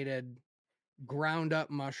homogenated ground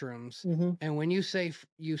up mushrooms, Hmm. and when you say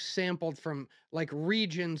you sampled from like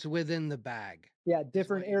regions within the bag, Yeah, is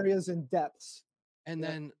different what you areas and depths. and Yeah.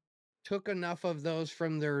 then took enough of those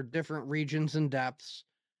from their different regions and depths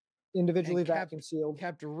Individually and vacuum sealed.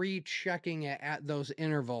 kept rechecking it at those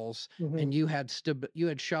intervals, Hmm. and you had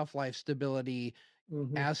shelf life stability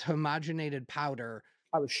Hmm. as homogenated powder.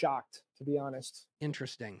 I was shocked, to be honest.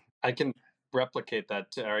 Interesting. I can replicate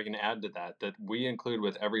that, or I can add to that, that we include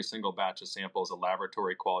with every single batch of samples a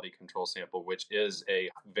laboratory quality control sample, which is a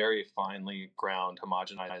very finely ground,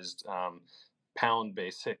 homogenized pound,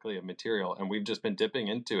 basically, of material. And we've just been dipping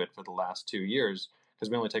into it for the last 2 years because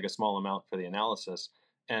we only take a small amount for the analysis.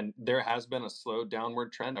 And there has been a slow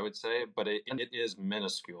downward trend, I would say, but it is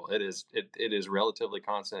minuscule. It is relatively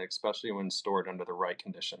constant, especially when stored under the right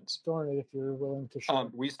conditions. Storing it if you're willing to share.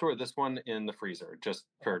 We store this one in the freezer just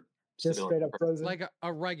for Just stability. straight up frozen. Like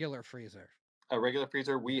a regular freezer. A regular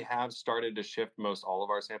freezer, we have started to shift most all of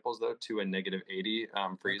our samples though to a -80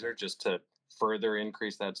 freezer, Okay. just to further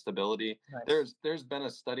increase that stability. Nice. There's been a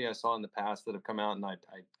study I saw in the past that have come out, and I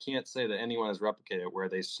can't say that anyone has replicated it, where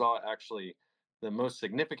they saw actually the most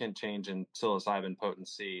significant change in psilocybin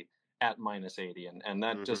potency at -80, and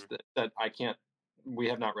that Hmm. just that I can't. We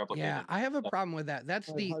have not replicated. Yeah, I have a problem with that. That's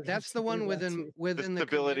the one The within the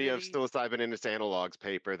stability of community. psilocybin in its analogs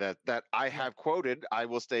paper that I Yeah. have quoted, I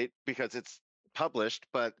will state because it's published,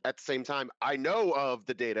 but at the same time, I know of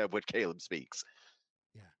the data of which Caleb speaks.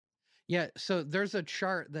 Yeah. Yeah, so there's a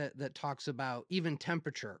chart that talks about even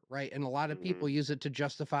temperature, right? And a lot of people use it to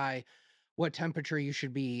justify what temperature you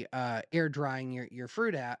should be air drying your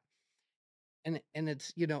fruit at. And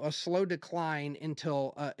it's, a slow decline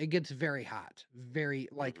until it gets very hot, very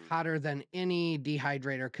like hotter than any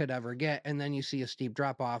dehydrator could ever get, and then you see a steep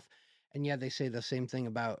drop off. And yeah, they say the same thing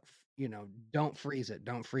about, don't freeze it,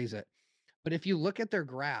 don't freeze it. But if you look at their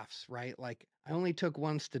graphs, right? Like I only took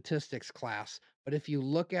one statistics class, but if you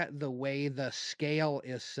look at the way the scale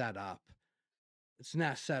is set up, it's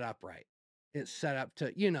not set up right. It's set up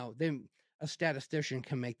to, a statistician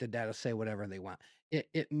can make the data say whatever they want.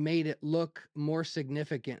 It made it look more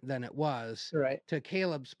significant than it was. Right. To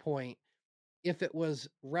Caleb's point, if it was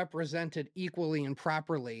represented equally and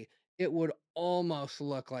properly, it would almost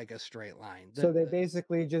look like a straight line. So they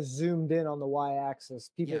basically just zoomed in on the y-axis.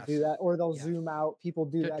 People do that, or they'll zoom out. People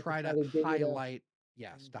do that to try to get you highlight,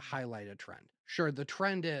 to highlight a trend. Sure, the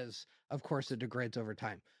trend is, of course, it degrades over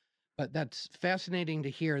time. But that's fascinating to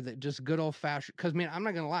hear that just good old fashioned, because man, I'm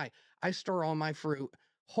not gonna lie, I store all my fruit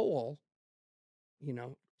whole,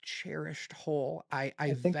 cherished whole. I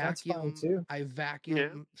think that's fine too. I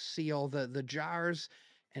vacuum seal the jars,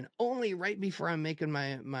 and only right before I'm making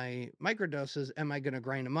my microdoses am I gonna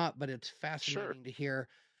grind them up. But it's fascinating to hear.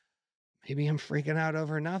 Maybe I'm freaking out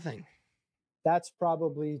over nothing. That's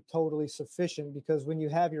probably totally sufficient, because when you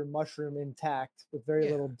have your mushroom intact with very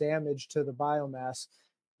little damage to the biomass,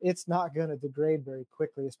 it's not going to degrade very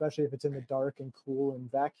quickly, especially if it's in the dark and cool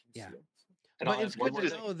and vacuum sealed. But it's good to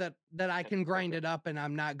know that I can grind it up and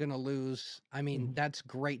I'm not going to lose. I mean, that's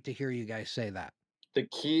great to hear you guys say that. The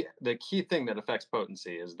key thing that affects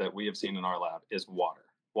potency is that we have seen in our lab is water.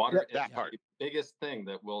 Water is the biggest thing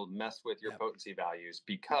that will mess with your potency values,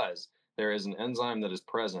 because there is an enzyme that is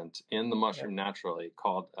present in the mushroom naturally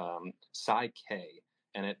called PSYCHEDELIC,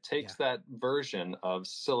 and it takes that version of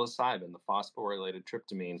psilocybin, the phosphorylated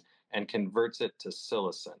tryptamine, and converts it to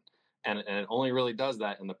psilocin. And it only really does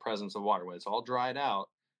that in the presence of water. When it's all dried out,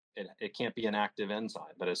 it can't be an active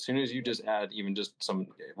enzyme. But as soon as you just add even just some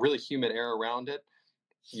really humid air around it,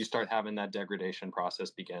 you start having that degradation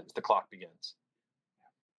process begins. The clock begins.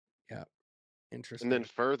 Yeah. Interesting. And then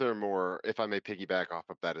furthermore, if I may piggyback off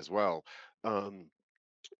of that as well,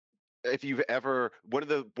 if you've ever one of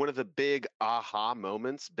the big aha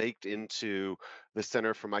moments baked into the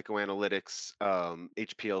Center for Mycoanalytics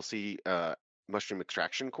HPLC mushroom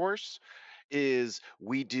extraction course is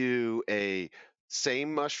we do a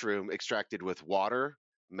same mushroom extracted with water,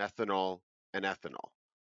 methanol, and ethanol.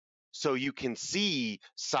 So you can see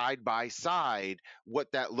side by side what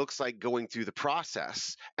that looks like going through the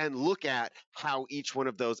process, and look at how each one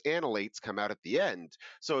of those analates come out at the end.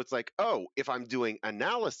 So it's like, oh, if I'm doing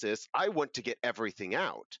analysis, I want to get everything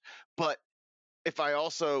out. But if I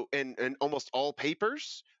also, and almost all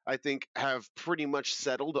papers, I think, have pretty much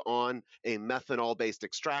settled on a methanol-based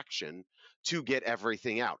extraction to get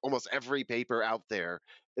everything out. Almost every paper out there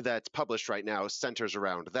that's published right now centers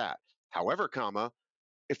around that. However,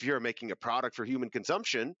 if you're making a product for human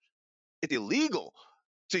consumption, it's illegal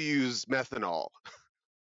to use methanol.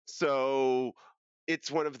 So it's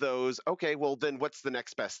one of those, okay, well, then what's the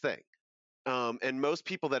next best thing? And most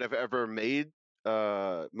people that have ever made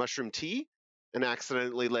mushroom tea and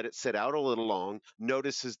accidentally let it sit out a little long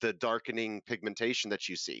notices the darkening pigmentation that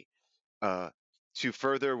you see. To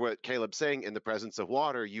further what Caleb's saying, in the presence of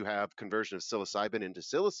water, you have conversion of psilocybin into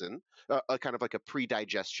psilocin, kind of like a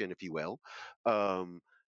pre-digestion, if you will.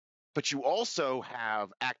 But you also have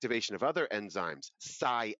activation of other enzymes,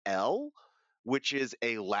 Psi-L, which is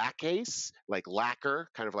a lacase, like lacquer,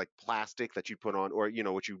 kind of like plastic that you put on, or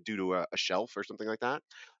what you do to a shelf or something like that.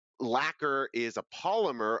 Lacquer is a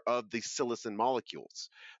polymer of the psilocin molecules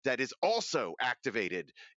that is also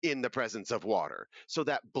activated in the presence of water. So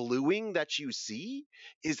that bluing that you see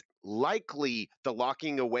is likely the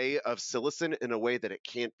locking away of psilocin in a way that it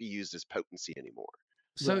can't be used as potency anymore.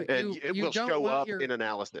 So Right. And it you will don't show want up your in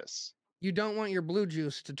analysis. you don't want your blue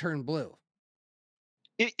juice to turn blue.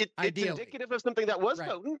 It's Ideally. indicative of something that was Right.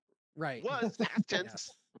 potent. Right. Was past tense.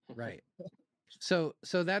 Yes. Right. So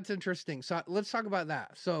that's interesting. So let's talk about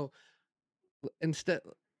that. So instead,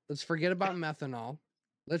 let's forget about methanol.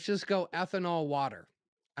 Let's just go ethanol water.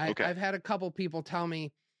 Okay. I've had a couple people tell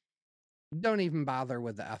me, don't even bother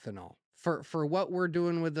with the ethanol. For what we're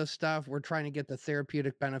doing with this stuff, we're trying to get the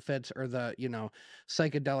therapeutic benefits or the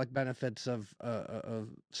psychedelic benefits of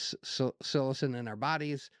psilocin in our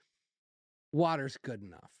bodies. Water's good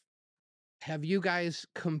enough. Have you guys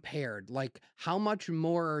compared, like, how much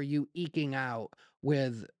more are you eking out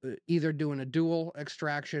with either doing a dual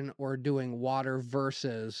extraction or doing water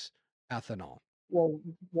versus ethanol? Well,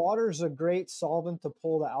 water's a great solvent to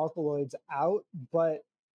pull the alkaloids out, but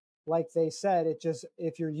like they said,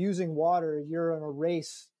 if you're using water, you're in a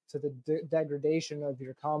race to the degradation of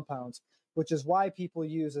your compounds, which is why people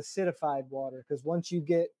use acidified water, because once you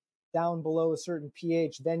get down below a certain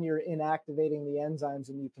pH, then you're inactivating the enzymes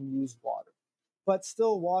and you can use water. But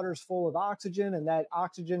still, water's full of oxygen, and that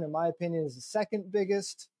oxygen, in my opinion, is the second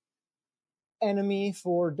biggest enemy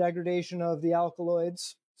for degradation of the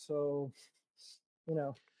alkaloids. So,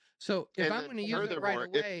 So if And I'm then going to use it right furthermore,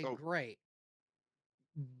 away, great.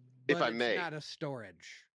 if But I it's may. not a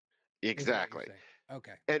storage. is what you're Exactly. saying.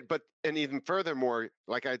 Okay. And even furthermore,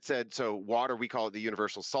 like I'd said, so water, we call it the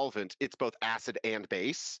universal solvent. It's both acid and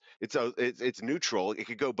base. It's neutral. It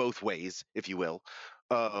could go both ways, if you will.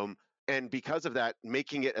 And because of that,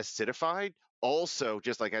 making it acidified also,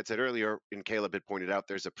 just like I said earlier, and Caleb had pointed out,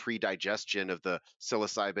 there's a pre-digestion of the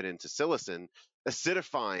psilocybin into psilocin,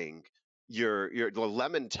 acidifying the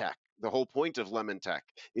lemon tech. The whole point of lemon tech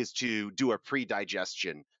is to do a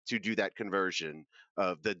pre-digestion, to do that conversion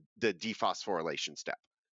of the dephosphorylation step.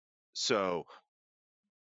 So,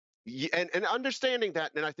 and understanding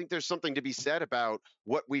that, and I think there's something to be said about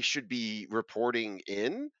what we should be reporting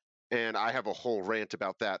in. And I have a whole rant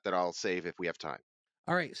about that I'll save if we have time.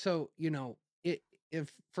 All right. So,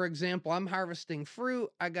 if, for example, I'm harvesting fruit,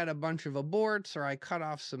 I got a bunch of aborts or I cut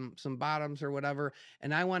off some bottoms or whatever,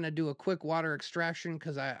 and I want to do a quick water extraction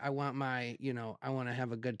because I want my, I want to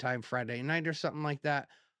have a good time Friday night or something like that.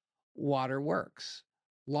 Water works.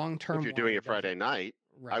 Long-term If you're doing it Friday night,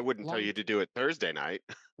 right. I wouldn't tell you to do it Thursday night.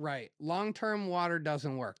 Right. Long-term water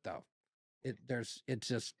doesn't work though. It's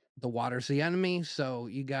just the water's the enemy, so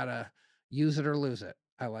you gotta use it or lose it.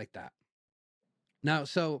 I like that. Now,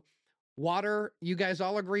 so water, you guys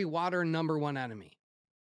all agree water number one enemy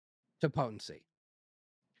to potency.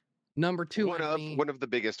 Number two one of the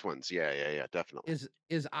biggest ones. Yeah, definitely.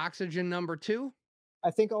 Is oxygen number two? I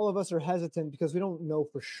think all of us are hesitant because we don't know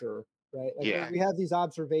for sure, right? Like we have these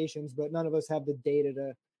observations, but none of us have the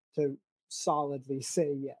data to solidly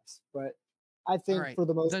say yes. But I think for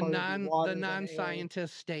the most part, the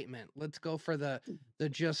non-scientist statement. Let's go for the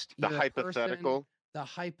hypothetical,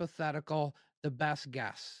 the best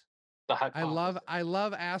guess. The hypothesis. I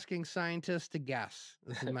love asking scientists to guess.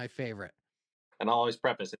 This is my favorite. And I'll always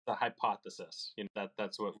preface it's a hypothesis.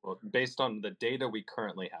 That's what, based on the data we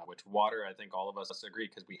currently have, which water, I think all of us agree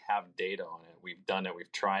because we have data on it. We've done it.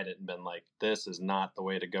 We've tried it and been like, this is not the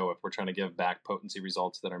way to go if we're trying to give back potency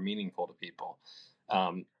results that are meaningful to people.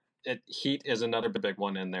 Heat is another big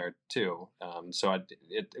one in there too.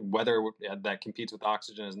 Whether that competes with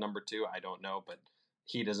oxygen as number two, I don't know, but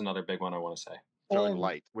heat is another big one I want to say. Throwing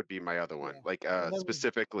light would be my other one, like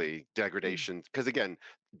specifically degradation, because again,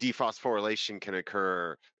 dephosphorylation can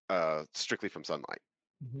occur strictly from sunlight.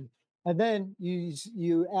 Mm-hmm. And then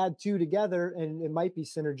you add two together, and it might be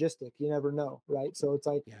synergistic. You never know, right? So it's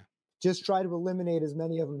like, just try to eliminate as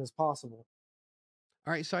many of them as possible.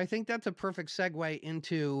 All right, so I think that's a perfect segue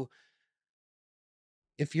into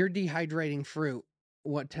if you're dehydrating fruit,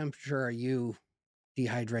 what temperature are you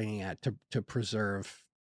dehydrating at to preserve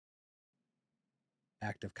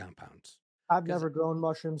active compounds? I've never grown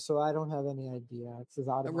mushrooms, so I don't have any idea. It's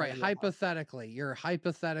out of my Right. wheelhouse. Hypothetically, you're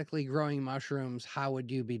hypothetically growing mushrooms. How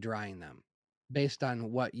would you be drying them based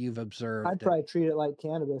on what you've observed? I'd probably treat it like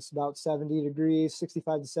cannabis, about 70 degrees,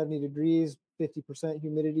 65 to 70 degrees, 50%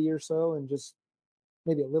 humidity or so, and just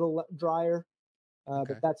maybe a little drier.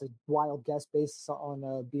 Okay. But that's a wild guess based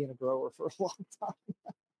on being a grower for a long time.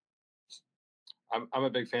 I'm a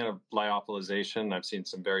big fan of lyophilization. I've seen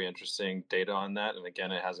some very interesting data on that. And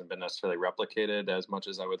again, it hasn't been necessarily replicated as much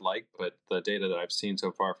as I would like, but the data that I've seen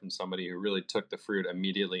so far from somebody who really took the fruit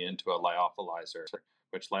immediately into a lyophilizer,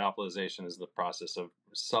 which lyophilization is the process of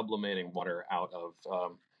sublimating water out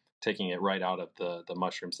of, taking it right out of the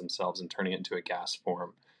mushrooms themselves and turning it into a gas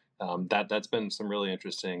form. That's been some really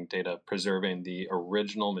interesting data preserving the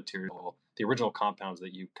original material, the original compounds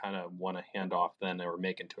that you kind of want to hand off then or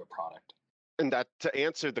make into a product. And that to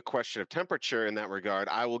answer the question of temperature in that regard,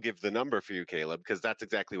 I will give the number for you, Caleb, because that's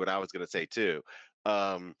exactly what I was going to say too.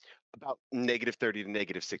 About -30 to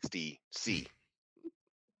 -60 C.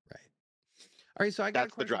 Right. All right. So I got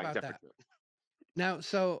That's a the question drying about that. temperature. Now,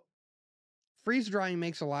 so freeze drying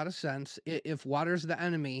makes a lot of sense. If water's the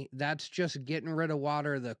enemy, that's just getting rid of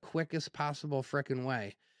water the quickest possible frickin'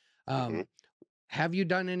 way. Mhm. Have you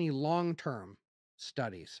done any long-term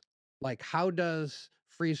studies? Like, how does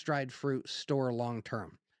freeze-dried fruit store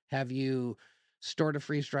long-term? Have you stored a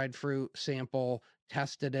freeze-dried fruit sample,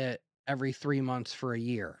 tested it every 3 months for a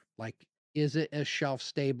year? Like, is it as shelf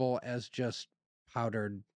stable as just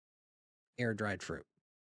powdered air-dried fruit?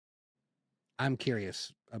 I'm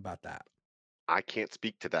curious about that. I can't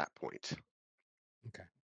speak to that point. Okay.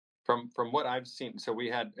 From what I've seen, so we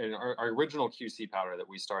had in our original QC powder that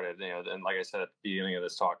we started, and like I said at the beginning of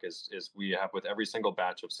this talk, is we have with every single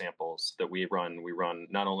batch of samples that we run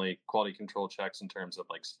not only quality control checks in terms of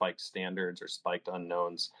like spiked standards or spiked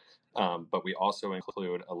unknowns, but we also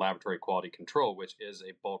include a laboratory quality control, which is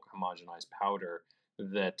a bulk homogenized powder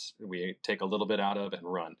that we take a little bit out of and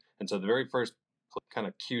run. And so the very first kind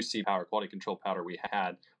of QC powder, quality control powder we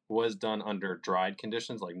had was done under dried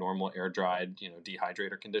conditions, like normal air dried,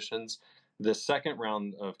 dehydrator conditions. The second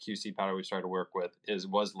round of QC powder we started to work with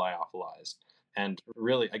was lyophilized. And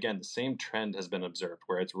really, again, the same trend has been observed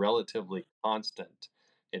where it's relatively constant.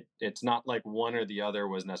 It's not like one or the other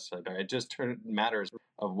was necessarily better. It just matters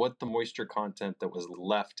of what the moisture content that was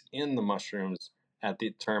left in the mushrooms at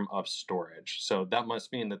the term of storage. So that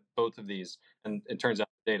must mean that both of these, and it turns out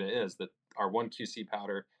the data is that our one QC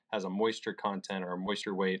powder has a moisture content or a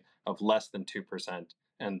moisture weight of less than 2%,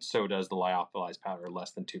 and so does the lyophilized powder,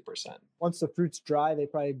 less than 2%. Once the fruit's dry, they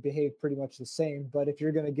probably behave pretty much the same. But if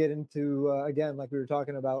you're going to get into, again, like we were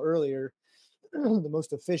talking about earlier, the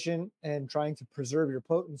most efficient and trying to preserve your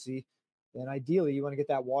potency, then ideally you want to get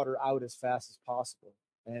that water out as fast as possible.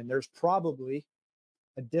 And there's probably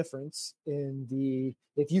a difference in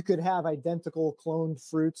if you could have identical cloned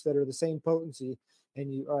fruits that are the same potency,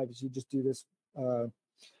 and you just do this,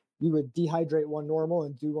 you would dehydrate one normal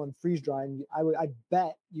and do one freeze dry, and I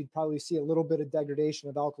bet you'd probably see a little bit of degradation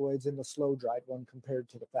of alkaloids in the slow dried one compared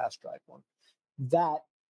to the fast dried one. That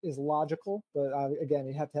is logical, but again,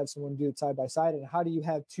 you have to have someone do it side by side. And how do you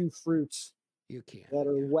have two fruits that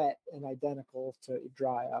are wet and identical to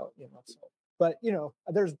dry out? So, but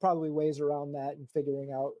there's probably ways around that and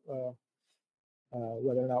figuring out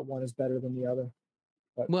whether or not one is better than the other.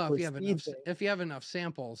 But well, if you have enough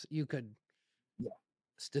samples, you could. Yeah.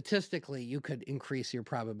 Statistically, you could increase your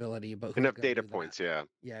probability, but enough data points, yeah.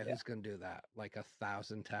 Who's going to do that? Like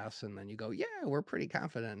 1,000 tests, and then you go, yeah, we're pretty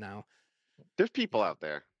confident now. There's people out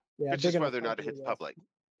there. Yeah, it's just whether or not it hits public.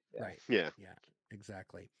 Yeah. Right. Yeah. Yeah.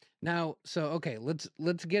 Exactly. Now, so okay, let's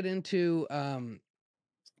get into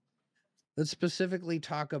let's specifically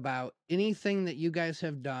talk about anything that you guys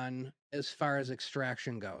have done as far as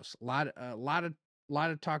extraction goes. A lot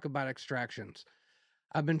of talk about extractions.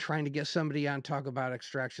 I've been trying to get somebody on talk about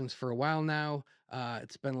extractions for a while now.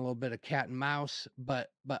 It's been a little bit of cat and mouse, but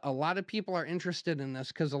a lot of people are interested in this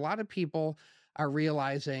because a lot of people are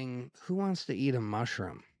realizing, who wants to eat a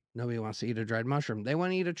mushroom? Nobody wants to eat a dried mushroom. They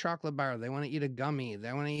want to eat a chocolate bar. They want to eat a gummy.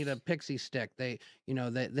 They want to eat a pixie stick. They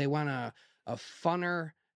want a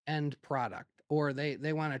funner end product, or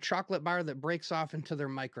they want a chocolate bar that breaks off into their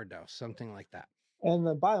microdose, something like that. And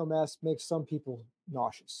the biomass makes some people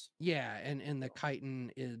nauseous. Yeah, and the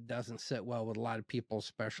chitin, it doesn't sit well with a lot of people,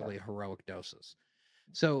 especially heroic doses.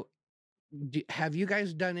 So have you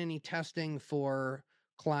guys done any testing for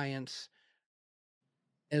clients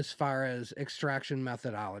as far as extraction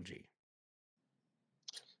methodology?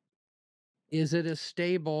 Is it as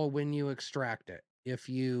stable when you extract it? if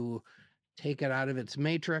you take it out of its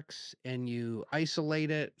matrix and you isolate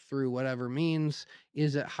it through whatever means,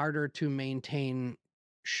 is it harder to maintain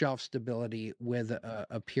shelf stability with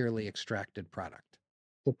a purely extracted product?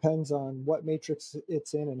 Depends on what matrix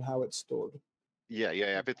it's in and how it's stored. Yeah,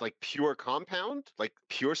 yeah. If it's like pure compound, like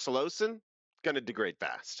pure psilocin, it's gonna degrade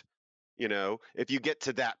fast. You know, if you get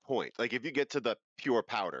to that point, like if you get to the pure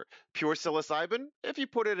powder, pure psilocybin, if you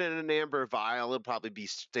put it in an amber vial, it'll probably be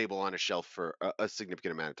stable on a shelf for a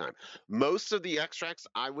significant amount of time. Most of the extracts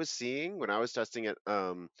I was seeing when I was testing at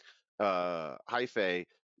Hyphae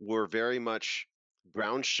were very much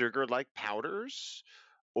brown sugar like powders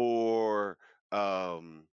or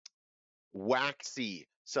um, waxy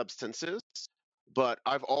substances. But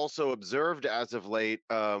I've also observed as of late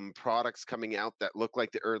products coming out that look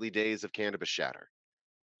like the early days of cannabis shatter.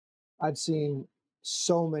 I've seen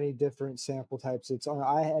so many different sample types.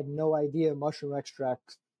 I had no idea mushroom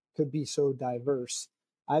extract could be so diverse.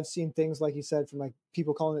 I've seen things like you said from like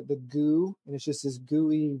people calling it the goo, and it's just this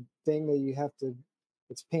gooey thing that you have to.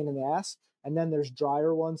 It's a pain in the ass. And then there's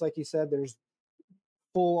drier ones, like you said. There's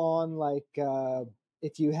full on like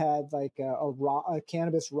if you had like a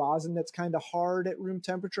cannabis rosin that's kind of hard at room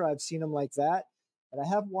temperature. I've seen them like that. And I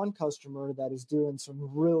have one customer that is doing some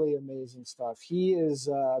really amazing stuff. He is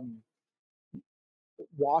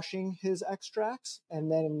washing his extracts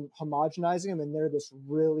and then homogenizing them, and they're this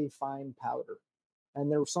really fine powder.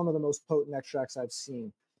 And they're some of the most potent extracts I've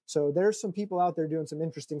seen. So there's some people out there doing some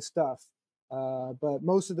interesting stuff. But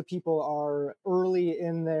most of the people are early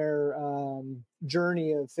in their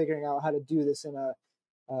journey of figuring out how to do this in a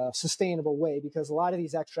sustainable way, because a lot of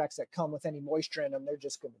these extracts that come with any moisture in them, they're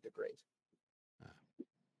just going to degrade.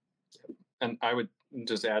 And I would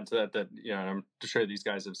just add to that you know, I'm sure these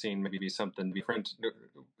guys have seen maybe something different.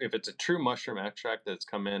 If it's a true mushroom extract that's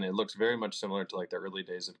come in, it looks very much similar to like the early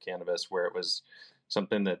days of cannabis, where it was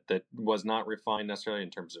something that was not refined necessarily in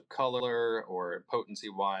terms of color or potency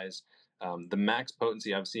wise. The max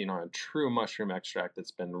potency I've seen on a true mushroom extract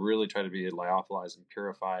that's been really tried to be lyophilized and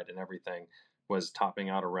purified and everything was topping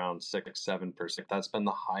out around 6-7%. That's been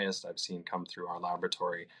the highest I've seen come through our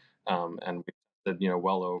laboratory, and you know,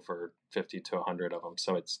 well over 50 to 100 of them.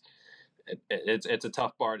 So it's a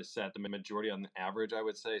tough bar to set. The majority on average, I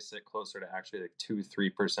would say, sit closer to actually like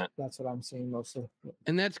 2-3%. That's what I'm seeing mostly.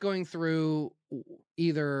 And that's going through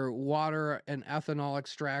either water and ethanol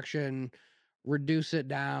extraction, reduce it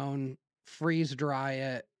down, freeze dry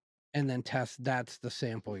it, and then test. That's the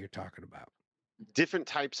sample you're talking about. Different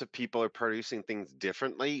types of people are producing things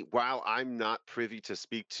differently. While I'm not privy to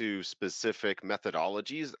speak to specific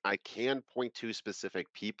methodologies, I can point to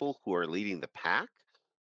specific people who are leading the pack.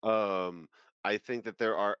 I think that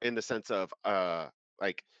there are, in the sense of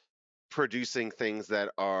like producing things that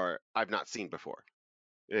are I've not seen before.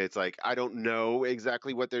 It's like I don't know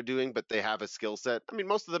exactly what they're doing, but they have a skill set. I mean,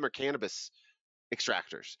 most of them are cannabis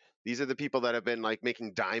extractors. These are the people that have been like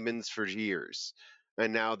making diamonds for years.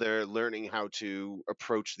 And now they're learning how to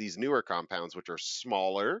approach these newer compounds, which are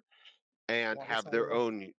smaller and have their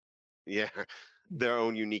own, yeah, their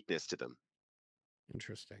own uniqueness to them.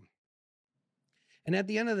 Interesting. And at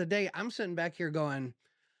the end of the day, I'm sitting back here going,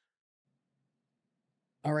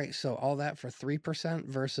 all right, so all that for 3%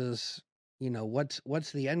 versus, you know,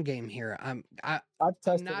 what's the end game here? I've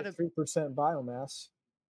tested not a 3% biomass.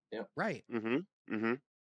 Yeah. Right. Mm-hmm. Mm-hmm.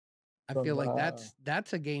 I feel like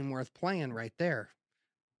that's a game worth playing right there.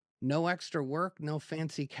 No extra work, no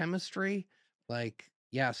fancy chemistry. Like,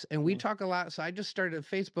 yes. And we talk a lot. So I just started a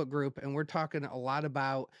Facebook group and we're talking a lot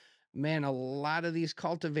about, man, a lot of these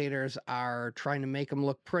cultivators are trying to make them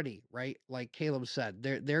look pretty, right? Like Caleb said,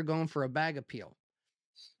 they're going for a bag appeal.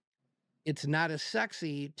 It's not as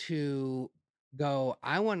sexy to go,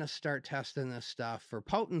 I want to start testing this stuff for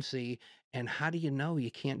potency. And how do you know? You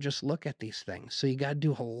can't just look at these things. So you got to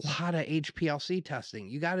do a lot of HPLC testing.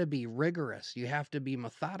 You got to be rigorous. You have to be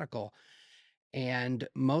methodical. And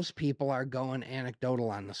most people are going anecdotal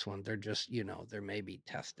on this one. They're just, you know, they're maybe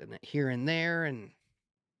testing it here and there. And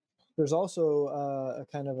there's also a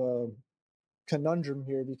kind of a conundrum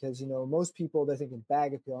here, because, you know, most people, they're thinking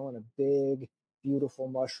bag appeal, I want a big, beautiful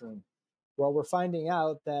mushroom. Well, we're finding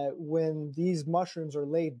out that when these mushrooms are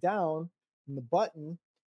laid down in the button,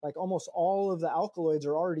 like almost all of the alkaloids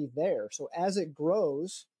are already there. So as it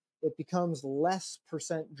grows, it becomes less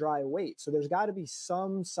 % dry weight. So there's got to be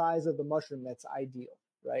some size of the mushroom that's ideal,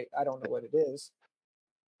 right? I don't know what it is.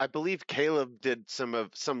 I believe Caleb did some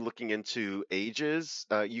looking into ages.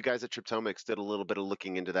 You guys at Triptomics did a little bit of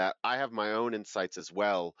looking into that. I have my own insights as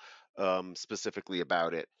well, specifically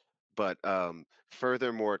about it. But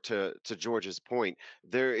furthermore, to George's point,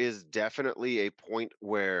 there is definitely a point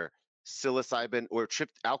where psilocybin or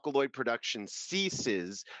alkaloid production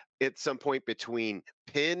ceases at some point between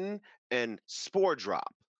pin and spore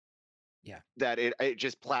drop. Yeah. That it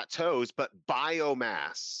just plateaus, but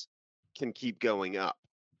biomass can keep going up.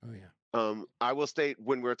 Oh yeah. I will state,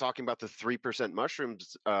 when we were talking about the 3%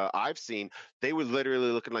 mushrooms I've seen, they were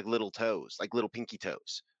literally looking like little toes, like little pinky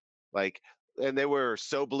toes, like, and they were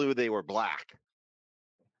so blue they were black,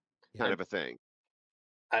 kind of a thing.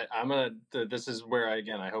 This is where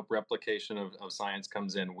I hope replication of science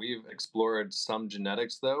comes in. We've explored some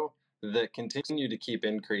genetics though that continue to keep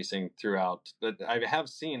increasing throughout. That I have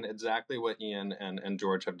seen exactly what Ian and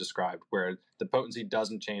George have described, where the potency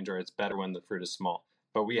doesn't change or it's better when the fruit is small.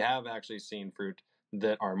 But we have actually seen fruit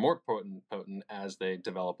that are more potent as they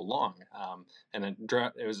develop along. And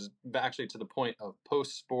it was actually to the point of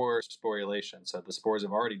post-spore sporulation. So the spores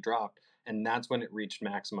have already dropped, and that's when it reached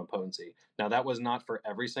maximum potency. Now, that was not for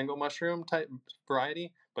every single mushroom type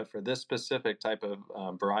variety, but for this specific type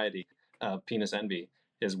of variety, Penis envy,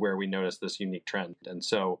 is where we noticed this unique trend. And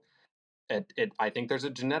so I think there's a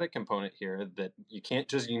genetic component here that you can't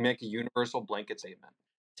just make a universal blanket statement.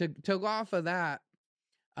 To go off of that,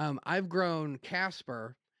 I've grown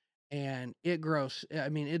Casper, and it grows. I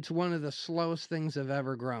mean, it's one of the slowest things I've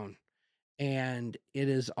ever grown. And it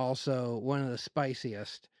is also one of the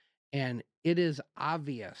spiciest. And it is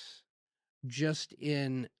obvious just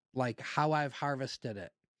in like how I've harvested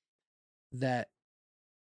it that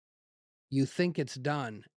you think it's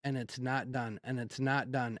done and it's not done and it's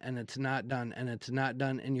not done and it's not done and it's not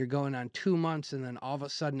done. And you're going on 2 months, and then all of a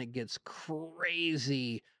sudden it gets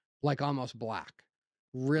crazy, like almost black,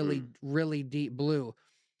 really, really deep blue.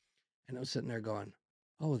 And I was sitting there going,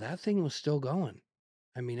 oh, that thing was still going.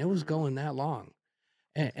 I mean, it was going that long.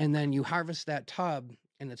 And then you harvest that tub,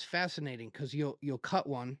 and it's fascinating because you'll cut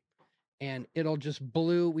one and it'll just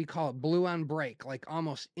we call it blue on break, like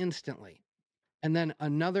almost instantly. And then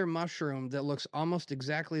another mushroom that looks almost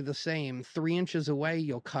exactly the same, 3 inches away,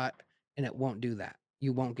 you'll cut, and it won't do that.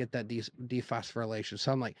 You won't get that dephosphorylation.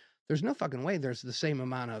 So I'm like, there's no fucking way there's the same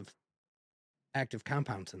amount of active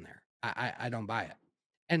compounds in there. I don't buy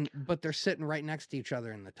it. But they're sitting right next to each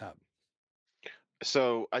other in the tub.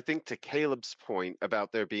 So I think, to Caleb's point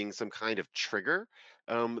about there being some kind of trigger,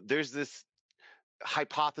 there's this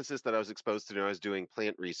hypothesis that I was exposed to when I was doing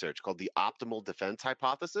plant research called the optimal defense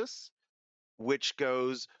hypothesis, which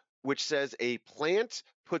says a plant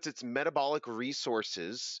puts its metabolic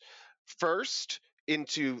resources first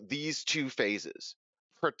into these two phases: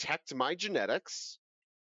 protect my genetics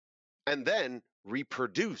and then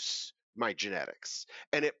reproduce my genetics.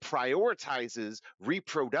 And it prioritizes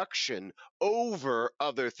reproduction over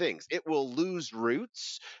other things. It will lose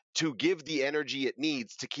roots to give the energy it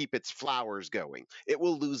needs to keep its flowers going. It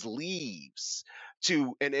will lose leaves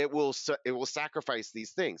and it will sacrifice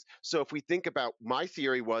these things. So if we think about, my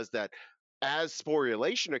theory was that as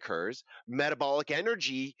sporulation occurs, metabolic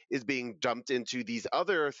energy is being dumped into these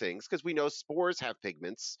other things, because we know spores have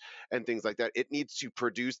pigments and things like that. It needs to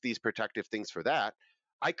produce these protective things for that.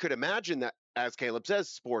 I could imagine that, as Caleb says,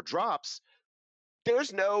 spore drops,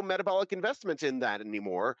 there's no metabolic investment in that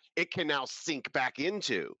anymore. It can now sink back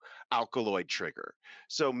into alkaloid trigger.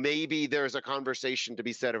 So maybe there's a conversation to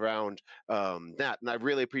be said around that. And I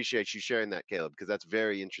really appreciate you sharing that, Caleb, because that's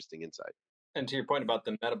very interesting insight. And to your point about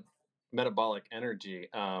the metabolic energy,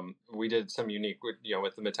 we did some unique, with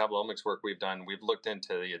the metabolomics work we've done, we've looked into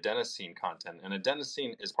the adenosine content, and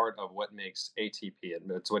adenosine is part of what makes ATP.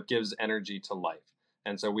 It's what gives energy to life.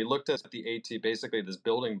 And so we looked at the ATP, basically this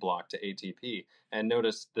building block to ATP, and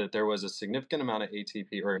noticed that there was a significant amount of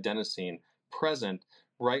ATP or adenosine present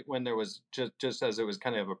right when there was just as it was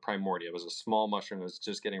kind of a primordia. It was a small mushroom that was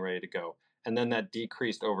just getting ready to go. And then that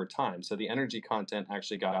decreased over time. So the energy content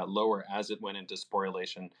actually got lower as it went into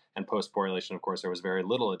sporulation, and post-sporulation, of course, there was very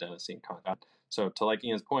little adenosine content. So to like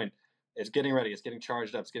Ian's point, it's getting ready, it's getting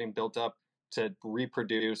charged up, it's getting built up to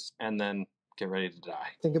reproduce and then get ready to die.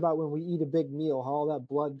 Think about when we eat a big meal, how all that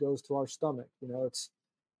blood goes to our stomach.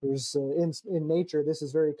 There's in nature, this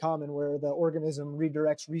is very common, where the organism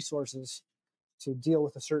redirects resources to deal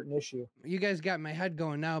with a certain issue. You guys got my head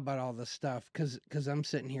going now about all this stuff, because I'm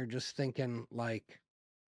sitting here just thinking, like,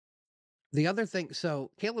 the other thing.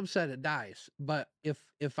 So Caleb said it dies, but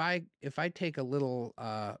if I take a little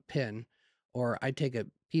pin, or I take a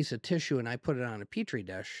piece of tissue and I put it on a petri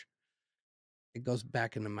dish, it goes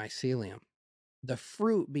back into mycelium. The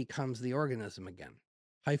fruit becomes the organism again.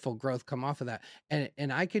 Hyphal growth come off of that,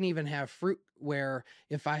 and I can even have fruit where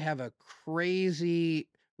if I have a crazy,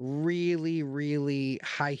 really, really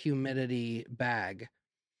high humidity bag,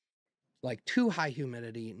 like too high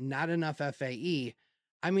humidity, not enough FAE,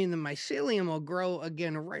 I mean, the mycelium will grow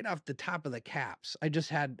again right off the top of the caps. I just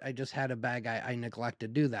had a bag. I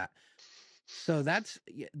neglected to do that. So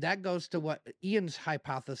that goes to what Ian's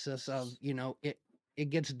hypothesis of, it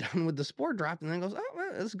gets done with the spore drop and then goes, oh,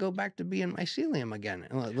 well, let's go back to being mycelium again.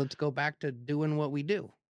 And let's go back to doing what we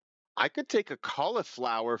do. I could take a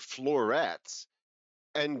cauliflower floret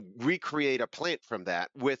and recreate a plant from that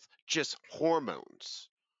with just hormones.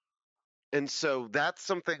 And so that's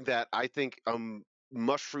something that I think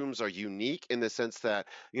mushrooms are unique in the sense that,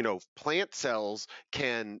 plant cells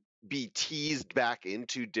can be teased back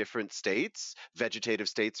into different states, vegetative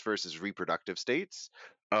states versus reproductive states.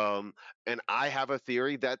 And I have a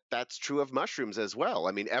theory that that's true of mushrooms as well.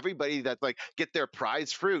 I mean, everybody that like get their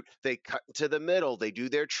prize fruit, they cut to the middle, they do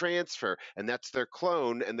their transfer, and that's their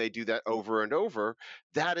clone, and they do that over and over.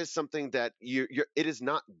 That is something that it is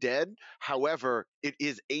not dead. However, it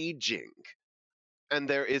is aging. And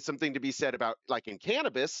there is something to be said about, like in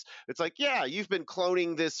cannabis, it's like, yeah, you've been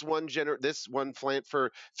cloning this one plant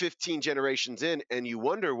for 15 generations in, and you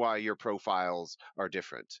wonder why your profiles are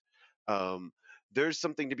different. There's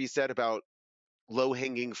something to be said about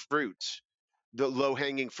low-hanging fruit. The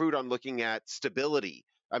low-hanging fruit on looking at stability.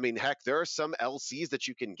 I mean, heck, there are some LCs that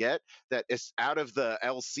you can get that is out of the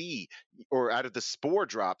LC or out of the spore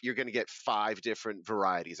drop, you're going to get 5 different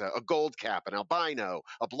varieties: a gold cap, an albino,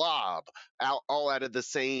 a blob, all out of the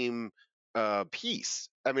same piece.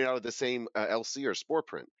 I mean, out of the same LC or spore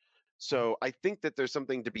print. So I think that there's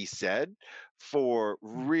something to be said for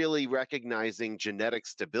really recognizing genetic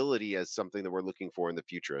stability as something that we're looking for in the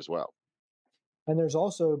future as well. And there's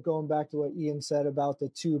also, going back to what Ian said about the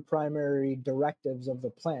 2 primary directives of the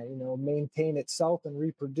plant, maintain itself and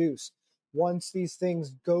reproduce. Once these things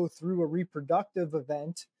go through a reproductive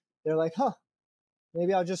event, they're like,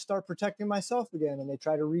 maybe I'll just start protecting myself again. And they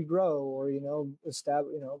try to regrow or,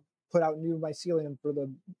 put out new mycelium for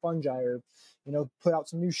the fungi, or, put out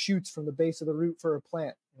some new shoots from the base of the root for a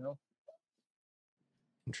plant,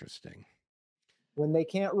 Interesting. When they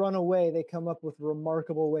can't run away, they come up with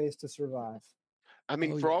remarkable ways to survive. I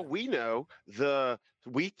mean, for all we know,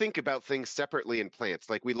 we think about things separately in plants.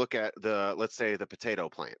 Like we look at let's say the potato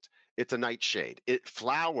plant. It's a nightshade. It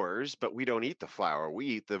flowers, but we don't eat the flower. We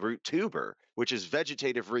eat the root tuber, which is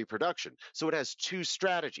vegetative reproduction. So it has 2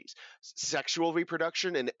 strategies: sexual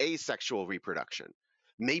reproduction and asexual reproduction.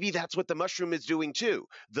 Maybe that's what the mushroom is doing too.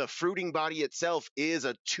 The fruiting body itself is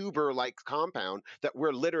a tuber-like compound that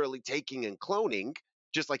we're literally taking and cloning,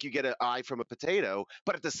 just like you get an eye from a potato,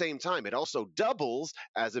 but at the same time, it also doubles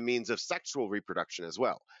as a means of sexual reproduction as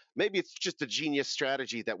well. Maybe it's just a genius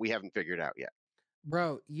strategy that we haven't figured out yet.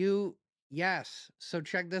 Bro, yes. So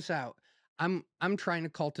check this out. I'm trying to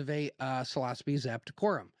cultivate Psilocybe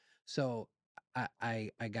zapticorum. So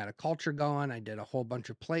I got a culture going. I did a whole bunch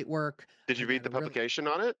of plate work. Did you read the publication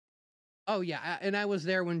on it? Oh yeah, and I was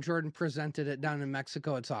there when Jordan presented it down in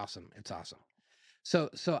Mexico. It's awesome.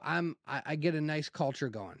 So I get a nice culture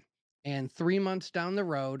going, and 3 months down the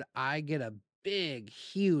road, I get a big,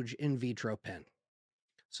 huge in vitro pin.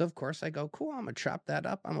 So of course I go, cool, I'm gonna chop that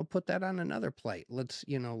up. I'm gonna put that on another plate. Let's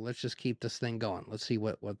just keep this thing going. Let's see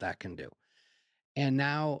what that can do. And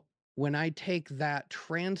now when I take that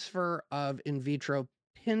transfer of in vitro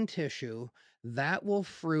pin tissue, that will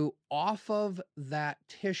fruit off of that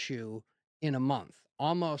tissue in a month.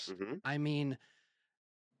 Almost, I mean,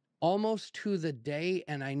 almost to the day.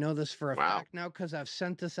 And I know this for a fact now because I've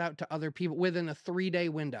sent this out to other people within a 3-day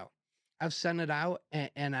window. I've sent it out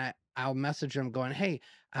and I'll message them going, hey,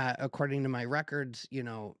 according to my records,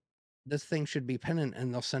 this thing should be pinning,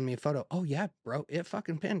 and they'll send me a photo. Oh yeah, bro, it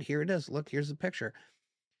fucking pinned. Here it is. Look, here's the picture.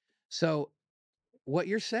 So what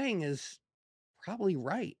you're saying is probably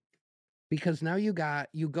right, because now you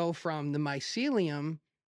go from the mycelium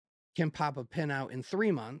can pop a pin out in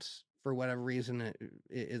 3 months for whatever reason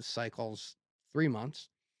it cycles 3 months.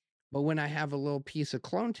 But when I have a little piece of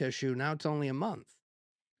clone tissue, now it's only a month.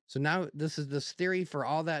 So now this theory for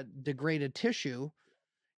all that degraded tissue.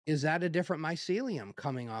 Is that a different mycelium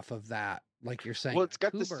coming off of that? Like you're saying, well, it's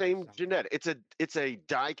got the same genetic. It's a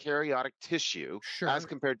dikaryotic tissue, as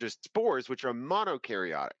compared to spores, which are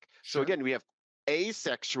monokaryotic. So again, we have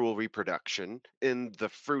asexual reproduction in the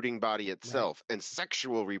fruiting body itself, and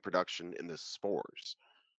sexual reproduction in the spores.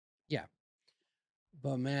 Yeah.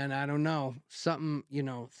 But man, I don't know. Something,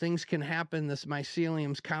 things can happen. This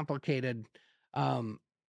mycelium's complicated.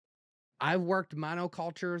 I've worked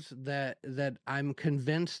monocultures that I'm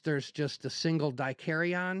convinced there's just a single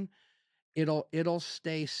dikaryon. It'll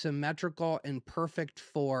stay symmetrical and perfect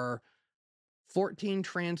for 14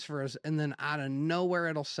 transfers, and then out of nowhere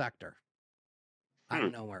it'll sector. Out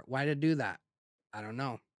of nowhere. Why to do that? I don't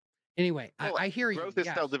know. Anyway, Well, I hear you. growth is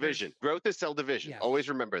Yes, cell division. Growth is cell division. Yes. Always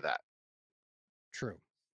remember that. True.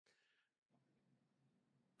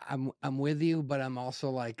 I'm with you, but I'm also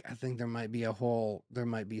like, I think there might be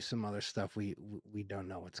some other stuff we don't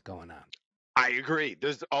know what's going on. I agree.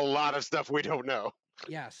 There's a lot of stuff we don't know.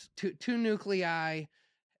 Yes, two nuclei,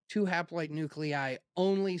 two haploid nuclei,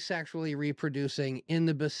 only sexually reproducing in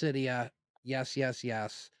the basidia. Yes, yes,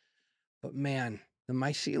 yes. But man, the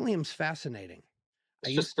mycelium's fascinating.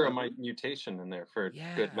 It's just throw my mutation in there for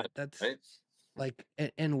good measure, that's right? like,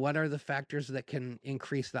 and what are the factors that can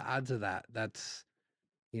increase the odds of that? That's,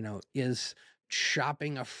 is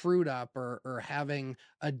chopping a fruit up or having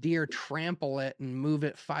a deer trample it and move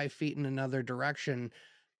it 5 feet in another direction.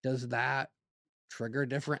 Does that trigger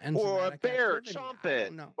different enzymatic Or a bear activity? chomp I it.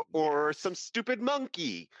 don't know. Or Yes. some stupid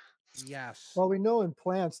monkey. Yes. Well, we know in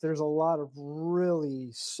plants there's a lot of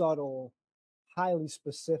really subtle, highly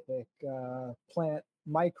specific plant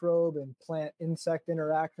microbe and plant insect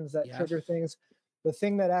interactions that Yes. trigger things. The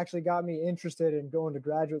thing that actually got me interested in going to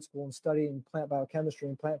graduate school and studying plant biochemistry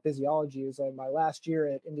and plant physiology is my last year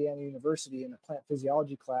at Indiana University in a plant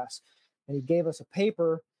physiology class. And he gave us a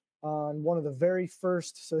paper on one of the very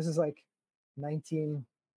first, so this is like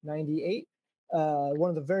 1998, one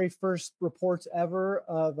of the very first reports ever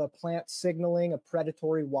of a plant signaling a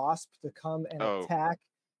predatory wasp to come and attack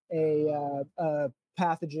a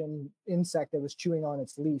pathogen insect that was chewing on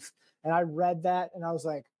its leaf. And I read that and I was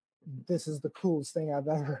like, this is the coolest thing I've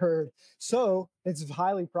ever heard. So it's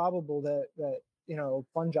highly probable that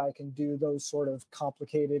fungi can do those sort of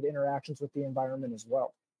complicated interactions with the environment as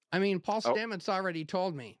well. I mean, Paul Stamets already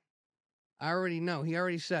told me. I already know. He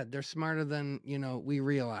already said they're smarter than, we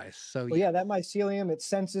realize. So well, yeah, that mycelium, it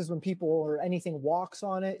senses when people or anything walks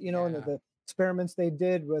on it, and the experiments they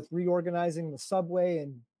did with reorganizing the subway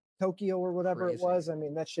in Tokyo or whatever it was. I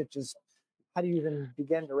mean, that shit just, how do you even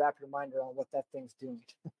begin to wrap your mind around what that thing's doing?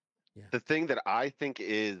 The thing that I think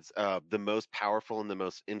is the most powerful and the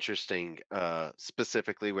most interesting,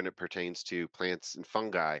 specifically when it pertains to plants and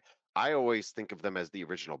fungi, I always think of them as the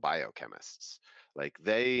original biochemists. Like,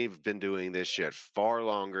 they've been doing this shit far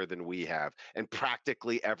longer than we have. And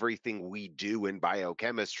practically everything we do in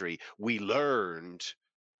biochemistry, we learned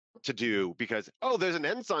to do because, there's an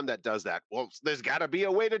enzyme that does that. Well, there's got to be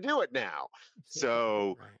a way to do it now.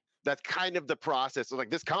 So that's kind of the process.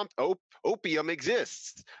 Like, this opium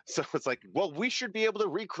exists. So it's like, well, we should be able to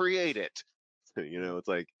recreate it. It's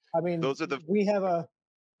like, I mean, we have a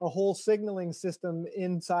whole signaling system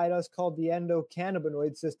inside us called the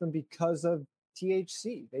endocannabinoid system because of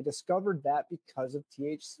THC. They discovered that because of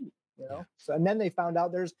THC, So, and then they found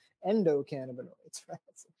out there's endocannabinoids, right?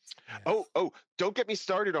 Don't get me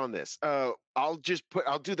started on this. I'll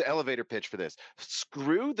do the elevator pitch for this.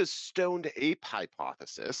 Screw the stoned ape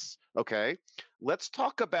hypothesis. Okay. Let's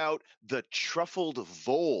talk about the truffled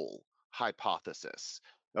vole hypothesis.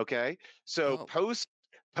 Okay. So post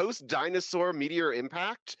dinosaur meteor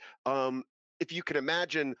impact, if you can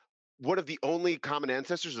imagine, one of the only common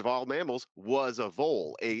ancestors of all mammals was a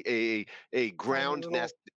vole, a ground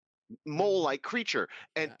nest mole-like creature,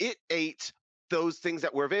 and it ate those things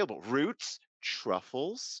that were available: roots,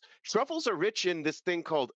 truffles. Truffles are rich in this thing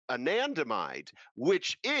called anandamide,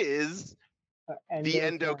 which is the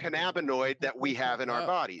endocannabinoid that we have in our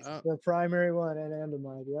bodies. The primary one,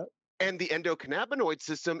 anandamide, yep. And the endocannabinoid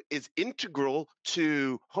system is integral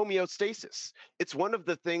to homeostasis. It's one of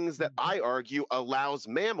the things that I argue allows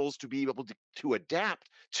mammals to be able to adapt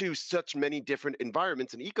to such many different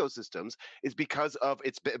environments and ecosystems, is because of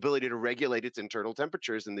its ability to regulate its internal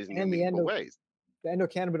temperatures in these meaningful ways. The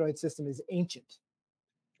endocannabinoid system is ancient.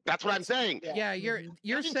 That's what I'm saying. Yeah,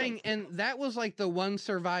 you're saying, and that was like the one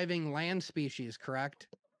surviving land species, correct?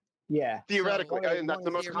 Yeah. Theoretically, and that's the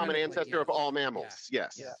most common ancestor of all mammals.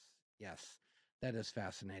 Yes. Yes. That is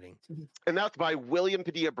fascinating. And that's by William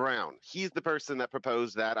Padilla Brown. He's the person that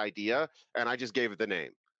proposed that idea, and I just gave it the name.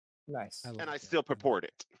 Nice. And I still purport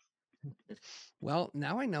it. Well,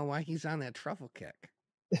 now I know why he's on that truffle kick.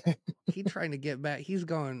 He's trying to get back. He's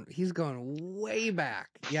going way back.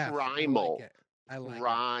 Yeah. Primal. I like it.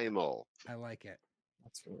 Primal. I like it.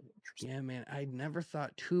 That's really interesting. Yeah, man. I never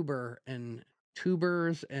thought tubers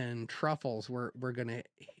and truffles were gonna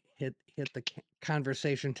hit the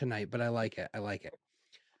conversation tonight, but I like it.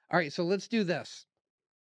 All right, so let's do this.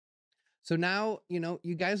 So now,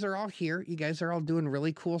 you guys are all here. You guys are all doing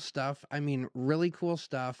really cool stuff. I mean, really cool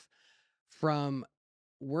stuff, from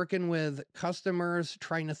working with customers,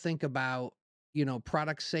 trying to think about,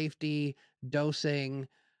 product safety, dosing,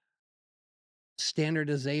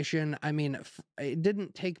 standardization. I mean, it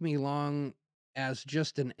didn't take me long as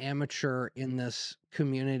just an amateur in this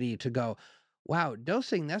community to go, Wow,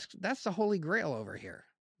 dosing, that's the holy grail over here.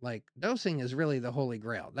 Like, dosing is really the holy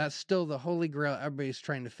grail. That's still the holy grail everybody's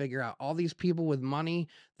trying to figure out. All these people with money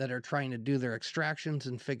that are trying to do their extractions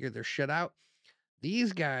and figure their shit out,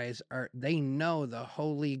 these guys they know the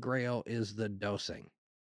holy grail is the dosing.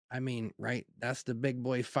 I mean, right? That's the big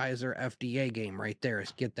boy Pfizer FDA game right there,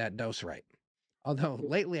 is get that dose right. Although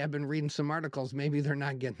lately I've been reading some articles, maybe they're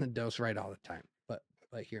not getting the dose right all the time, but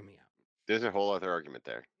hear me out. There's a whole other argument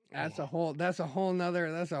there. That's a whole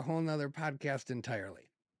nother podcast entirely.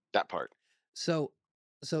 That part. So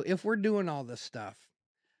if we're doing all this stuff,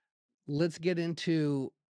 let's get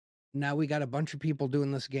into, now we got a bunch of people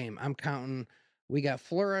doing this game. I'm counting, we got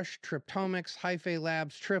Flourish, Triptomics, Hyphae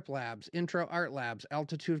Labs, Trip Labs, Intro Art Labs,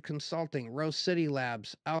 Altitude Consulting, Rose City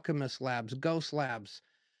Labs, Alchemist Labs, Ghost Labs.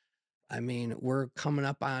 I mean, we're coming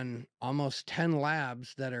up on almost 10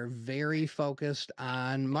 labs that are very focused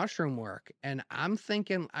on mushroom work. And I'm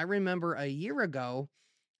thinking, I remember a year ago,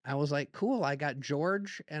 I was like, cool, I got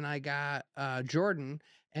George and I got Jordan,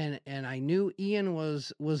 and I knew Ian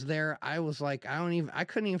was there. I was like, I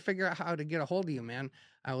couldn't even figure out how to get a hold of you, man.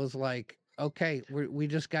 I was like, okay, we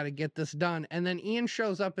just got to get this done. And then Ian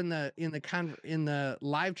shows up in the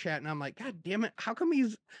live chat, and I'm like, God damn it, how come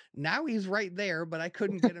he's right there, but I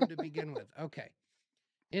couldn't get him to begin with. Okay.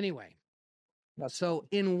 Anyway, so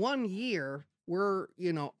in 1 year, we're,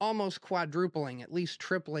 almost quadrupling, at least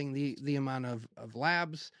tripling the amount of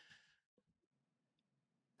labs.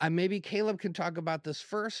 Maybe Caleb can talk about this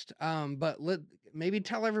first, but maybe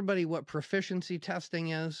tell everybody what proficiency testing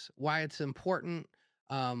is, why it's important.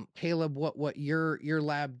 Caleb, what your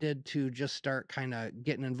lab did to just start kind of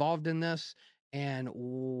getting involved in this, and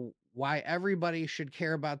why everybody should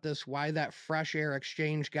care about this, why that Fresh Air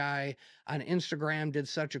Exchange guy on Instagram did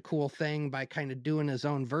such a cool thing by kind of doing his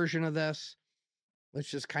own version of this. Let's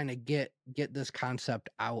just kind of get this concept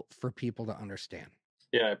out for people to understand.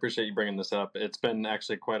 Yeah, I appreciate you bringing this up. It's been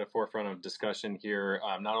actually quite a forefront of discussion here,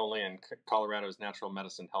 not only in Colorado's Natural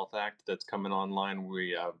Medicine Health Act that's coming online.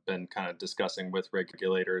 We have been kind of discussing with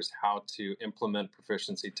regulators how to implement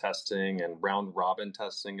proficiency testing and round robin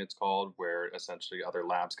testing, it's called, where essentially other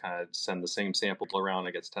labs kind of send the same sample around and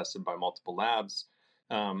it gets tested by multiple labs.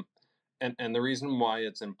 And the reason why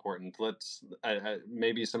it's important,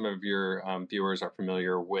 maybe some of your viewers are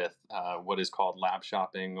familiar with what is called lab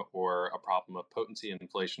shopping, or a problem of potency and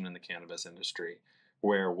inflation in the cannabis industry,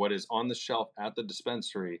 where what is on the shelf at the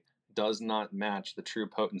dispensary does not match the true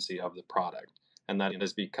potency of the product. And that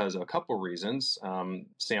is because of a couple reasons,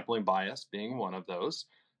 sampling bias being one of those.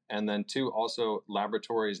 And then two, also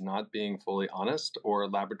laboratories not being fully honest, or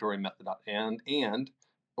laboratory method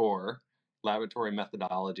or laboratory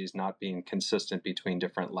methodologies not being consistent between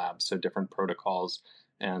different labs, so different protocols,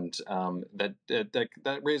 and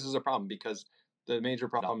that raises a problem, because the major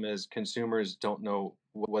problem is consumers don't know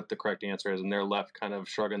what the correct answer is, and they're left kind of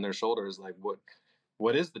shrugging their shoulders, like,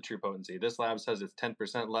 what is the true potency? This lab says it's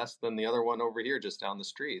 10% less than the other one over here just down the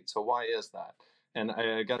street, so why is that? And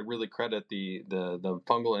I got to really credit the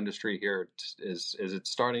fungal industry here. Is it's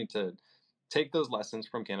starting to take those lessons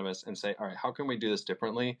from cannabis and say, all right, how can we do this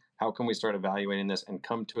differently? How can we start evaluating this and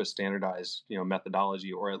come to a standardized,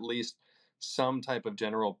 methodology, or at least some type of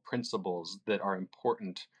general principles that are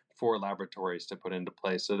important for laboratories to put into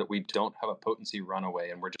place, so that we don't have a potency runaway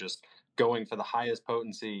and we're just going for the highest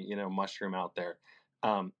potency, mushroom out there.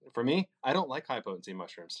 For me, I don't like high potency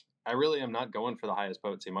mushrooms. I really am not going for the highest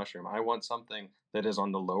potency mushroom. I want something that is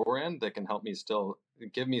on the lower end that can help me still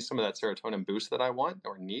give me some of that serotonin boost that I want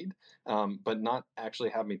or need, but not actually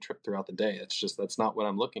have me trip throughout the day. It's just, that's not what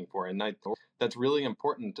I'm looking for. And that's really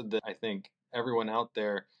important, that I think everyone out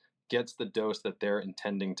there gets the dose that they're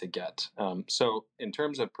intending to get. So in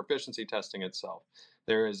terms of proficiency testing itself,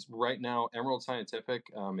 there is right now, Emerald Scientific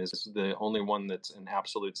is the only one that's in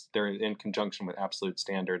absolutes. They're in conjunction with Absolute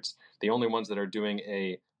Standards, the only ones that are doing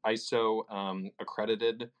a ISO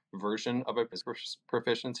accredited version of a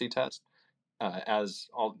proficiency test. As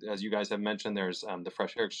you guys have mentioned, there's the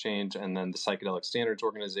Fresh Air Exchange and then the Psychedelic Standards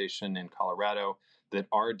Organization in Colorado that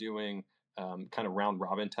are doing kind of round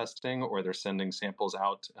robin testing, or they're sending samples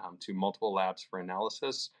out to multiple labs for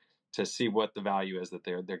analysis to see what the value is that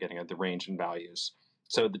they're getting at, the range in values.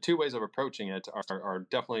 So the two ways of approaching it are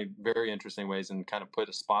definitely very interesting ways, and kind of put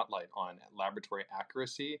a spotlight on laboratory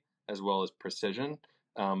accuracy as well as precision.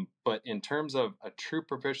 But in terms of a true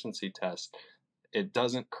proficiency test, it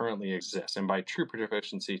doesn't currently exist. And by true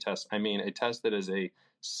proficiency test, I mean a test that is a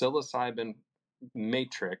psilocybin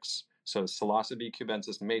matrix, so psilocybe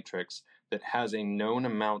cubensis matrix, that has a known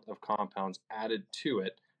amount of compounds added to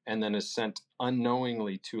it, and then is sent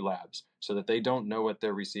unknowingly to labs, so that they don't know what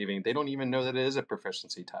they're receiving. They don't even know that it is a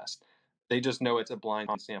proficiency test. They just know it's a blind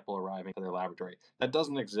sample arriving to their laboratory. That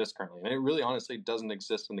doesn't exist currently. And it really honestly doesn't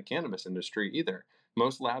exist in the cannabis industry either.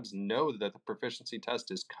 Most labs know that the proficiency test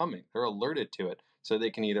is coming. They're alerted to it. So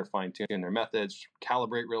they can either fine tune their methods,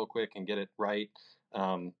 calibrate real quick and get it right.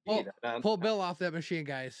 Pull Bill off that machine,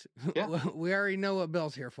 guys. Yeah. We already know what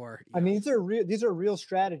Bill's here for. I mean, these are real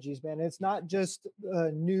strategies, man. It's not just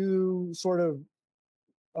a new sort of,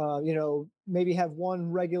 maybe have one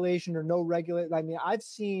regulation or no regulate. I mean, I've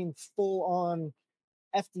seen full on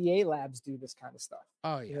FDA labs do this kind of stuff.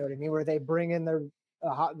 Oh yeah. You know what I mean? Where they bring in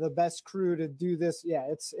the best crew to do this. Yeah,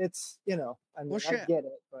 it's I mean, I get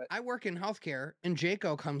it, but I work in healthcare, and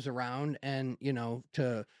Jaco comes around and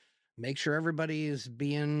to make sure everybody is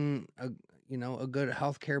being a good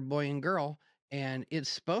healthcare boy and girl, and it's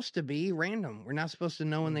supposed to be random. We're not supposed to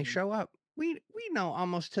know when they show up. We know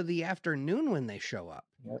almost to the afternoon when they show up.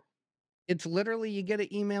 Yep. It's literally you get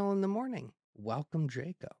an email in the morning. Welcome,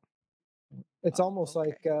 Jaco. It's almost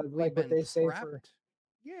like what they say for.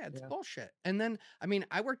 Yeah, it's bullshit. And then, I mean,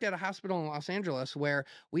 I worked at a hospital in Los Angeles where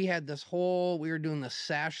we had we were doing the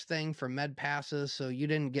SASH thing for med passes. So you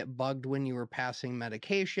didn't get bugged when you were passing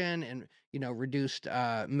medication and, reduced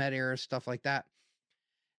med errors, stuff like that.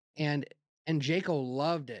 And Jaco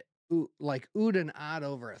loved it. Like oohed and ahhed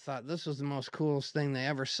over it. Thought this was the most coolest thing they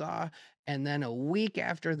ever saw. And then a week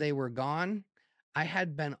after they were gone, I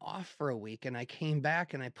had been off for a week and I came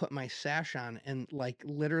back and I put my sash on, and like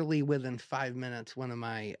literally within 5 minutes, one of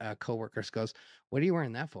my coworkers goes, "What are you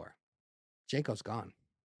wearing that for?" Jaco's gone.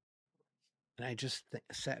 And I just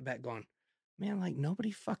sat back going, man, like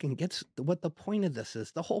nobody fucking gets what the point of this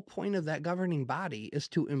is. The whole point of that governing body is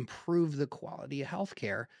to improve the quality of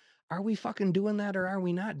healthcare. Are we fucking doing that or are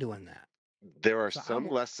we not doing that? There are some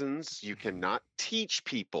lessons you cannot teach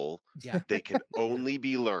people. Yeah. They can only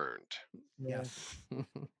be learned. Yes.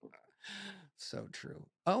 So true.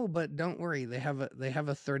 Oh, but don't worry. They have a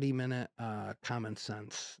 30-minute common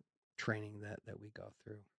sense training that we go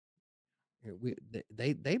through.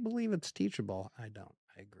 They believe it's teachable. I don't.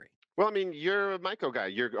 I agree. Well, I mean, you're a myco guy.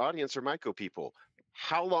 Your audience are myco people.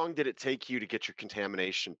 How long did it take you to get your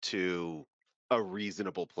contamination to a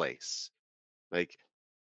reasonable place? Like,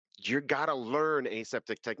 you gotta learn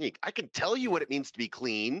aseptic technique. I can tell you what it means to be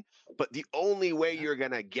clean, but the only way you're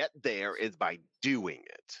gonna get there is by doing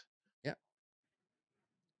it. Yep.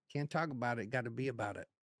 Can't talk about it. Got to be about it.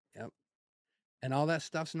 Yep. And all that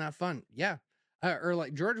stuff's not fun. Yeah. Or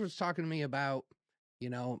like George was talking to me about,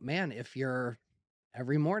 man, if you're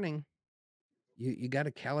every morning, you got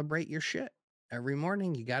to calibrate your shit. Every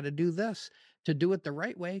morning, you got to do this. To do it the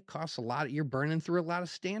right way costs a lot. You're burning through a lot of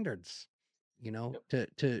standards. Yep.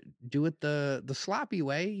 To do it the sloppy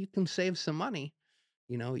way, you can save some money.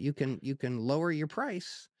 You can lower your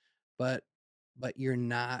price, but you're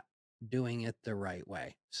not doing it the right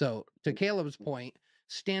way. So to Caleb's point,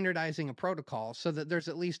 standardizing a protocol so that there's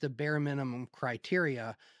at least a bare minimum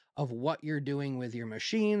criteria of what you're doing with your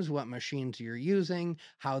machines, what machines you're using,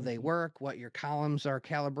 how they work, what your columns are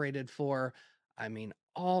calibrated for. I mean,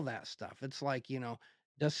 all that stuff. It's like,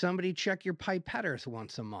 does somebody check your pipetters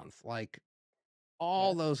once a month? Like,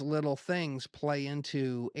 all those little things play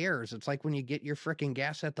into errors. It's like when you get your freaking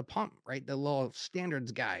gas at the pump, right? The little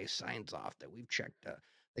standards guy signs off that we've checked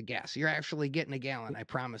the gas. You're actually getting a gallon. I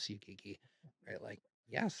promise you, Geeky. Right? Like,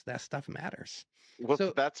 yes, that stuff matters. Well,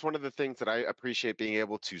 so that's one of the things that I appreciate being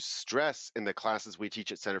able to stress in the classes we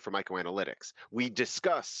teach at Center for Mycoanalytics. We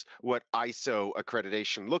discuss what ISO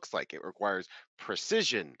accreditation looks like. It requires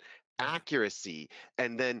precision, accuracy,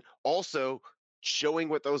 and then also showing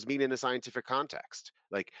what those mean in a scientific context.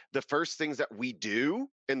 Like the first things that we do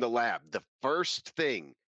in the lab, the first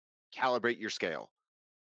thing, calibrate your scale.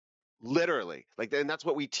 Literally, like, and that's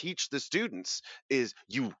what we teach the students is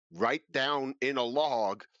you write down in a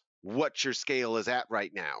log what your scale is at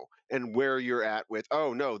right now and where you're at with,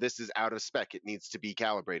 oh no, this is out of spec, it needs to be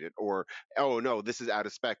calibrated, or oh no, this is out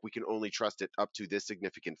of spec, we can only trust it up to this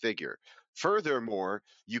significant figure. Furthermore,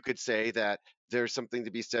 you could say that there's something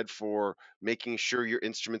to be said for making sure your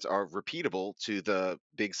instruments are repeatable to the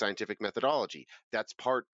big scientific methodology. That's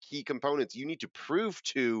part key components. You need to prove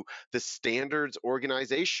to the standards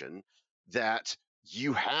organization that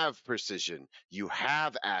you have precision, you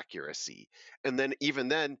have accuracy. And then even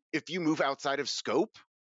then, if you move outside of scope,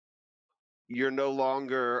 you're no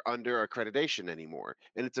longer under accreditation anymore.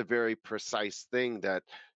 And it's a very precise thing that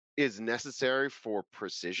is necessary for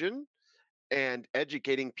precision, and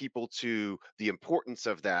educating people to the importance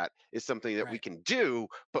of that is something that we can do,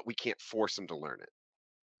 but we can't force them to learn it.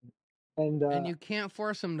 And you can't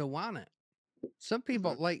force them to want it. Some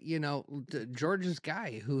people, like, George's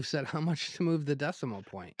guy who said how much to move the decimal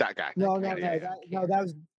point. That guy. No,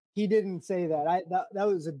 that He didn't say that. That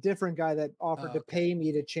was a different guy that offered to pay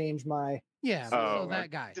me to change my. Yeah, so that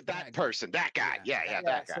guy, that guy. Yeah,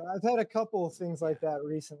 that guy. So I've had a couple of things like that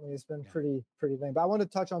recently. It's been pretty lame. But I want to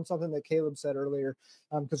touch on something that Caleb said earlier,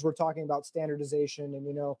 because we're talking about standardization,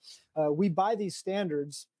 and we buy these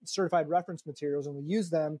standards, certified reference materials, and we use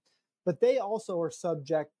them, but they also are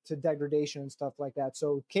subject to degradation and stuff like that.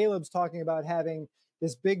 So Caleb's talking about having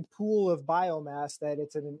this big pool of biomass that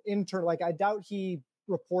it's an internal. Like, I doubt he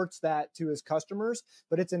reports that to his customers,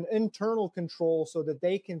 but it's an internal control so that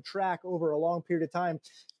they can track over a long period of time,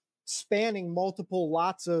 spanning multiple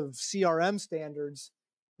lots of CRM standards,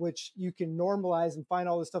 which you can normalize and find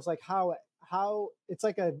all this stuff, like how it's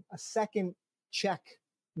like a second check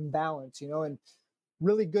and balance, and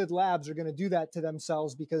really good labs are going to do that to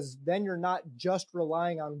themselves, because then you're not just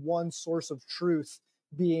relying on one source of truth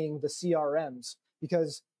being the CRMs,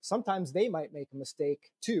 because sometimes they might make a mistake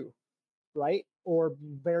too, right? Or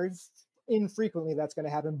very infrequently that's going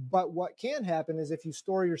to happen. But what can happen is if you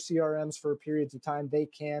store your CRMs for periods of time, they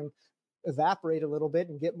can evaporate a little bit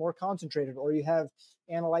and get more concentrated, or you have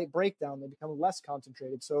analyte breakdown, they become less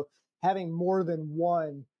concentrated. So having more than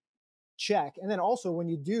one check. And then also when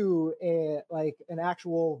you do an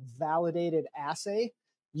actual validated assay,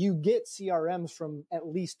 you get CRMs from at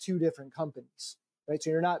least 2 different companies, right? So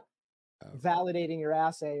you're not validating your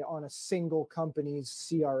assay on a single company's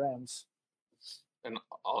CRMs. And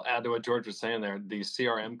I'll add to what George was saying there. These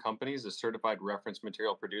CRM companies, the certified reference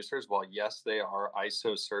material producers, while yes, they are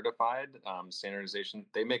ISO certified, standardization,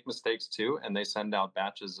 they make mistakes too, and they send out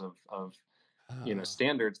batches of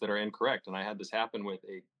standards that are incorrect. And I had this happen with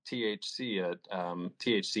a THCA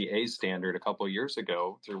standard a couple of years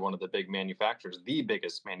ago through one of the big manufacturers, the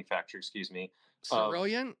biggest manufacturer, excuse me.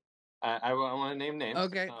 Cerulean? I want to name names.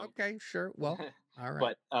 Okay, sure. Well, all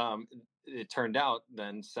right. But it turned out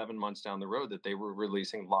then 7 months down the road that they were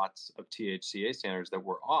releasing lots of THCA standards that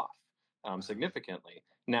were off significantly.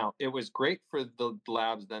 Now, it was great for the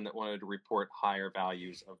labs then that wanted to report higher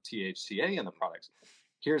values of THCA in the products.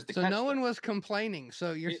 Here's the catch. So no one was complaining.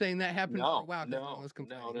 So you're saying that happened for a while. No one was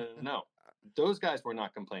complaining. No. Those guys were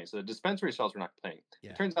not complaining. So the dispensary shells were not complaining.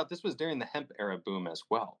 Yeah. It turns out this was during the hemp era boom as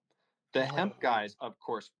well. The hemp guys, of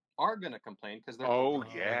course, are going to complain because they're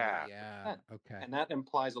okay, and that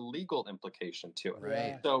implies a legal implication to it.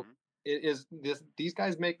 Right. So it is these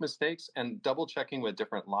guys make mistakes, and double checking with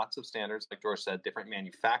different lots of standards, like George said, different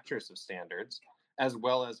manufacturers of standards, as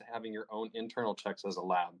well as having your own internal checks as a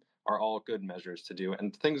lab, are all good measures to do,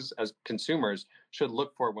 and things as consumers should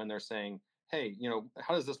look for when they're saying, hey,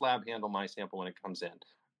 how does this lab handle my sample when it comes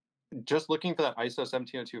in? Just looking for that ISO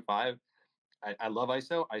 17025. I love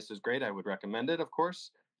ISO. ISO is great. I would recommend it, of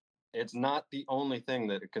course. It's not the only thing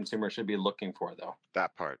that a consumer should be looking for, though.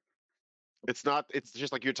 That part. It's not. It's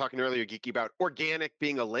just like you were talking earlier, Geeky, about organic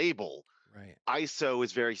being a label. Right. ISO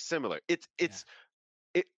is very similar.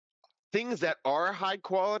 Things that are high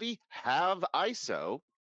quality have ISO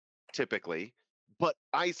typically, but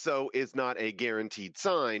ISO is not a guaranteed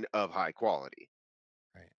sign of high quality.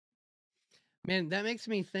 Right. Man, that makes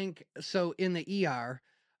me think. So in the ER,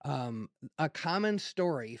 a common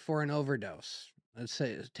story for an overdose. Let's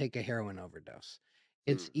say take a heroin overdose.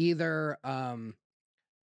 It's either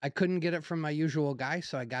I couldn't get it from my usual guy,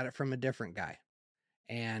 so I got it from a different guy.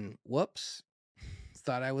 And whoops,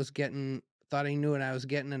 thought I knew what I was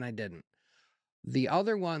getting, and I didn't. The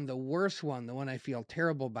other one, the worst one, the one I feel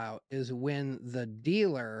terrible about, is when the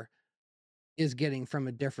dealer is getting from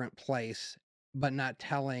a different place, but not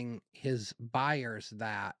telling his buyers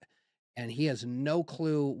that. And he has no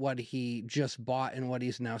clue what he just bought and what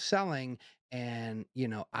he's now selling. And,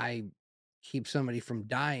 I keep somebody from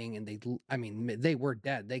dying, and they were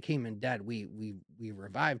dead. They came in dead. We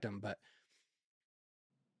revived them, but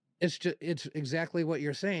it's exactly what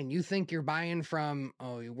you're saying. You think you're buying from,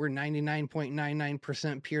 we're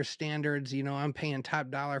 99.99% pure standards. I'm paying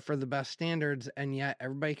top dollar for the best standards. And yet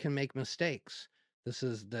everybody can make mistakes. This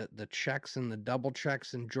is the checks and the double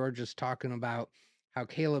checks. And George is talking about how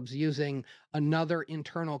Caleb's using another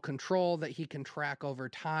internal control that he can track over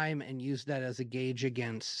time and use that as a gauge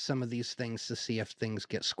against some of these things to see if things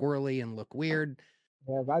get squirrely and look weird.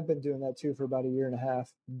 Yeah, I've been doing that too for about a year and a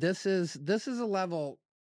half. This is a level,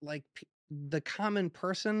 like the common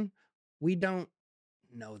person, we don't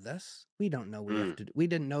know this. We don't know we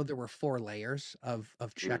didn't know there were 4 layers of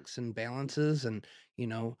checks and balances, and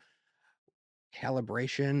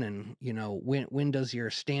calibration, and when does your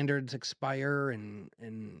standards expire, and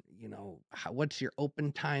what's your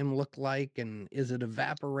open time look like, and is it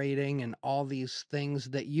evaporating, and all these things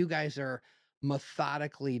that you guys are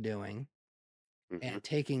methodically doing and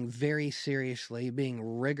taking very seriously, being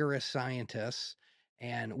rigorous scientists.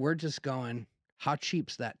 and we're just going, how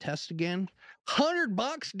cheap's that test again?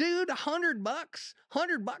 $100, dude, $100,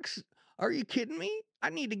 $100. Are you kidding me? I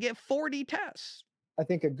need to get 40 tests. I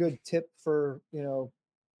think a good tip for,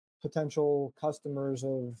 potential customers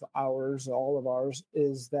of ours, all of ours,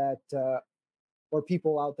 is that, or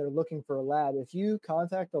people out there looking for a lab, if you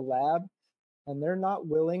contact a lab and they're not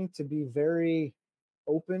willing to be very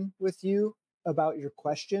open with you about your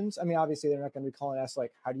questions, I mean, obviously they're not going to be calling us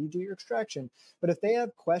like, how do you do your extraction? But if they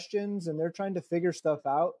have questions and they're trying to figure stuff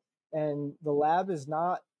out and the lab is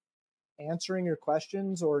not answering your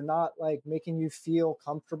questions or not like making you feel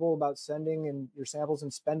comfortable about sending in your samples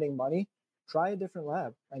and spending money, try a different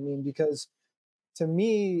lab. I mean, because to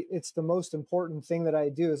me, it's the most important thing that I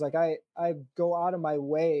do is like, I go out of my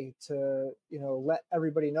way to, let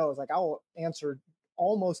everybody know. It's like, I'll answer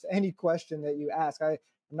almost any question that you ask. I'm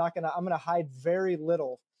going to hide very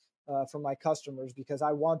little from my customers because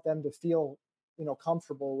I want them to feel,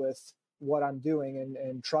 comfortable with what I'm doing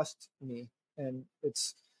and trust me. And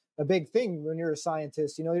it's a big thing when you're a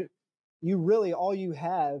scientist, you really, all you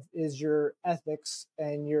have is your ethics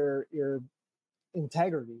and your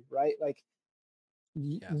integrity, right? Like,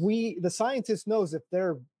 Yes. the scientist knows if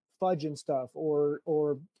they're fudging stuff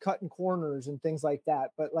or cutting corners and things like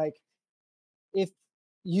that. But like, if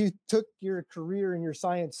you took your career and your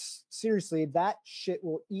science seriously, that shit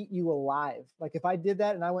will eat you alive. Like if I did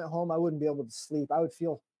that and I went home, I wouldn't be able to sleep. I would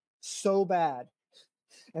feel so bad.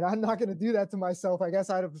 And I'm not going to do that to myself, I guess,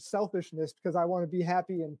 out of selfishness, because I want to be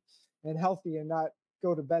happy and healthy and not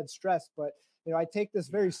go to bed stressed. But I take this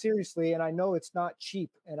very seriously, and I know it's not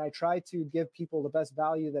cheap, and I try to give people the best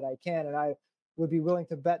value that I can. And I would be willing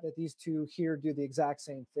to bet that these two here do the exact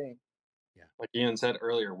same thing. Yeah. Like Ian said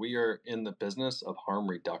earlier, we are in the business of harm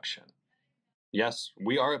reduction. Yes,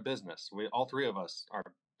 we are a business. All three of us are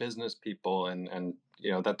business people, and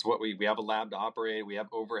that's what we have a lab to operate. We have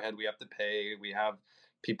overhead we have to pay. We have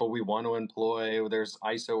people we want to employ. There's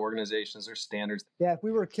ISO organizations. There's standards. Yeah, if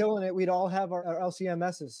we were killing it, we'd all have our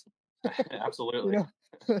LCMSs. Absolutely.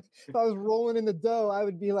 If I was rolling in the dough, I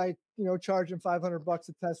would be like, charging $500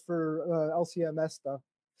 a test for LCMS stuff.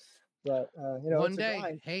 But one it's day, a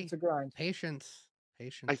grind. hey, it's a grind. Patience.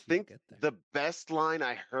 I think the best line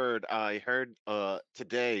I heard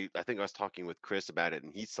today, I think I was talking with Chris about it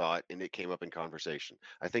and he saw it and it came up in conversation.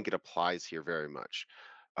 I think it applies here very much.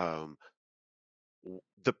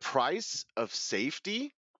 The price of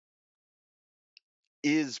safety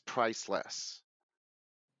is priceless.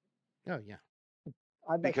 Oh yeah.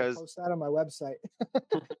 I'd like to post that on my website.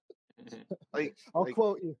 I'll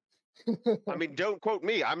quote you. I mean, don't quote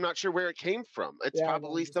me. I'm not sure where it came from. It's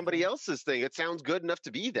probably somebody else's thing. It sounds good enough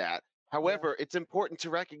to be that. However, it's important to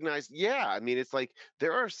recognize, I mean, it's like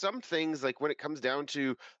there are some things like when it comes down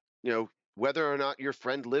to, whether or not your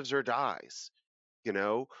friend lives or dies,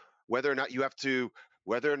 whether or not you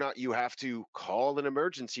have to call an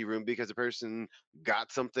emergency room because a person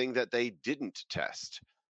got something that they didn't test,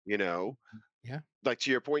 Yeah. Like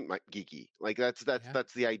to your point, Mike Geeky, like that's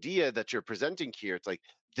the idea that you're presenting here. It's like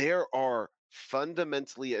there are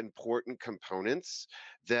fundamentally important components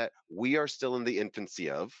that we are still in the infancy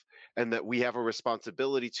of, and that we have a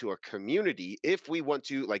responsibility to our community if we want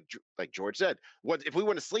to, like George said, if we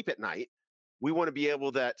want to sleep at night, we want to be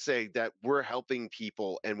able to say that we're helping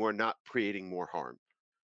people and we're not creating more harm.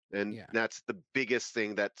 And that's the biggest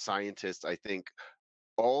thing that scientists, I think,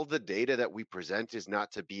 all the data that we present is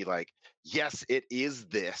not to be like, yes, it is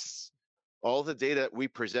this. All the data that we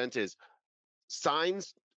present is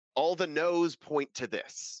signs, all the no's point to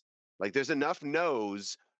this. Like there's enough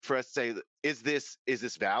no's for us to say, is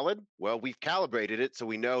this valid? Well, we've calibrated it, so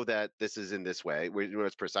we know that this is in this way. We know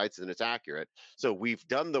it's precise and it's accurate. So we've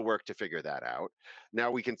done the work to figure that out.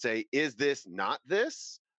 Now we can say, is this not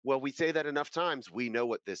this? Well, we say that enough times, we know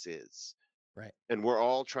what this is. Right. And we're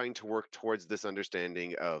all trying to work towards this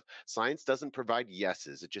understanding of science doesn't provide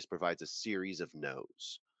yeses, it just provides a series of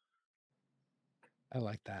no's. I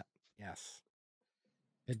like that. Yes,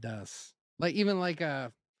 it does. Like even like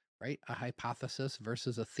a hypothesis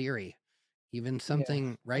versus a theory. Even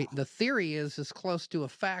something, right? The theory is as close to a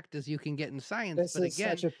fact as you can get in science. This but is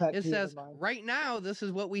again, such a pet it peeve says of mine. right now, this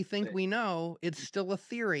is what we think we know. It's still a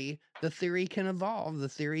theory. The theory can evolve. The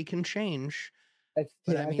theory can change.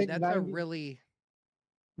 But I mean, that's a really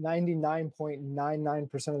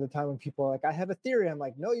 99.99% of the time when people are like, I have a theory, I'm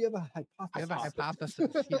like, no, you have a hypothesis. You have a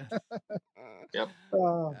hypothesis. Yes. Yep.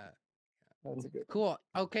 That's a good cool. One.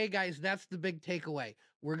 Okay, guys, that's the big takeaway.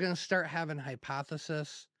 We're going to start having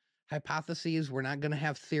hypotheses. We're not going to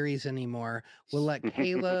have theories anymore. We'll let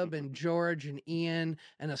Caleb and George and Ian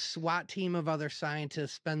and a SWAT team of other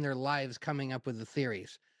scientists spend their lives coming up with the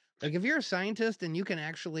theories. Like if you're a scientist and you can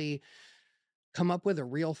actually come up with a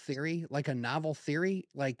real theory, like a novel theory,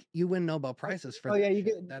 like you win Nobel Prizes for Oh that yeah, you shit.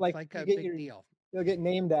 get That's like like you a get big your deal. you'll get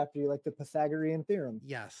named after you, like the Pythagorean theorem.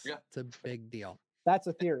 Yes, Yeah. it's a big deal. That's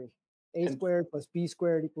a theory. A And- squared plus B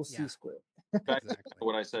squared equals Yeah. C squared. Back Exactly. to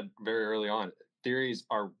what I said very early on, theories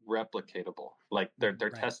are replicatable. Like they're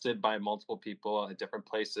Right. tested by multiple people at different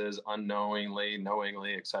places, unknowingly,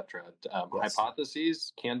 knowingly, etc. Yes.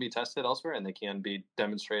 Hypotheses can be tested elsewhere, and they can be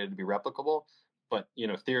demonstrated to be replicable. But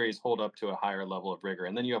theories hold up to a higher level of rigor,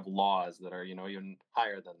 and then you have laws that are even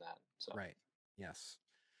higher than that. So Right. Yes.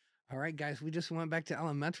 All right, guys, we just went back to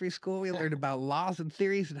elementary school. We learned about laws and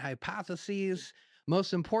theories and hypotheses.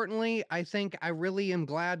 Most importantly, I think I really am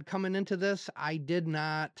glad coming into this,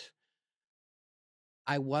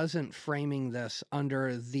 I wasn't framing this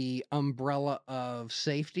under the umbrella of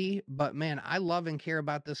safety, but man, I love and care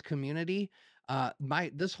about this community.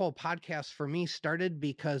 This whole podcast for me started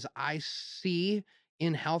because I see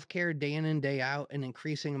in healthcare day in and day out an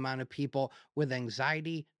increasing amount of people with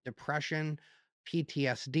anxiety, depression,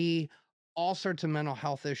 PTSD, all sorts of mental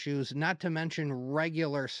health issues, not to mention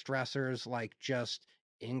regular stressors like just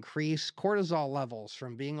increased cortisol levels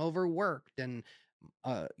from being overworked and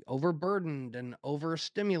overburdened and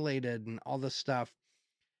overstimulated and all this stuff.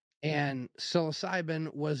 And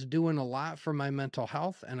psilocybin was doing a lot for my mental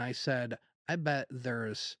health. And I said, I bet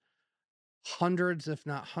there's hundreds, if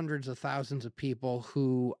not hundreds of thousands of people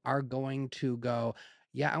who are going to go,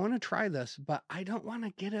 yeah, I want to try this, but I don't want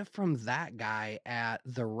to get it from that guy at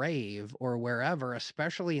the rave or wherever,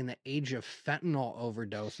 especially in the age of fentanyl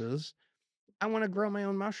overdoses. I want to grow my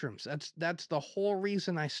own mushrooms. That's the whole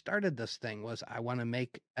reason I started this thing, was I want to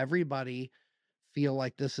make everybody feel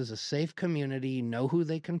like this is a safe community, know who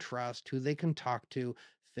they can trust, who they can talk to,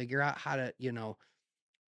 figure out how to,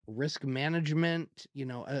 risk management,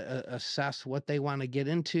 assess what they want to get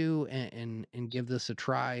into and give this a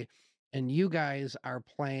try. And you guys are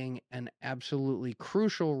playing an absolutely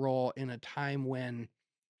crucial role in a time when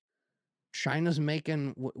China's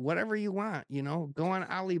making whatever you want, go on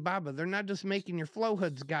Alibaba. They're not just making your flow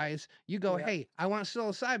hoods, guys. You go, Yeah. hey, I want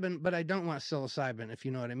psilocybin, but I don't want psilocybin, if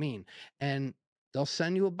you know what I mean. And they'll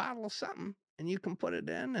send you a bottle of something and you can put it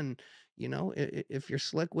in. And, if you're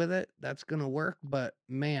slick with it, that's going to work. But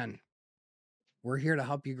man, we're here to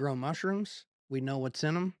help you grow mushrooms. We know what's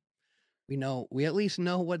in them. We at least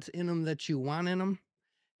know what's in them that you want in them.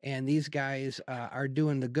 And these guys are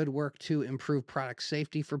doing the good work to improve product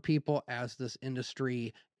safety for people as this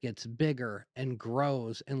industry gets bigger and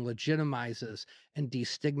grows and legitimizes and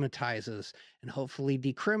destigmatizes and hopefully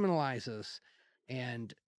decriminalizes.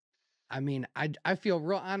 And I mean, I feel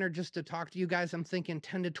real honored just to talk to you guys. I'm thinking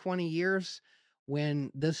 10 to 20 years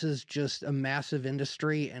when this is just a massive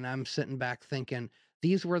industry. And I'm sitting back thinking,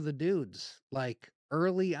 these were the dudes like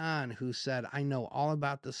early on who said, I know all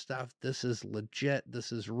about this stuff. This is legit.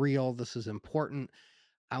 This is real. This is important.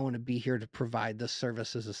 I want to be here to provide this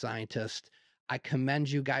service as a scientist. I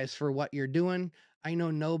commend you guys for what you're doing. I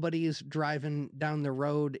know nobody's driving down the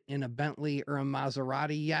road in a Bentley or a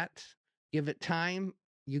Maserati yet. Give it time.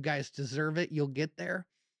 You guys deserve it. You'll get there.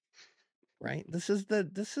 Right? This is the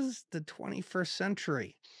 21st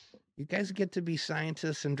century. You guys get to be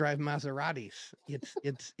scientists and drive Maseratis.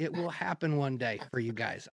 It will happen one day for you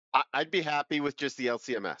guys. I'd be happy with just the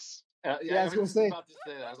LCMS. Yeah, I was gonna say. about to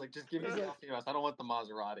say that. I was like, just give me the LCMS. I don't want the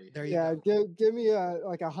Maserati. There you Yeah, go. give me a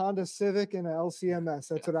Honda Civic and an LCMS.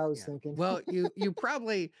 That's what I was thinking. Well, you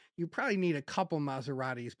probably need a couple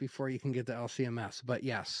Maseratis before you can get the LCMS. But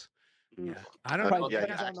yes, yeah, I don't know. Probably Yeah,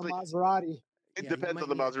 depends on actually- the Maserati It Yeah, you depends might on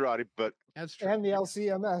the need- Maserati, but That's true. and the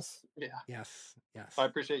LCMS. Yeah. Yes. I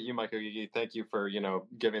appreciate you, MycoGeeky. Thank you for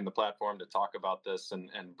giving the platform to talk about this and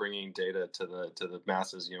bringing data to the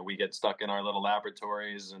masses. We get stuck in our little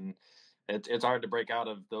laboratories, and it's hard to break out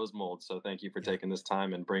of those molds. So thank you for taking this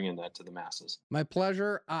time and bringing that to the masses. My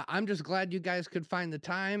pleasure. I'm just glad you guys could find the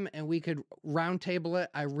time and we could roundtable it.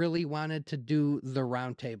 I really wanted to do the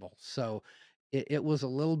roundtable, so it was a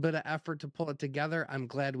little bit of effort to pull it together. I'm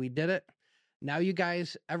glad we did it. Now, you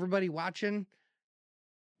guys, everybody watching,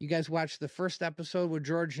 you guys watched the first episode with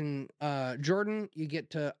George and Jordan. You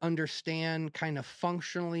get to understand kind of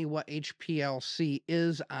functionally what HPLC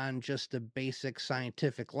is on just a basic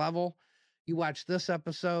scientific level. You watch this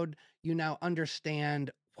episode, you now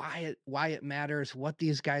understand why it matters, what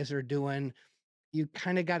these guys are doing. You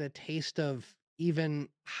kind of got a taste of even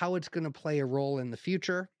how it's going to play a role in the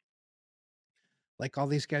future. Like all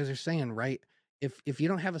these guys are saying, right? If you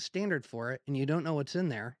don't have a standard for it and you don't know what's in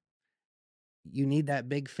there, you need that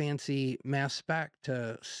big fancy mass spec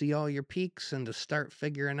to see all your peaks and to start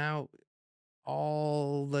figuring out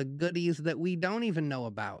all the goodies that we don't even know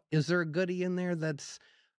about. Is there a goodie in there that's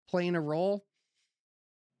playing a role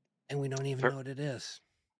and we don't even know what it is?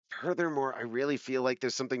 Furthermore, I really feel like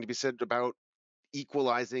there's something to be said about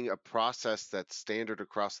equalizing a process that's standard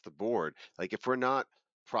across the board. Like if we're not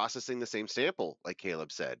processing the same sample, like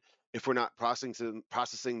Caleb said, if we're not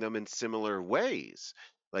processing them in similar ways,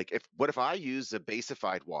 like if what if I use a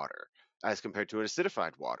basified water as compared to an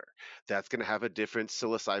acidified water? That's going to have a different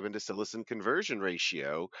psilocybin to psilocin conversion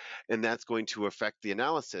ratio, and that's going to affect the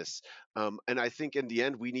analysis. And I think in the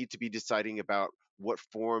end, we need to be deciding about what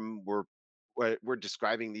form we're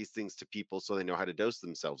describing these things to people so they know how to dose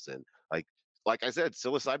themselves in. Like I said,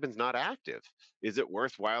 psilocybin's not active. Is it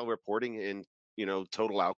worthwhile reporting in,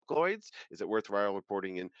 total alkaloids? Is it worthwhile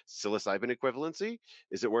reporting in psilocybin equivalency?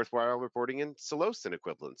 Is it worthwhile reporting in psilocin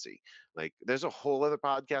equivalency? Like, there's a whole other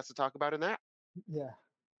podcast to talk about in that. Yeah,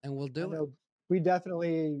 And we'll I do it. know we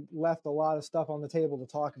definitely left a lot of stuff on the table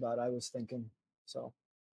to talk about, I was thinking. So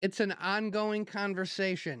It's an ongoing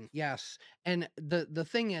conversation. Yes. And the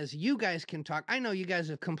thing is, you guys can talk. I know you guys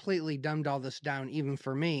have completely dumbed all this down, even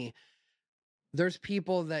for me. There's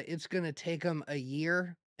people that it's going to take them a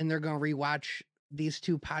year and they're going to rewatch these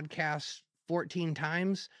two podcasts 14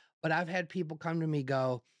 times. But I've had people come to me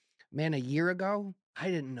go, man, a year ago, I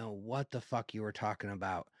didn't know what the fuck you were talking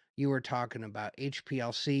about. You were talking about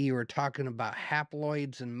HPLC. You were talking about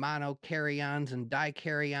haploids and monokaryons and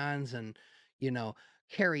dikaryons and, you know,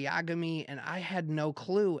 karyogamy. And I had no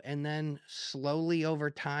clue. And then slowly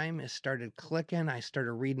over time, it started clicking. I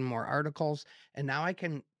started reading more articles. And now I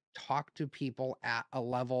can talk to people at a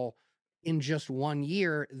level in just 1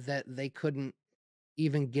 year that they couldn't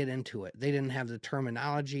even get into it. They didn't have the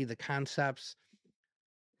terminology, the concepts.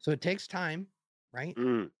 So it takes time, right?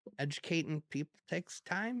 Educating people takes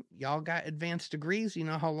time. Y'all got advanced degrees. You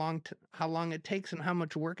know how long it takes and how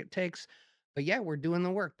much work it takes. But yeah, we're doing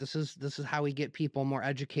the work. This is how we get people more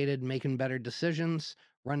educated, making better decisions,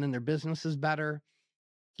 running their businesses better,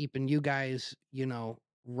 keeping you guys,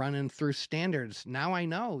 running through standards. Now I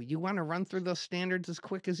know you want to run through those standards as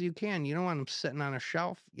quick as you can. You don't want them sitting on a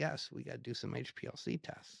shelf. Yes, we got to do some HPLC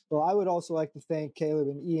tests. Well, I would also like to thank Caleb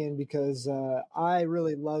and Ian because I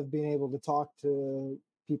really love being able to talk to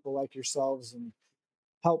people like yourselves and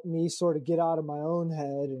help me sort of get out of my own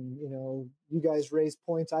head. And, you guys raise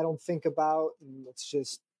points I don't think about. And it's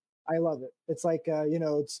just, I love it. It's like,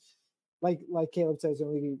 it's like Caleb says,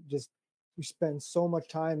 and we spend so much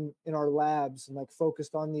time in our labs and like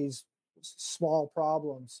focused on these small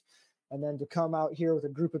problems. And then to come out here with a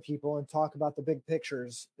group of people and talk about the big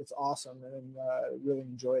pictures, it's awesome. And really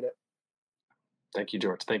enjoyed it. Thank you,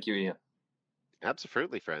 George. Thank you, Ian.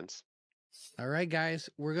 Absolutely, friends. All right, guys,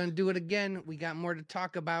 we're going to do it again. We got more to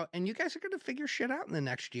talk about, and you guys are going to figure shit out in the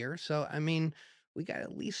next year. So, I mean, we got to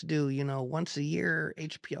at least do, once a year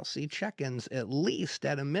HPLC check-ins, at least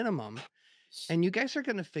at a minimum. And you guys are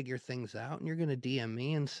going to figure things out, and you're going to DM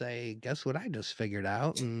me and say, guess what I just figured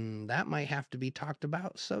out? And that might have to be talked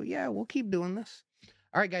about. So, yeah, we'll keep doing this.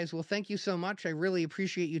 All right, guys. Well, thank you so much. I really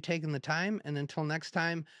appreciate you taking the time. And until next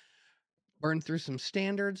time, burn through some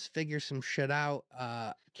standards, figure some shit out.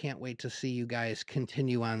 Can't wait to see you guys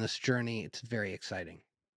continue on this journey. It's very exciting.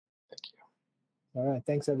 Thank you. All right.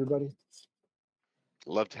 Thanks, everybody.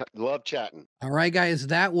 Love chatting. All right, guys.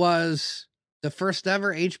 That was the first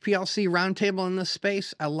ever HPLC roundtable in this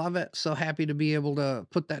space. I love it. So happy to be able to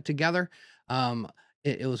put that together.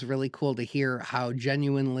 It was really cool to hear how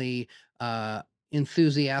genuinely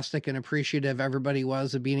enthusiastic and appreciative everybody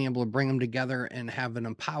was of being able to bring them together and having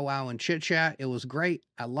them powwow and chit chat. It was great.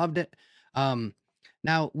 I loved it.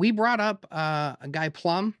 Now we brought up a guy,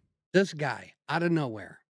 Plum. This guy out of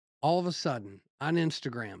nowhere, all of a sudden on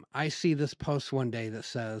Instagram, I see this post one day that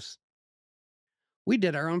says, we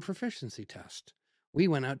did our own proficiency test. We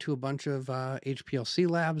went out to a bunch of HPLC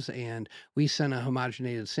labs and we sent a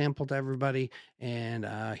homogenated sample to everybody. And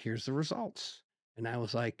here's the results. And I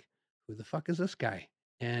was like, who the fuck is this guy?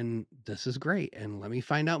 And this is great. And let me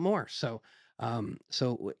find out more. So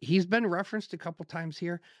he's been referenced a couple times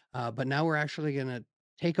here, but now we're actually going to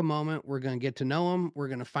take a moment. We're going to get to know him. We're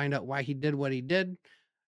going to find out why he did what he did,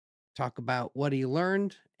 talk about what he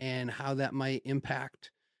learned and how that might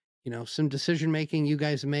impact some decision making you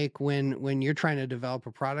guys make when you're trying to develop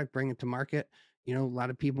a product, bring it to market. A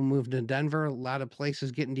lot of people moved to Denver, a lot of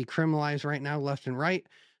places getting decriminalized right now, left and right.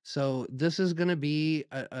 So this is going to be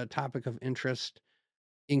a topic of interest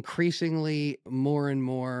increasingly more and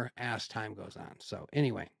more as time goes on. So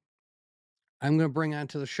anyway, I'm going to bring on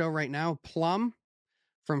to the show right now, Plum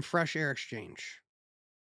from Fresh Air Exchange.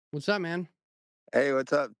 What's up, man? Hey,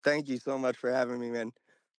 what's up? Thank you so much for having me, man.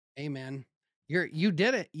 Hey, man. You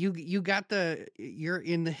did it. You got you're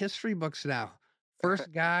in the history books now.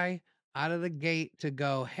 First guy out of the gate to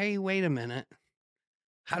go, hey, wait a minute.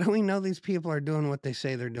 How do we know these people are doing what they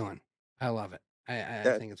say they're doing? I love it. I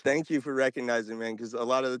Yeah, think it's thank wonderful. you for recognizing, man, because a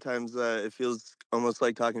lot of the times it feels almost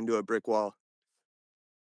like talking to a brick wall.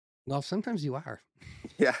 Well, sometimes you are.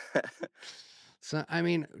 Yeah. So, I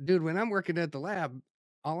mean, dude, when I'm working at the lab,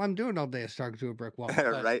 all I'm doing all day is talking to a brick wall.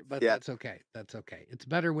 Right. But Yeah. that's okay. That's okay. It's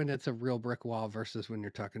better when it's a real brick wall versus when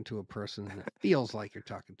you're talking to a person and it feels like you're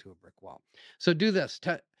talking to a brick wall. So do this.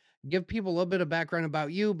 Give people a little bit of background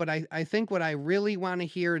about you, but I think what I really want to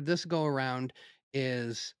hear this go around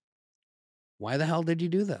is why the hell did you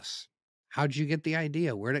do this? How'd you get the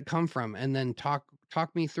idea? Where'd it come from? And then talk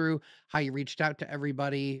me through how you reached out to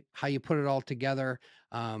everybody, how you put it all together,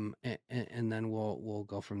 and then we'll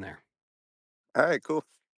go from there. All right, cool.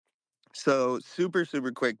 So super,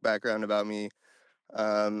 super quick background about me.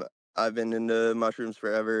 Um, I've been into mushrooms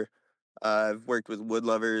forever. I've worked with wood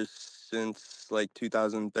lovers since like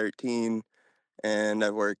 2013, and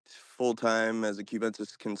I've worked full time as a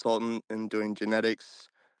cubensis consultant and doing genetics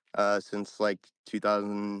since like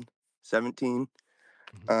 2017.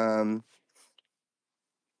 Mhm. Um,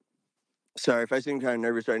 Sorry if I seem kind of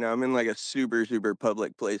nervous right now. I'm in like a super, super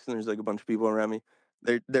public place, and there's like a bunch of people around me.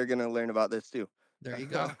 They're gonna learn about this too. There you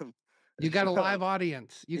go. Um, You got a so live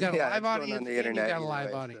audience. You got a yeah, live it's going on audience the and you internet got a either live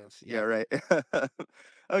way. So audience. yeah, Yeah. right.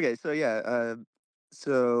 Okay, so yeah,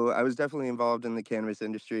 so I was definitely involved in the cannabis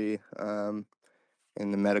industry,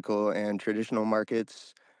 in the medical and traditional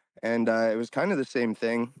markets, and it was kind of the same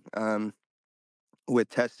thing with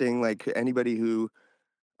testing. Like anybody who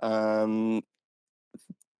um,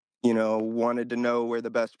 wanted to know where the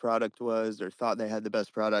best product was or thought they had the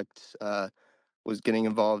best product, was getting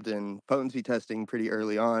involved in potency testing pretty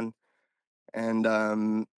early on. And,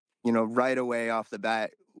 right away off the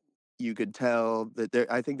bat, you could tell that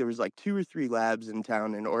I think there was like 2 or 3 labs in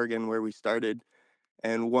town in Oregon where we started,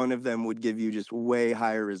 and one of them would give you just way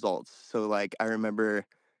higher results. So, like, I remember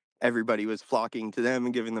everybody was flocking to them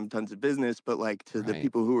and giving them tons of business, but like to the Right.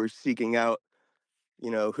 people who were seeking out,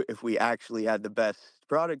 if we actually had the best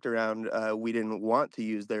product around, we didn't want to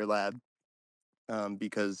use their lab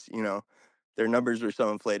because, their numbers were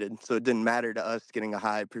so inflated. So it didn't matter to us getting a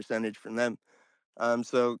high percentage from them.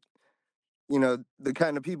 So, the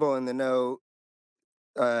kind of people in the know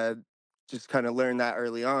uh, just kind of learned that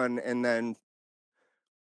early on. And then,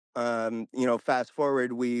 fast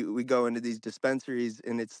forward, we go into these dispensaries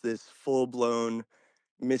and it's this full blown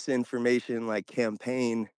misinformation like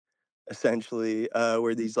campaign essentially,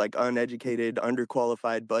 where these like uneducated,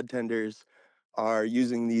 underqualified bud tenders are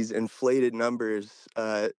using these inflated numbers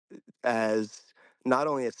as not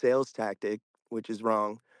only a sales tactic, which is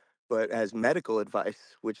wrong, but as medical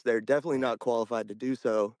advice, which they're definitely Right. not qualified to do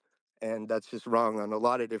so. And that's just wrong on a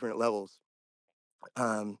lot of different levels.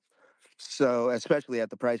 Um, so, especially at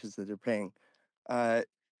the prices that they're paying. Uh,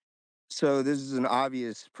 so this is an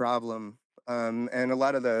obvious problem, and a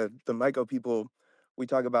lot of the myco people, we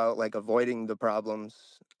talk about like avoiding the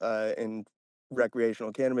problems in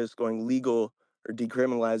recreational cannabis, going legal or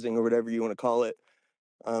decriminalizing or whatever you want to call it.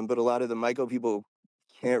 But a lot of the myco people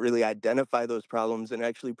can't really identify those problems and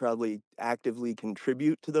actually probably actively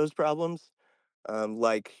contribute to those problems,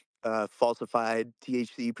 like falsified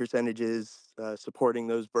THC percentages, supporting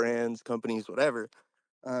those brands, companies, whatever.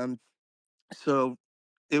 Um, so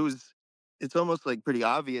it was it's almost like pretty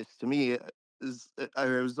obvious to me. I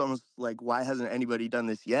was almost like, why hasn't anybody done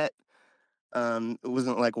this yet? It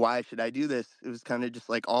wasn't like, why should I do this? It was kind of just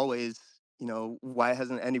like always, why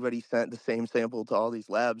hasn't anybody sent the same sample to all these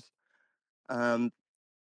labs? Um,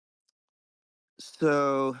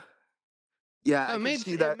 so yeah, So I could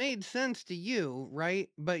see it that. made sense to you, right?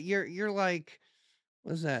 But you're like,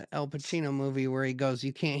 what's that Al Pacino movie where he goes,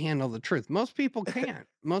 "You can't handle the truth." Most people can't.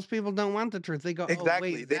 Most people don't want the truth. They go, "Oh, Exactly.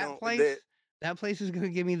 wait, They don't. They, that place is going to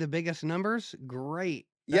give me the biggest numbers. Great.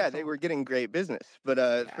 yeah, they were getting great business, but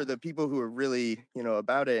Yeah, for the people who are really,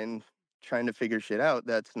 about it and trying to figure shit out,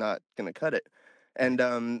 that's not gonna cut it. And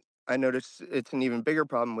right. I noticed it's an even bigger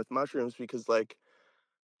problem with mushrooms because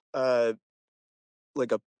uh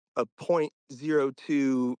like a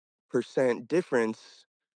 0.02% difference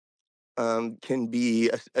can be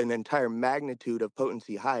an entire magnitude of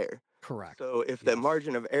potency higher. Correct. So if the Yes.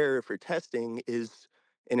 margin of error for testing is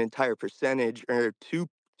an entire percentage or two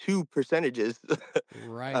percentages,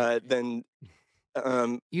 Right. then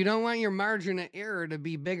um, You don't want your margin of error to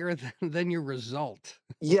be bigger than your result.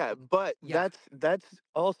 yeah, but Yeah. that's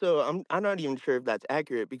also, I'm not even sure if that's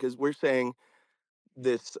accurate because we're saying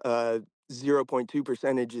this 0.2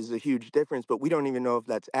 percentage is a huge difference, but we don't even know if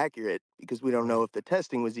that's accurate because we don't know Right. if the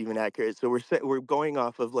testing was even accurate. So we're going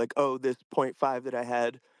off of like, oh, this point 0.5 that I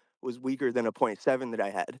had was weaker than a point 0.7 that I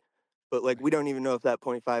had. But like Right. we don't even know if that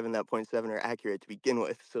point 0.5 and that point 0.7 are accurate to begin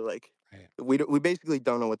with. So like Right. we basically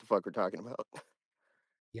don't know what the fuck we're talking about.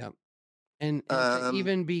 Yep. And to Um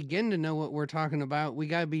even begin to know what we're talking about, we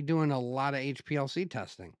gotta be doing a lot of HPLC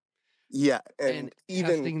testing yeah, and and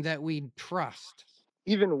testing that we trust.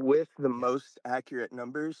 even with the Yeah. most accurate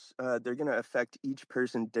numbers, they're going to affect each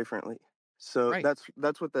person differently. So Right.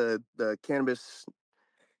 that's what the cannabis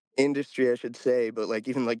industry, I should say, but like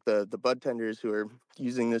even like the bud tenders who are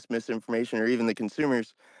using this misinformation, or even the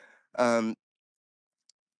consumers, um,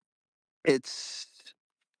 it's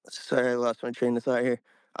sorry, I lost my train of thought here.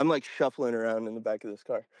 I'm like shuffling around in the back of this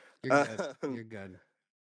car. You're good. Um, You're good.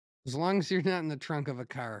 As long as you're not in the trunk of a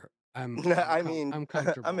car, I mean, I'm I'm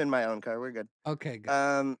comfortable. in my own car. We're good. Okay, good.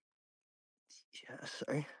 Um, yeah,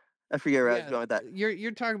 sorry, I forget where I was Yeah, going with that.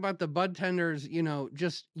 you're talking about the bud tenders,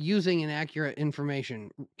 just using inaccurate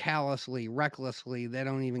information callously, recklessly. They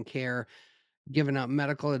don't even care, giving out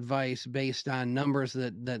medical advice based on numbers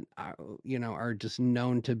that are just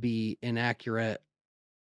known to be inaccurate.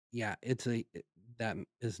 Yeah, that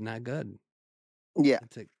is not good. Yeah.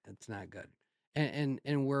 It's not good.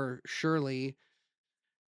 And we're surely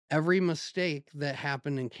every mistake that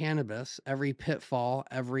happened in cannabis, every pitfall,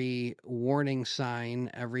 every warning sign,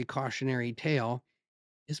 every cautionary tale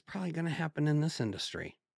is probably going to happen in this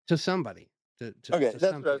industry to somebody, Okay, to that's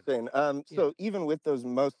some what I was people. saying. Yeah, So even with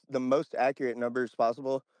the most accurate numbers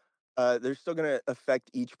possible, they're still going to affect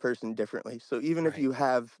each person differently. So even if right, you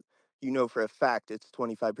have, for a fact it's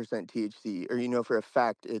 25% THC, or for a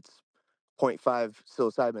fact it's point 0.5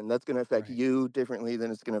 psilocybin, that's going to affect right, you differently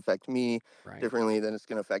than it's going to affect me, right, differently than it's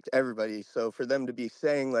going to affect everybody. So for them to be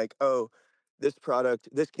saying like, oh, this product,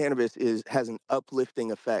 this cannabis has an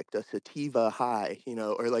uplifting effect, a sativa high,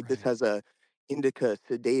 or like this right. has a indica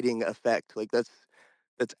sedating effect, like that's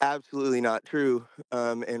absolutely not true.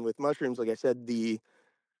 And with mushrooms, like I said, the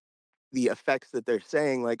effects that they're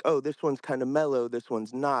saying, like, oh, this one's kind of mellow, this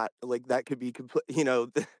one's not, like that could be complete,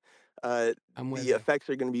 uh, I'm with the you. effects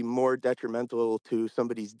are going to be more detrimental to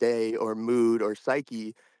somebody's day or mood or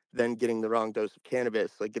psyche than getting the wrong dose of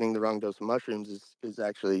cannabis. Like getting the wrong dose of mushrooms is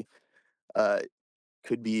actually uh,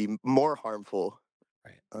 could be more harmful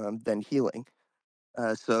Right. than healing.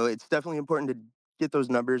 So it's definitely important to get those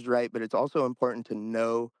numbers right, but it's also important to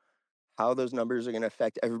know how those numbers are going to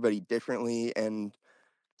affect everybody differently, and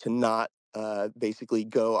to not basically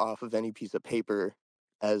go off of any piece of paper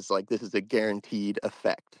as like this is a guaranteed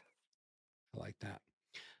effect. I like that.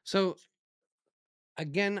 So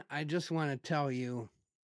again, I just want to tell you,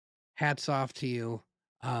 hats off to you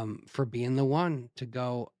for being the one to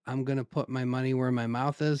go. I'm gonna put my money where my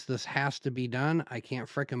mouth is. This has to be done. I can't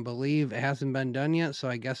fricking believe it hasn't been done yet. So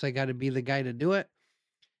I guess I got to be the guy to do it.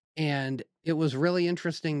 And it was really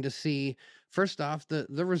interesting to see, first off, the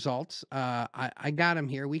results. I got them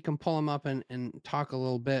here. We can pull them up and talk a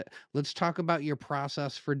little bit. Let's talk about your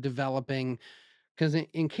process for developing, because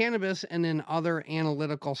in cannabis and in other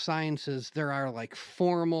analytical sciences, there are like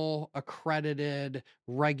formal, accredited,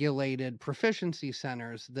 regulated proficiency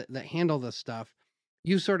centers that handle this stuff.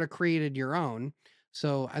 You sort of created your own.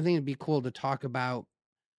 So I think it'd be cool to talk about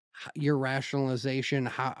your rationalization,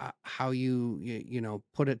 how you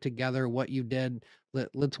put it together, what you did.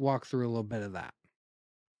 Let's walk through a little bit of that.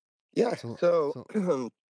 Yeah. So So so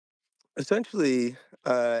essentially,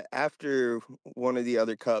 after one of the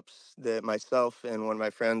other cups that myself and one of my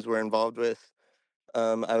friends were involved with,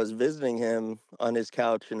 I was visiting him on his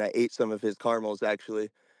couch and I ate some of his caramels actually.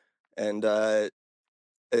 And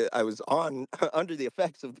I was on under the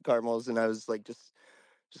effects of the caramels, and I was like, just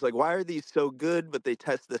like, why are these so good, but they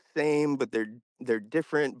test the same, but they're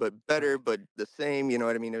different, but better, right, but the same. You know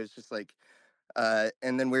what I mean? It was just like,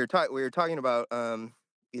 and then we were talking about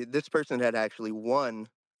this person had actually won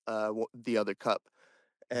the other cup,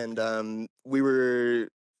 and okay, we were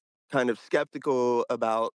kind of skeptical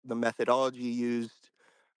about the methodology used,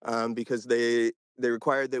 because they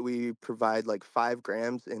required that we provide like 5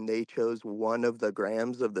 grams, and they chose one of the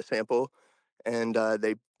grams of the sample, and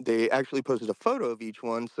they actually posted a photo of each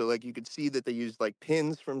one, so like you could see that they used like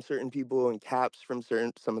pins from certain people and caps from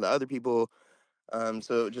some of the other people.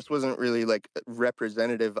 So it just wasn't really like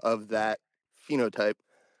representative of right, that phenotype.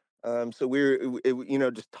 So we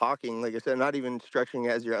were just talking, like I said, not even structuring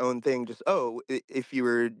it as your own thing. Just, oh, if we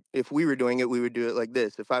were doing it, we would do it like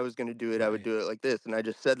this. If I was going to do it, I would right, do it like this. And I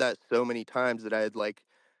just said that so many times that I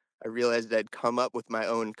realized I'd come up with my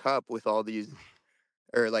own cup with all these,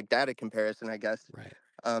 or like data comparison, I guess. right.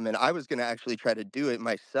 And I was going to actually try to do it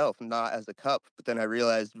myself, not as a cup. But then I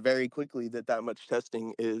realized very quickly that that much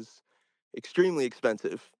testing is extremely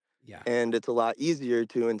expensive. Yeah. And it's a lot easier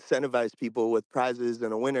to incentivize people with prizes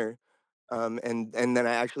and a winner. And then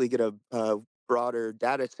I actually get a broader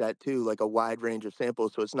data set too, like a wide range of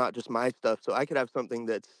samples. So it's not just my stuff. So I could have something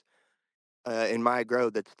that's in my grow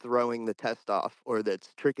that's throwing the test off, or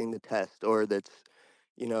that's tricking the test, or that's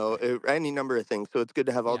Right. any number of things. So it's good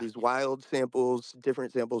to have all Yeah. these wild samples,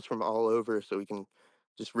 different samples from all over, so we can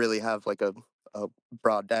just really have like a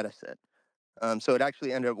broad data set. So it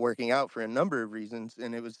actually ended up working out for a number of reasons,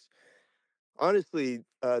 and it was honestly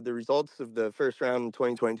the results of the first round in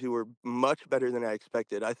 2022 were much better than I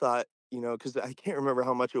expected. I thought, because I can't remember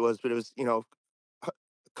how much it was, but it was a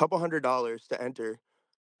couple $100 to enter.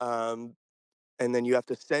 Um, and then you have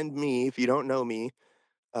to send me, if you don't know me,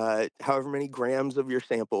 however many grams of your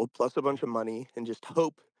sample plus a bunch Right. of money, and just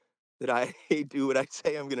hope that I do what I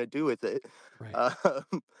say I'm going to do with it. Right.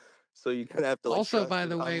 Um, so you kind of have to like Also, trust by that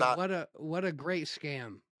the I'm way, not. what a great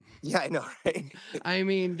scam. Yeah, I know, right? I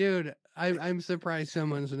mean, dude, I'm surprised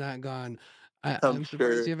someone's not gone. I'm I'm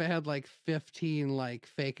surprised sure. you haven't had like 15 like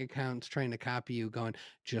fake accounts trying to copy you, going,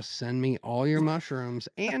 just send me all your mushrooms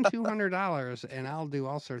and $200 and I'll do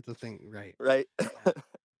all sorts of things. Right. Right. Yeah.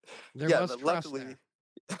 There Yeah, was but trust there.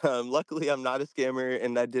 luckily I'm not a scammer,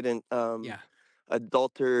 and I didn't Yeah.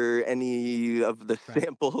 adulter any of the Right.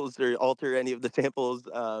 samples or alter any of the samples.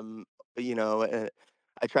 You know, uh,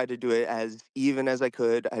 I tried to do it as even as I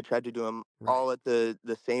could. I tried to do them Right. all at the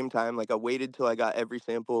same time. Like I waited till I got every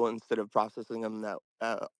sample instead of processing them that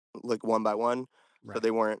like one by one, so Right.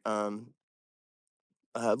 they weren't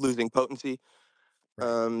losing potency.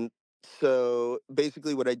 Right. Um, so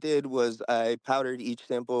basically, what I did was I powdered each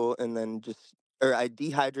sample, and then or I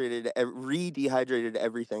re-dehydrated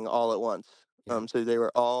everything all at once. Yeah. So they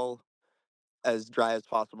were all as dry as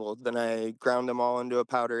possible. Then I ground them all into a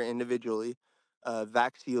powder individually,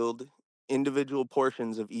 vac sealed individual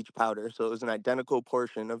portions of each powder. So it was an identical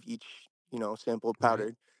portion of each, sample Right.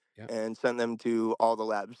 powdered, Yeah. and sent them to all the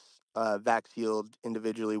labs, vac sealed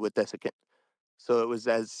individually with desiccant. So it was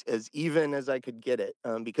as even as I could get it,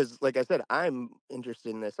 because, like I said, I'm interested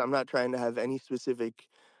in this. I'm not trying to have any specific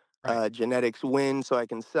Right. genetics win so I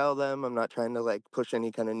can sell them. I'm not trying to like push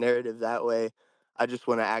any kind of narrative that way. I just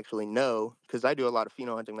want to actually know, because I do a lot of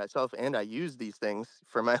pheno hunting myself, and I use these things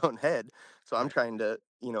for my own head. So I'm Right. trying to,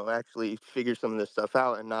 actually figure some of this stuff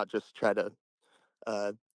out, and not just try to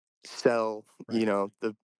uh, sell, Right.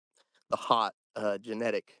 the hot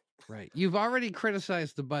genetic. Right. You've already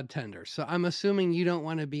criticized the bud tender, so I'm assuming you don't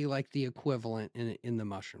want to be like the equivalent in the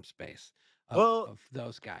mushroom space Well, of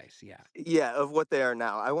those guys. Yeah. yeah, of what they are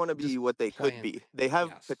now. I want to be Just what they could plant. be. They have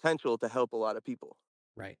Yes. potential to help a lot of people.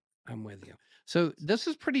 Right. I'm with you. So this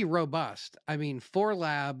is pretty robust. I mean, 4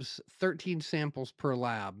 labs, 13 samples per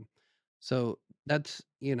lab. So that's,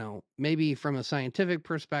 maybe from a scientific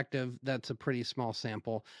perspective, that's a pretty small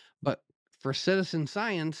sample, but for citizen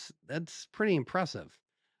science, that's pretty impressive.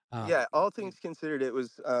 Yeah, all You things considered, it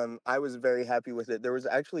was I was very happy with it. There was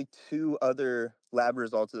actually two other lab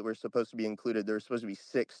results that were supposed to be included. There were supposed to be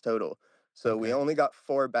six total. So we okay. only got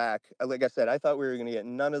four back. Like I said, I thought we were going to get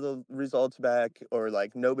none of the results back, or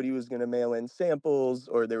like nobody was going to mail in samples,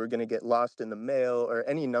 or they were going to get lost in the mail, or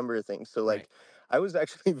any number of things. So Right. like I was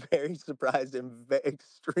actually very surprised and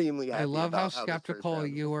extremely I happy love how about how this first skeptical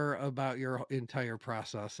round. you were about your entire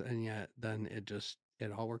process, and yet then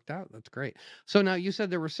it all worked out. That's great. So now you said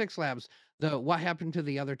there were 6 labs. What happened to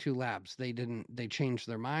the other 2 labs? They changed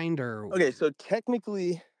their mind, or Okay, so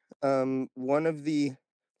technically, one of the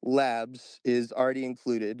labs is already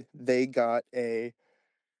included. They got a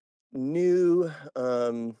new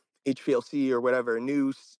HPLC or whatever, a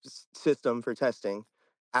new system for testing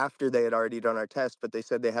after they had already done our test, but they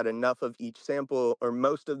said they had enough of each sample, or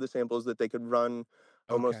most of the samples, that they could run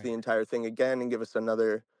almost okay. the entire thing again and give us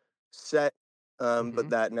another set. But Hmm.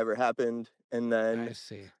 that never happened. And then I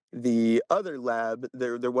see. the other lab,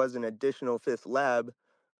 there was an additional fifth lab.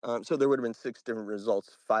 So there would have been six different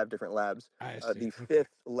results, five different labs. I see. The Okay.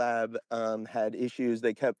 fifth lab had issues.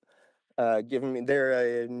 They kept giving me,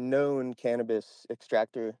 they're a known cannabis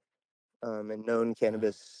extractor, and known Uh,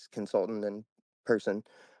 cannabis consultant and person.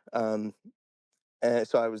 Um, and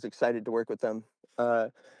so I was excited to work with them. Uh,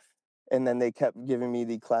 and then they kept giving me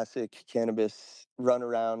the classic cannabis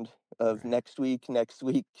runaround of right. next week,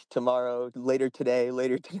 tomorrow, later today,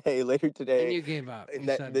 later today, later And today. you gave up. And You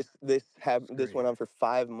that said, this "Screw went you." on for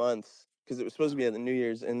 5 months, because it was supposed to Wow. be at the New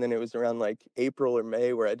Year's, and then it was around like April or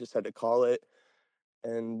May where I just had to call it.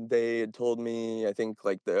 And they had told me, I think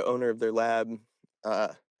like the owner of their lab,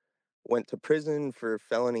 uh, went to prison for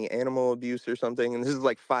felony animal abuse or something. And this is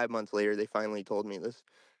like 5 months later, they finally told me this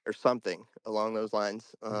or something along those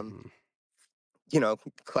lines. Mm-hmm. You know,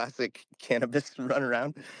 classic cannabis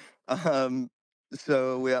runaround. Um,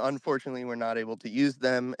 so we unfortunately we're not able to use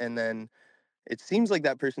them. And then it seems like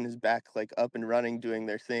that person is back, like up and running, doing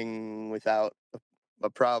their thing without a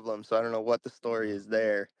problem. So I don't know what the story is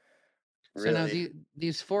there, So now really.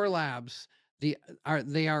 these 4 labs, they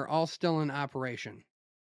are all still in operation.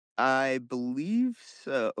 I believe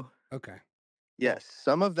so. Okay. Cool. Yes,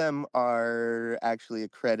 some of them are actually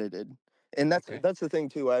accredited, and that's Okay. that's the thing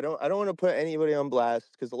too. I don't want to put anybody on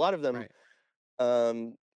blast because a lot of them, Right.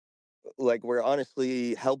 um, like were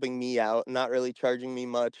honestly helping me out, not really charging me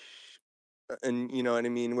much, and you know what I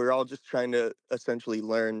mean. We're all just trying to essentially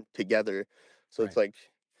learn together. So it's Right. like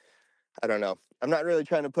I don't know. I'm not really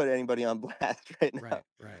trying to put anybody on blast right now. Right.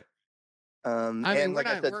 Right. I mean, And like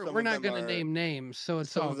I said, we're not going to name names, so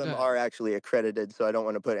it's some all of them good. are actually accredited, so I don't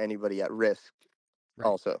want to put anybody at risk.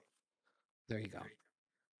 Right. Also, There you go.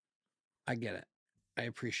 I get it. I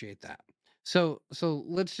appreciate that. So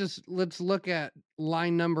let's look at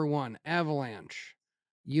line number 1, Avalanche.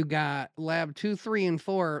 You got lab 2, 3, and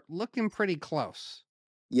 4 looking pretty close.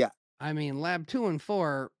 yeah, I mean, lab 2 and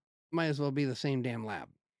 4 might as well be the same damn lab.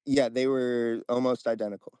 yeah, they were almost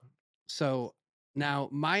identical. So now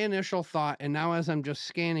my initial thought, and now as I'm just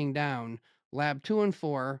scanning down, lab 2 and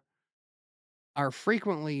 4 are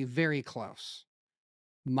frequently very close.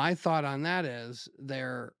 My thought on that is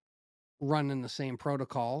they're running the same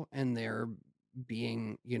protocol and they're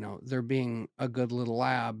being a good little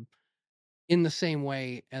lab in the same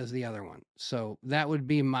way as the other one. So that would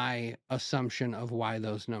be my assumption of why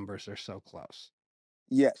those numbers are so close.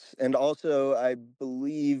 Yes, and also I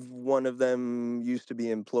believe one of them used to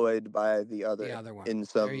be employed by the The other other one. in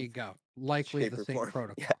There you some go. Likely shape the or same form.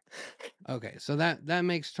 Yeah, protocol. Okay, so that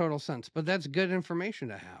makes total sense. But that's good information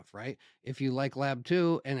to have, right? If you like lab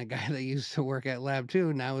 2 and a guy that used to work at lab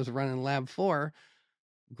 2 now is running lab 4,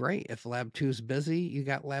 great. If lab 2's busy, you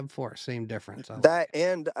got lab 4. Same difference. I like that it.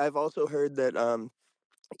 and I've also heard that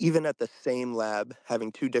even at the same lab,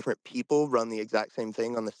 having two different people run the exact same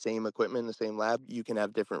thing on the same equipment in the same lab, you can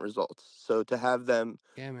have different results. So to have them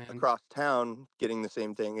Yeah, man. across town getting the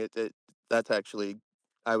same thing, that's actually,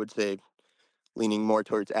 I would say, leaning more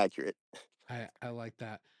towards accurate. I like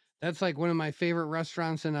that. That's like one of my favorite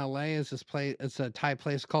restaurants in LA is this place. It's a Thai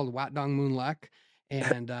place called Wat Dong Moon Lek.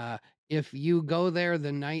 And if you go there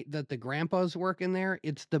the night that the grandpa's working there,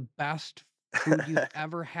 it's the best food you've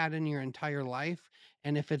ever had in your entire life.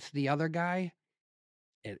 And if it's the other guy,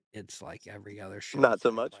 it's like every other shitty Not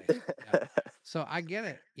so Thai much. place. Yep. So I get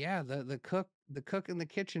it. Yeah, the cook in the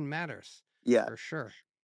kitchen matters Yeah, for sure.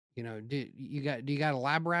 Do you got a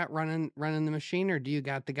lab rat running the machine, or do you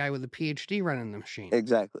got the guy with a PhD running the machine?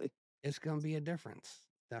 exactly. It's gonna be a difference.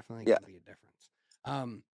 Definitely Yeah, gonna be a difference.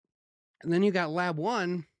 Um, and then you got lab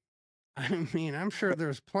 1. I mean, I'm sure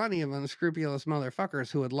there's plenty of unscrupulous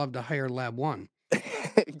motherfuckers who would love to hire lab 1.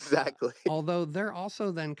 exactly. Although they're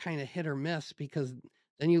also then kind of hit or miss because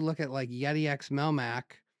then you look at like Yeti X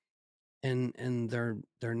Melmac and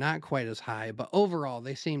they're not quite as high, but overall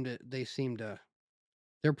they seem to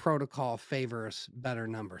their protocol favors better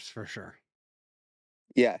numbers for sure.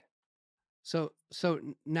 Yeah,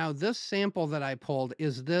 So now this sample that I pulled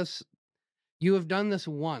is this. You have done this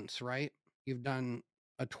once, right? You've done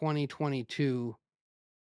a 2022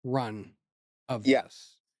 run of yeah,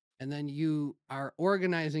 this. And then you are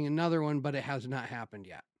organizing another one, but it has not happened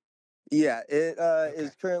yet. yeah. It Okay.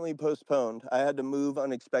 is currently postponed. I had to move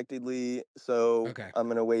unexpectedly, so Okay. I'm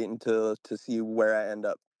gonna wait until to see where I end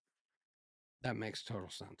up. That makes total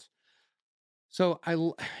sense. So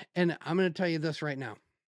and I'm going to tell you this right now.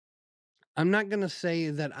 I'm not going to say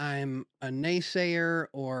that I'm a naysayer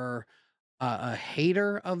or a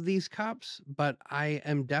hater of these cups, but I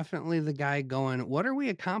am definitely the guy going, what are we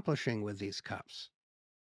accomplishing with these cups?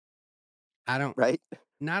 I don't, Right?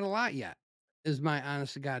 not a lot yet, is my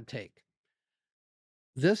honest to God take.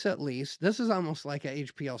 This at least, this is almost like a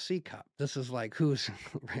HPLC cup. This is like who's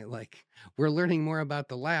right. Like we're learning more about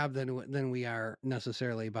the lab than we are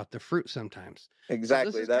necessarily about the fruit sometimes. So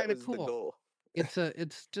this Exactly. is That kind of was the cool. goal.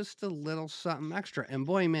 It's just a little something extra. And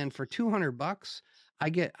boy, man, for $200, I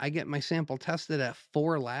get my sample tested at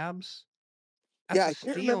 4 labs. Yeah, That's a I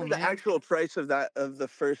can't steal, remember the man. actual price of the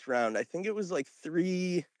first round. I think it was like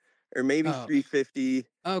three or maybe Oh, 350.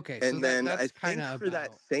 okay. So And then I that's kind think of for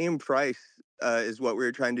that about same price is what we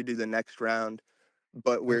were trying to do the next round.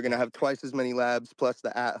 But we're gonna okay. have twice as many labs plus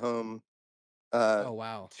the uh, Oh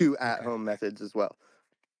wow. two Okay. at-home methods as well.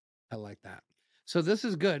 I like that. So this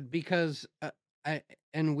is good because I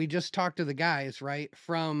and we just talked to the guys, right?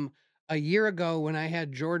 From a year ago when I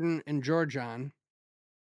had Jordan and George on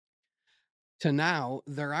to now,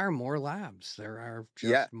 there are more labs. There are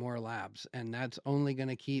Yeah. just more labs, and that's only going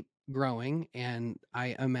to keep growing. And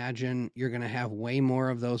I imagine you're going to have way more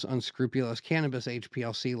of those unscrupulous cannabis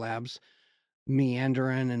HPLC labs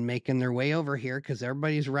meandering and making their way over here because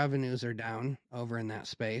everybody's revenues are down over in that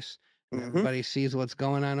space. And Hmm. everybody sees what's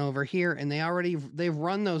going on over here, and they've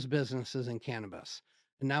run those businesses in cannabis.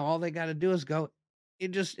 And now all they got to do is go,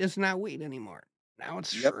 it's not weed anymore. Now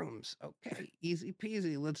it's Yep. shrooms. Okay, easy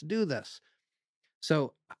peasy. Let's do this.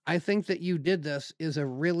 So I think that you did this is a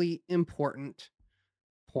really important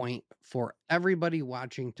point for everybody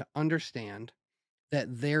watching to understand that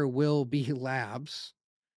there will be labs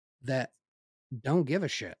that don't give a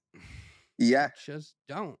shit. They Yeah. just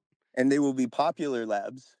don't. And they will be popular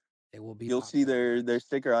labs. They will be You'll see popular their labs.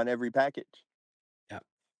 sticker on every package. Yeah.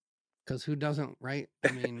 Because who doesn't, right?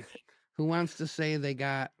 I mean, who wants to say they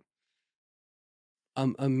got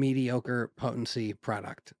a mediocre potency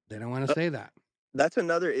product? They don't want to Uh, say that. That's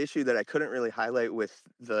another issue that I couldn't really highlight with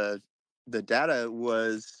the data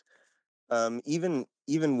was even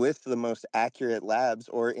with the most accurate labs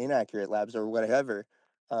or inaccurate labs or whatever,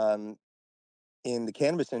 um, in the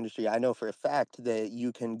cannabis industry, I know for a fact that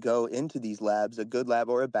you can go into these labs, a good lab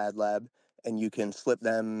or a bad lab, and you can slip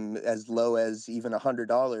them as low as even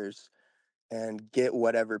 $100 and get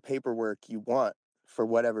whatever paperwork you want for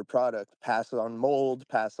whatever product. Pass on mold,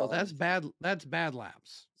 pass Well, on. that's bad. That's bad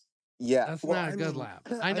labs. Yeah. That's Well, not a I good mean, lab.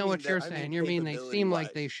 I know what you're I mean saying. You mean they capability seem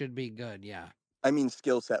like they wise. should be good. Yeah. I mean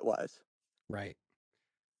skill set wise. Right.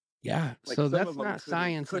 Yeah. Like So some that's of them not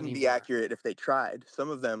science couldn't be anymore. accurate if they tried. Some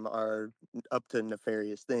of them are up to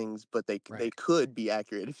nefarious things, but they Right. could be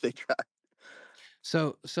accurate if they tried.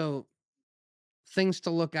 So things to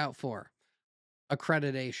look out for.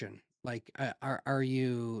 Accreditation. Like, are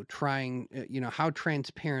you trying, how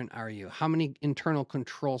transparent are you? How many internal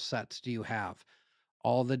control sets do you have?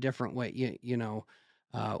 All the different way,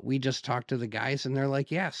 we just talked to the guys and they're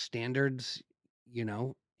like, yeah, standards,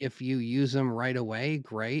 if you use them right away,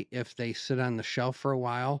 great. If they sit on the shelf for a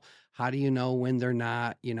while, how do you know when they're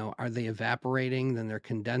not, are they evaporating? Then they're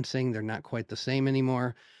condensing. They're not quite the same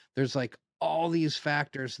anymore. There's like all these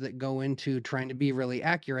factors that go into trying to be really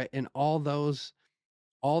accurate, and all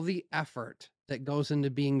the effort that goes into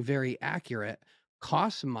being very accurate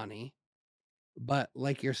costs money. But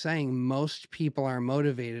like you're saying, most people are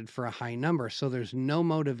motivated for a high number. So there's no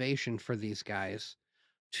motivation for these guys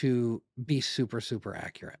to be super, super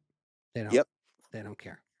accurate. They don't, Yep. they don't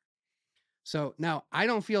care. So now I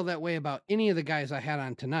don't feel that way about any of the guys I had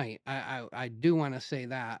on tonight. I do want to say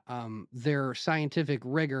that their scientific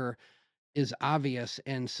rigor is obvious,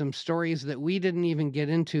 and some stories that we didn't even get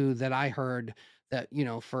into that I heard that,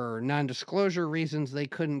 for non-disclosure reasons, they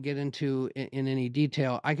couldn't get into in any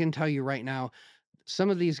detail. I can tell you right now, some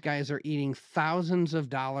of these guys are eating thousands of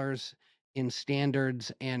dollars in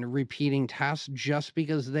standards and repeating tests just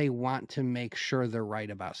because they want to make sure they're right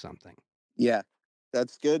about something. Yeah.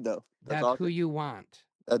 That's good though. That's That's who awesome. you want.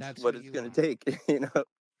 That's That's who what it's you gonna want. take, you know.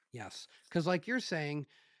 Yes. Because like you're saying,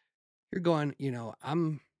 you're going,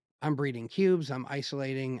 I'm breeding cubes, I'm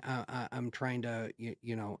isolating, I'm trying to,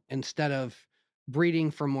 instead of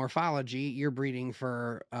breeding for morphology, you're breeding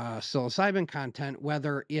for psilocybin content,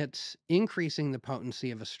 whether it's increasing the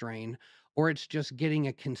potency of a strain or it's just getting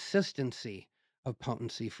a consistency of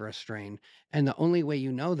potency for a strain. And the only way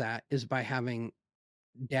you know that is by having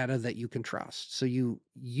data that you can trust. So you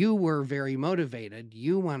were very motivated.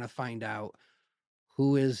 You want to find out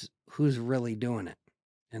who's really doing it.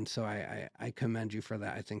 And so I commend you for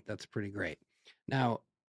that. I think that's pretty great. Now,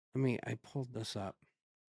 I pulled this up.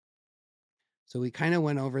 So we kind of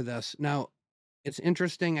went over this. Now, it's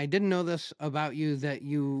interesting. I didn't know this about you, that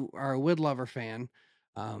you are a wood lover fan.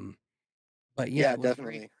 But yeah, Yeah,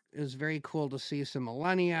 definitely. it was very cool to see some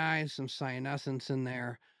millenniae, some cyanescence in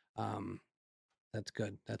there. Um, that's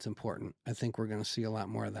good. That's important. I think we're going to see a lot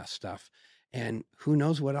more of that stuff. And who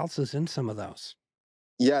knows what else is in some of those.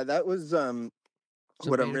 Yeah, that was Some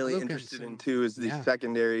what I'm beta really glucans, interested in too is the yeah.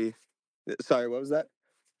 secondary. Sorry, what was that?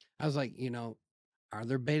 I was like, are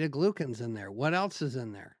there beta glucans in there? What else is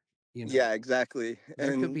in there? Yeah, exactly.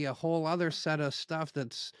 There could And be a whole other set of stuff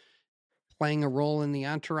that's playing a role in the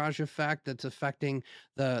entourage effect, that's affecting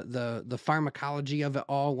the pharmacology of it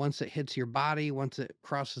all. Once it hits your body, once it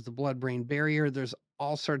crosses the blood-brain barrier, there's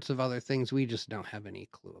all sorts of other things we just don't have any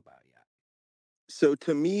clue about yet. so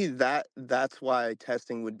to me that's why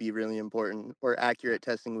testing would be really important, or Yeah. accurate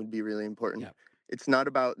testing would be really important. Yep. It's not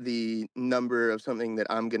about the number of something that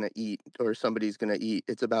I'm going to eat or somebody's going to eat.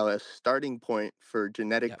 It's about a starting point for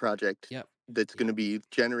genetic Yep. project Yep. that's going to Yep. be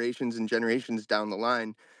generations and generations down the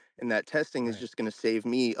line. And that testing is Right. just going to save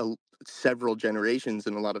me several generations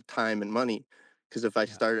and a lot of time and money. Because if I Yeah.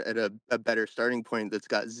 start at a better starting point that's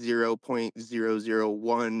got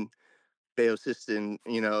 0.001 biocystin,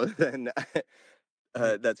 then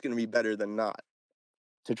Right. that's going to be better than not.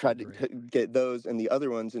 To try to Agreed. get those and the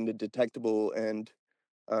other ones into detectable and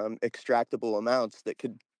extractable amounts that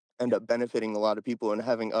could end Yep. up benefiting a lot of people and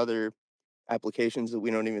having other applications that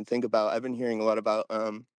we don't even think about. I've been hearing a lot about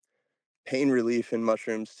pain relief in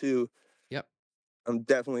mushrooms too. Yep. I'm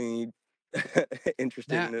definitely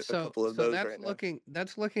interested in That a couple of those right now.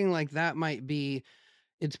 that's looking like that might be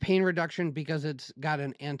it's pain reduction because it's got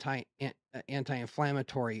an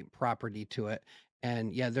anti-inflammatory property to it.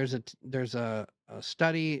 And yeah, there's a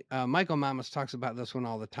study. Michael Mamas talks about this one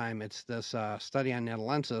all the time. It's this study on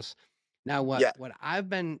Natalensis. Now, Yeah, what I've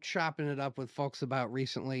been chopping it up with folks about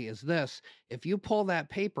recently is this: if you pull that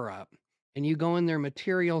paper up and you go in their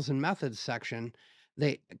materials and methods section,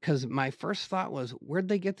 because my first thought was, where'd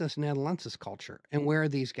they get this Natalensis culture and where are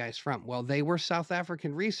these guys from? Well, they were South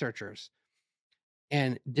African researchers.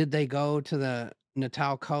 And did they go to the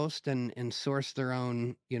Natal coast and source their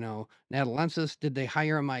own, Natalensis? Did they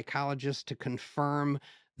hire a mycologist to confirm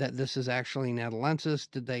that this is actually Natalensis?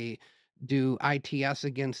 Did they do ITS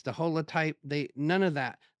against the holotype? They none of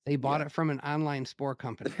that. They bought yeah, it from an online spore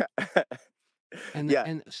company. yeah,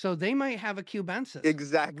 And so they might have a cubensis.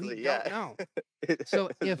 We exactly. don't Yeah, know. So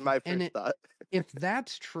that's my first thought. if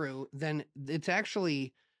that's true, then it's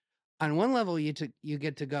actually on one level you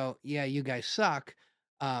get to go, yeah, you guys suck.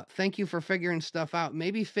 Thank you for figuring stuff out.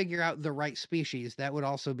 Maybe figure out the right species. That would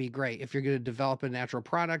also be great. If you're going to develop a natural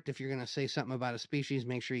product, if you're going to say something about a species,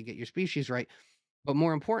 make sure you get your species right. But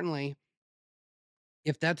more importantly,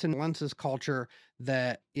 if that's an lenses culture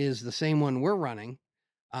that is the same one we're running,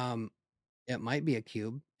 um, it might be a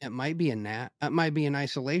cube. It might be a gnat. It might be an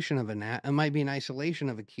isolation of a gnat. It might be an isolation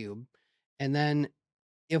of a cube. And then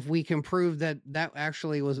if we can prove that that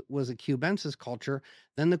actually was a cubensis culture,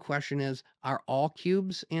 then the question is, are all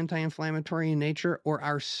cubes anti-inflammatory in nature, or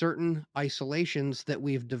are certain isolations that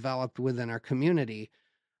we've developed within our community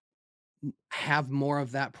have more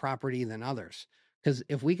of that property than others? Because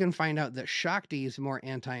if we can find out that Shakti is more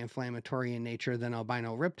anti-inflammatory in nature than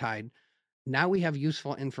albino riptide, now we have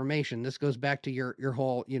useful information. This goes back to your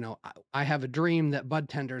whole, I have a dream that bud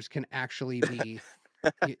tenders can actually be,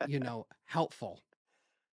 helpful.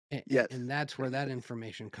 Yes, And that's where that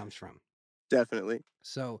information comes from. definitely.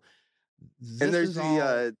 So And this is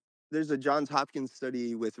all there's a Johns Hopkins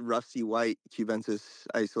study with Rusty White cubensis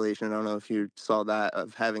isolation. I don't know if you saw that,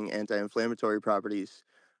 of having anti-inflammatory properties.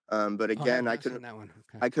 But oh, I have again, not seen that one.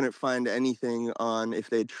 Okay. I couldn't find anything on if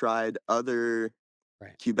they'd tried other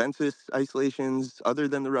Right. cubensis isolations other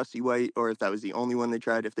than the Rusty White, or if that was the only one they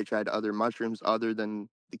tried. If they tried other mushrooms other than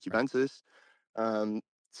the Right. cubensis. Um,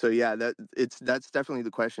 so yeah, that's definitely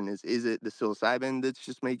the question: is it the psilocybin that's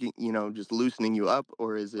just making, just loosening you up,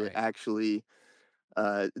 or is it Right. actually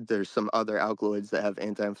there's some other alkaloids that have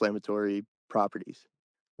anti-inflammatory properties?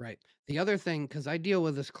 Right. The other thing, because I deal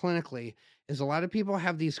with this clinically, is a lot of people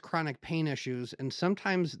have these chronic pain issues, and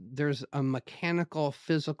sometimes there's a mechanical,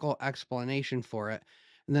 physical explanation for it.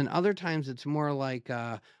 And then other times it's more like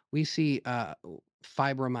we see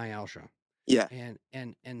fibromyalgia. Yeah,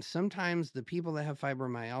 And sometimes the people that have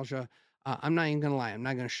fibromyalgia, I'm not even gonna lie, I'm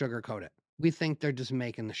not gonna sugarcoat it. We think they're just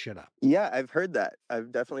making the shit up. yeah, I've heard that.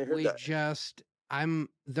 I've definitely heard We that. just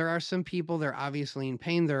there are some people, they're obviously in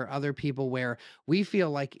pain. There are other people where we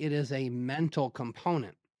feel like it is a mental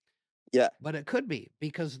component, Yeah, but it could be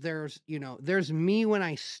because there's me when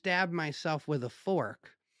I stab myself with a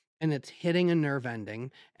fork and it's hitting a nerve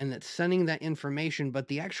ending and it's sending that information, but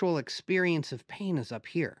the actual experience of pain is up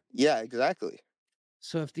here. yeah, exactly.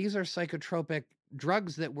 So if these are psychotropic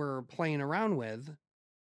drugs that we're playing around with,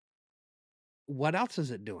 what else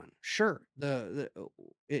is it doing? Sure,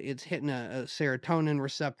 it's hitting a serotonin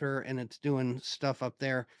receptor and it's doing stuff up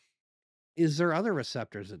there. Is there other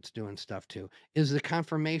receptors it's doing stuff to? Is the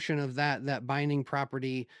confirmation of that binding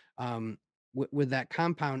property with that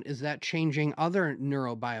compound, is that changing other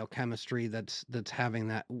neurobiochemistry that's having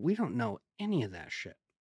that? We don't know any of that shit.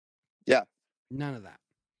 Yeah, None of that.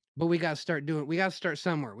 But we got to start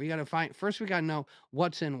somewhere. We got to find first we got to know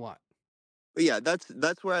what's in what. but yeah, that's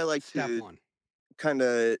where I like Step to 1. kind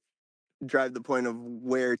of drive the point of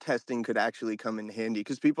where testing could actually come in handy,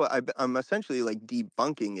 because I'm essentially like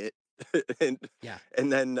debunking it. and Yeah.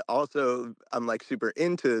 and then also I'm like super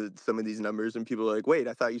into some of these numbers, and people are like, wait,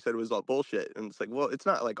 I thought you said it was all bullshit. And it's like, well, it's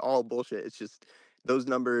not like all bullshit. It's just those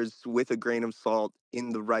numbers with a grain of salt in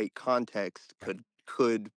the right context Right.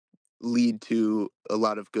 could lead to a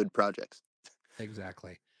lot of good projects.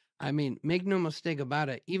 Exactly. I mean, make no mistake about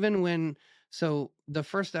it. Even when, so the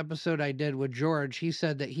first episode I did with George, he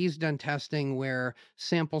said that he's done testing where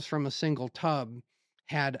samples from a single tub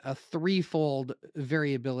had a threefold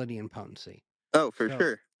variability in potency. Oh, for So,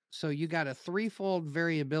 sure. so you got a threefold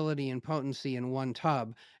variability in potency in one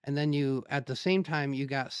tub, and then you, at the same time, you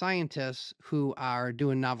got scientists who are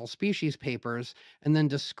doing novel species papers and then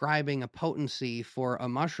describing a potency for a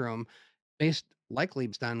mushroom likely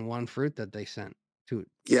based on one fruit that they sent to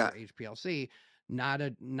Yeah. for HPLC, not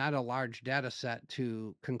a large data set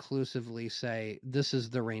to conclusively say this is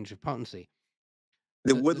the range of potency.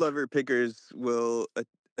 The The the woodlover pickers will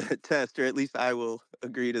attest, or at least I will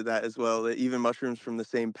agree to that as well, that even mushrooms from the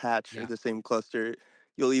same patch or Yeah, the same cluster,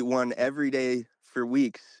 you'll eat one yep, every day for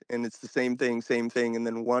weeks, and it's the same thing, and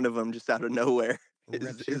then one of them just out of nowhere is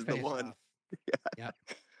rips your is the face one. off. Yep,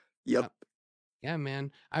 Yep. yep. Yeah,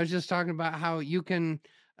 man. I was just talking about how you can,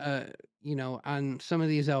 uh, on some of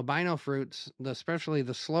these albino fruits, especially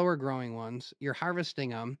the slower growing ones, you're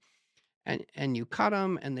harvesting them and you cut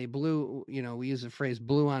them and they blue, we use the phrase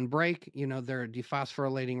blue on break, they're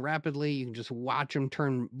dephosphorylating rapidly. You can just watch them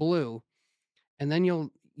turn blue. And then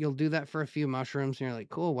you'll do that for a few mushrooms and you're like,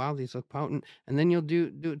 cool, wow, these look potent. And then you'll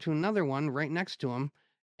do it to another one right next to them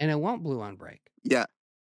and it won't blue on break. Yeah.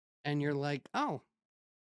 And you're like, oh,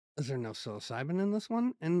 is there no psilocybin in this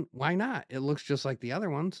one? And why not? It looks just like the other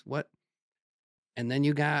ones. What? And then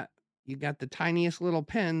you got the tiniest little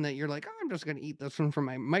pin that you're like, oh, I'm just gonna eat this one for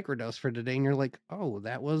my microdose for today. And you're like, oh,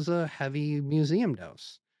 that was a heavy museum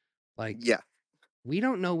dose. Like, Yeah. we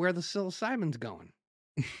don't know where the psilocybin's going.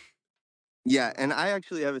 Yeah, and I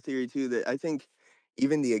actually have a theory too that I think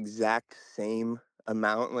even the exact same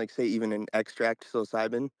amount, like say even an extract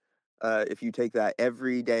psilocybin, if you take that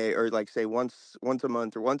every day or like say once a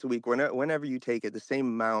month or once a week, whenever you take it, the same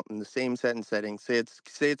amount in the same set and setting, say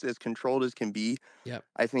it's as controlled as can be, Yep.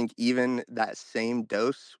 I think even that same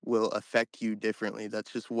dose will affect you differently.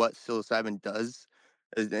 That's just what psilocybin does.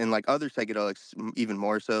 And like other psychedelics, even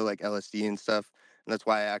more so, like LSD and stuff. And that's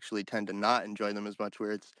why I actually tend to not enjoy them as much,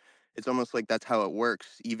 where it's almost like that's how it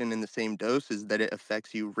works, even in the same dose, is that it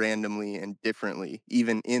affects you randomly and differently,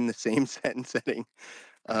 even in the same set and setting.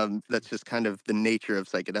 Right. That's just kind of the nature of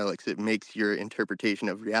psychedelics. It makes your interpretation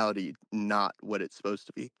of reality not what it's supposed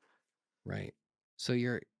to be. Right. So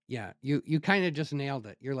you kind of just nailed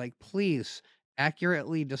it. You're like, please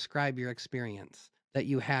accurately describe your experience that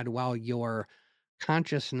you had while your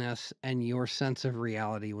consciousness and your sense of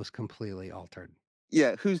reality was completely altered.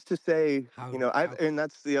 Yeah, who's to say? I've How and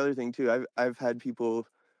that's the other thing too. I've had people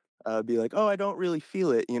be like, "Oh, I don't really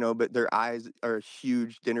feel it," but their eyes are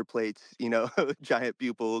huge dinner plates, giant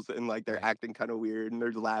pupils, and like they're right. acting kind of weird and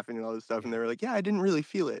they're laughing and all this stuff, and Yeah. they're like, "Yeah, I didn't really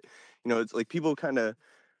feel it." It's like people kind of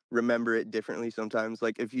remember it differently sometimes.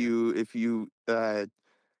 Like if Yep. you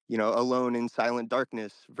alone in silent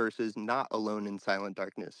darkness versus not alone in silent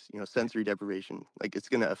darkness, Right. sensory deprivation, like it's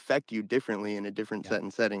gonna affect you differently in a different Yep. set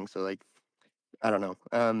and setting. So like, I don't know.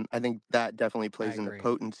 I think that definitely I plays into agree.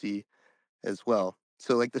 potency as well.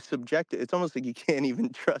 So like the subjective, it's almost like you can't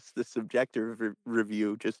even trust the subjective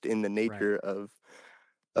review just in the Right. nature of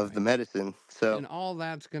the Right. medicine. So And all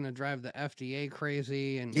that's going to drive the FDA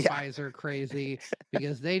crazy and yeah, Pfizer crazy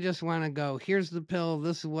because they just want to go, here's the pill.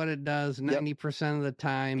 This is what it does yep, 90% of the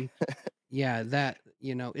time. Yeah,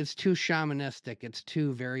 it's too shamanistic. It's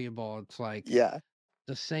too variable. It's like yeah,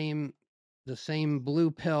 the same the same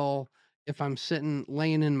blue pill. If I'm sitting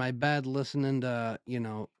laying in my bed listening to,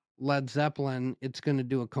 Led Zeppelin, it's going to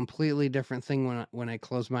do a completely different thing when I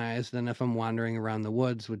close my eyes than if I'm wandering around the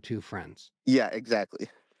woods with two friends. yeah, exactly.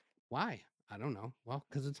 Why? I don't know. Well,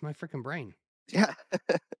 because it's my freaking brain. Yeah,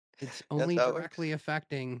 It's that's only how it works. directly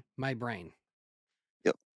affecting my brain.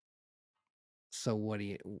 Yep. So what are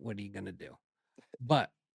you gonna do?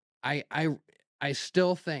 But I I I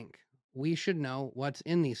still think we should know what's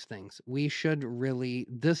in these things. We should really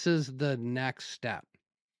this is the next step.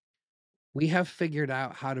 We have figured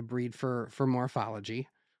out how to breed for morphology.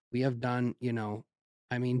 We have done,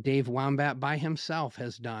 I mean, Dave Wombat by himself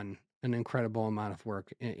has done an incredible amount of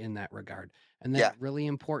work in that regard. And then Yeah, really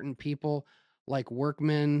important people like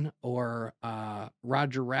Workman or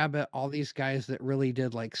Roger Rabbit, all these guys that really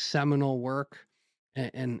did like seminal work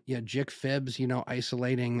and yeah, Jick Phibbs,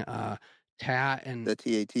 isolating tat and the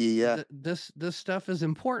TAT. Yeah, this stuff is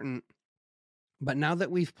important, but now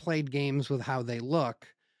that we've played games with how they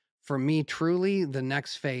look, for me, truly, the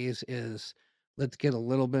next phase is let's get a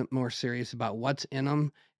little bit more serious about what's in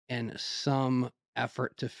them and some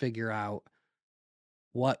effort to figure out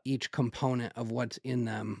what each component of what's in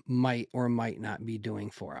them might or might not be doing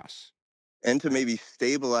for us. and to Right. maybe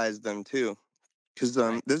stabilize them too. Because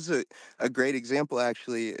Right. this is a great example,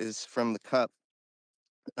 actually, is from the cup,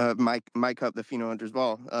 my cup, the Pheno Hunter's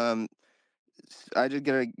Ball. I just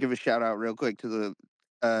gotta give a shout out real quick to the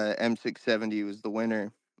M670 was the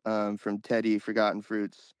winner, from Teddy Forgotten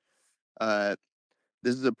Fruits. Uh,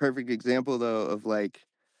 this is a perfect example, though, of like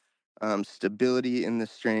stability in the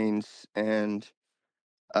strains and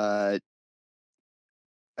uh,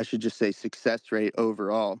 I should just say success rate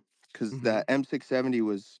overall, because Mm-hmm. that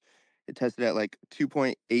M670 it tested at like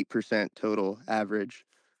 2.8% total average.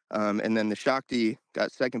 And then the Shakti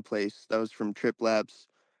got second place. That was from Trip Labs,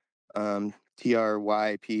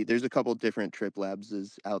 TRYP. There's a couple different Trip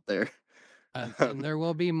Labs out there. And there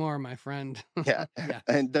will be more, my friend. Yeah. Yes.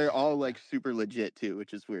 And they're all Yeah. like super legit too,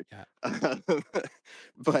 which is weird. Yeah.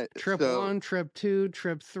 But Trip so 1, trip 2,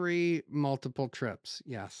 trip 3, multiple trips.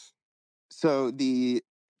 Yes. So the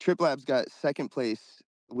Trip Labs got second place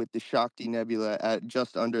with the Shakti Nebula at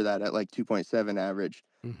just under that at like 2.7 average.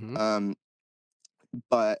 Mm-hmm. Um,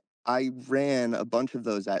 but I ran a bunch of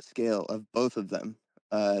those at scale of both of them,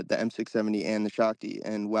 the M670 and the Shakti.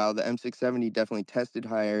 And while the M670 definitely tested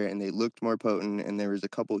higher and they looked more potent, and there was a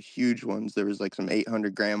couple huge ones, there was like some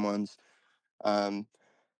 800-gram ones. Um,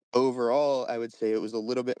 Overall, I would say it was a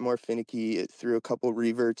little bit more finicky. It threw a couple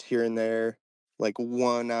reverts here and there. Like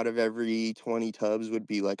 1 out of every 20 tubs would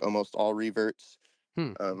be like almost all reverts,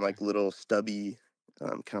 Okay. like little stubby,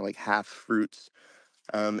 kind of like half fruits.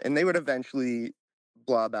 And they would eventually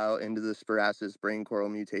blob out into the sporasis brain coral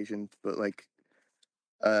mutation, but like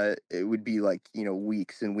it would be like,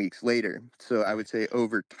 weeks and weeks later. So I would Right. say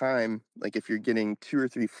over time, like if you're getting 2 or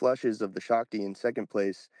 3 flushes of the Shakti in second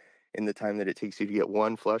place in the time that it takes you to get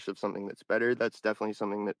 1 flush of something that's better, that's definitely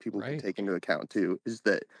something that people can Right. take into account too, is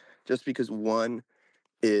that just because one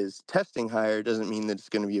is testing higher doesn't mean that it's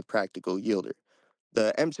going to be a practical yielder.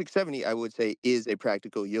 The M670, I would say, is a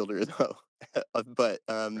practical yielder though. But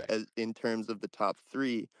Right. as in terms of the top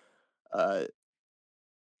three, uh,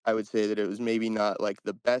 I would say that it was maybe not like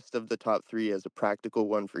the best of the top three as a practical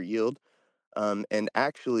one for yield. And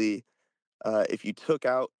actually, if you took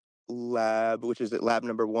out lab, which is at lab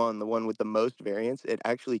number one, the one with the most variance, it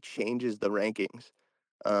actually changes the rankings.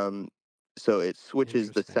 Um, so it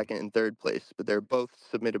switches the Interesting. second and third place, but they're both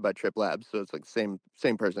submitted by Trip Labs, so it's like same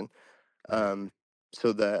person. Right. Um,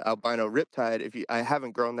 so the albino riptide, if you, I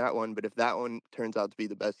haven't grown that one, but if that one turns out to be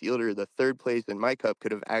the best yielder, the third place in my cup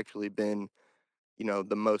could have actually been,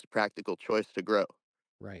 the most practical choice to grow.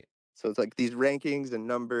 Right. So it's like these rankings and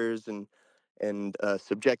numbers and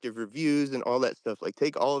subjective reviews and all that stuff. Like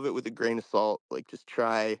take all of it with a grain of salt. Like just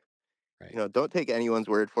try, Right. don't take anyone's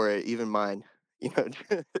word for it, even mine.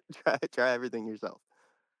 Try everything yourself.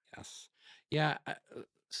 Yes. Yeah.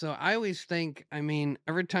 So I always think, I mean,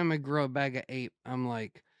 every time I grow a bag of ape, I'm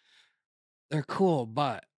like, they're cool,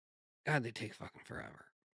 but God, they take fucking forever.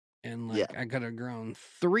 And Yeah, like, I could have grown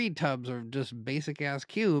 3 tubs of just basic ass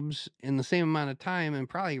cubes in the same amount of time and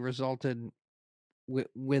probably resulted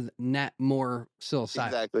with net more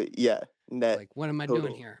psilocybin. exactly. Yeah, net Like, what am I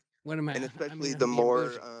doing total. here? What am And I mean, especially the I'm being more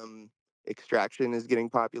bougie. extraction is getting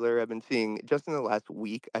popular. I've been seeing just in the last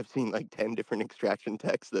week, I've seen like 10 different extraction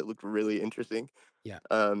techs that look really interesting. Yeah.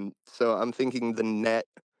 So I'm thinking the net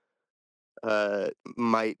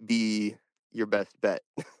might be your best bet.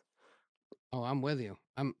 Oh, I'm with you.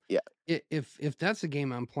 Yeah. If that's the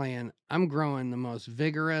game I'm playing, I'm growing the most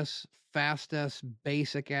vigorous, fastest,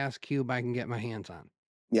 basic ass cube I can get my hands on.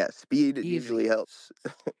 Yeah, speed usually Easy. helps.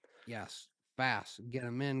 Yes, fast. Get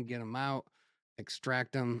them in, get them out,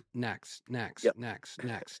 extract them. Next, next, Yep. next,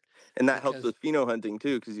 next. And that helps Because with pheno hunting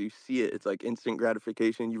too, because you see it. It's like instant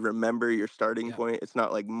gratification. You remember your starting yeah, point. It's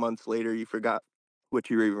not like months later you forgot what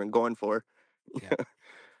you were even going for. yeah,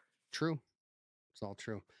 true. It's all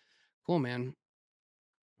true. Cool, man.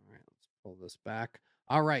 All right, let's pull this back.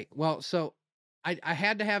 All right. Well, so I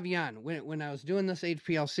had to have you on when I was doing this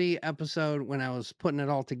HPLC episode, when I was putting it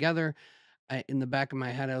all together. In the back of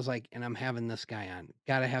my head, I was like, and I'm having this guy on.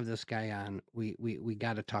 Got to have this guy on. We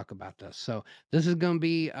got to talk about this. So this is going to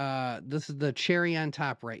be this is the cherry on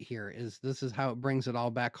top right here. This is how it brings it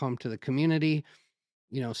all back home to the community.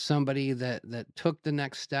 Somebody that took the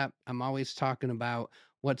next step. I'm always talking about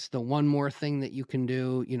what's the one more thing that you can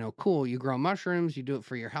do. Cool. You grow mushrooms. You do it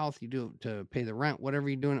for your health. You do it to pay the rent. Whatever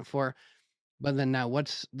you're doing it for. But then now,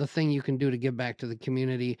 what's the thing you can do to give back to the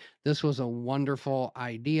community? This was a wonderful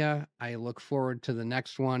idea. I look forward to the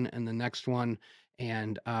next one and the next one,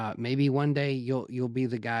 and maybe one day you'll be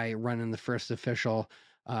the guy running the first official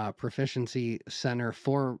proficiency center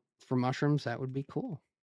for mushrooms. That would be cool.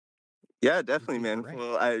 Yeah, Would definitely, be man. great.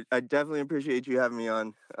 Well, I definitely appreciate you having me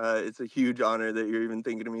on. It's a huge honor that you're even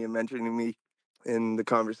thinking of me and mentioning me. in the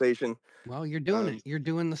conversation. Well, you're doing it. You're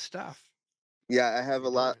doing the stuff. Yeah, I have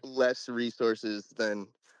You're a lot doing less resources than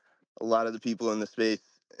a lot of the people in the space,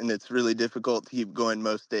 and it's really difficult to keep going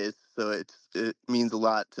most days. So it means a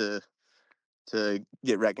lot to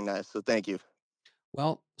get recognized. So thank you.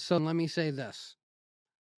 Well, so let me say this.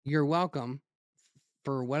 You're welcome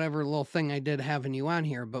for whatever little thing I did having you on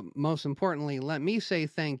here, but most importantly, let me say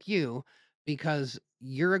thank you, because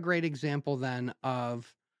you're a great example then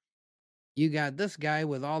of, you got this guy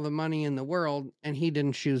with all the money in the world and he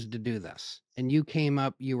didn't choose to do this. And you came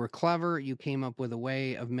up, you were clever, you came up with a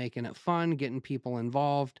way of making it fun, getting people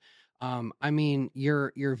involved. I mean,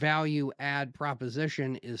 your value add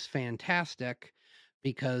proposition is fantastic,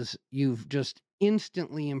 because you've just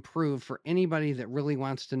instantly improved for anybody that really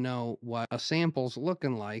wants to know what a sample's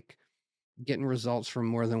looking like. Getting results from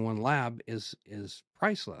more than one lab is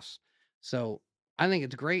priceless. So I think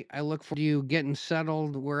it's great. I look forward to you getting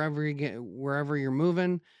settled wherever you're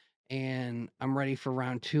moving, and I'm ready for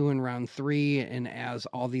round 2 and round 3. And as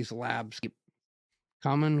all these labs keep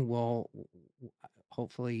coming, well,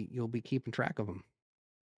 hopefully you'll be keeping track of them.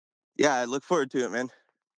 Yeah, I look forward to it, man.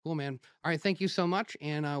 Cool, man. All right, thank you so much,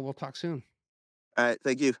 and we'll talk soon. All right,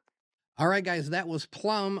 thank you. All right, guys, that was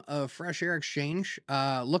Plum of Fresh Air Exchange.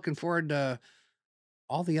 Looking forward to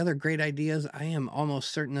all the other great ideas I am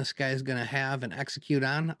almost certain this guy is going to have and execute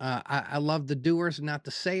on. I love the doers, not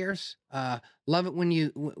the sayers. Love it when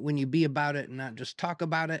you be about it and not just talk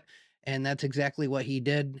about it. And that's exactly what he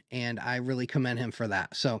did. And I really commend him for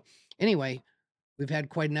that. So anyway, we've had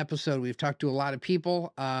quite an episode. We've talked to a lot of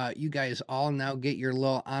people. You guys all now get your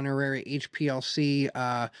little honorary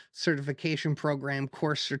HPLC certification program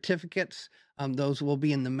course certificates. Those will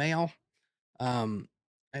be in the mail.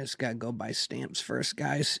 I just got to go buy stamps first,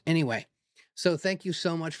 guys. Anyway, so thank you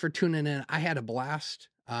so much for tuning in. I had a blast.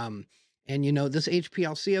 And this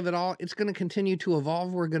HPLC of it all, it's going to continue to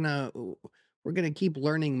evolve. We're going to keep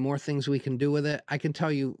learning more things we can do with it. I can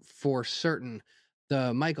tell you for certain,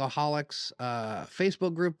 the Mycoholics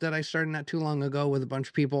Facebook group that I started not too long ago with a bunch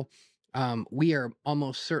of people, we are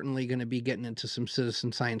almost certainly going to be getting into some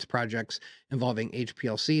citizen science projects involving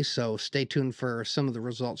HPLC. So stay tuned for some of the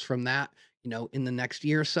results from that, in the next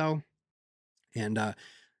year or so. And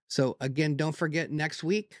so again, don't forget, next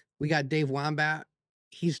week we got Dave Wombat.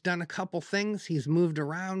 He's done a couple things. He's moved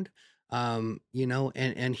around, and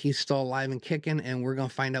he's still alive and kicking, and we're going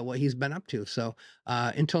to find out what he's been up to. So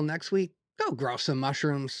until next week, go grow some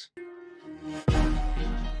mushrooms.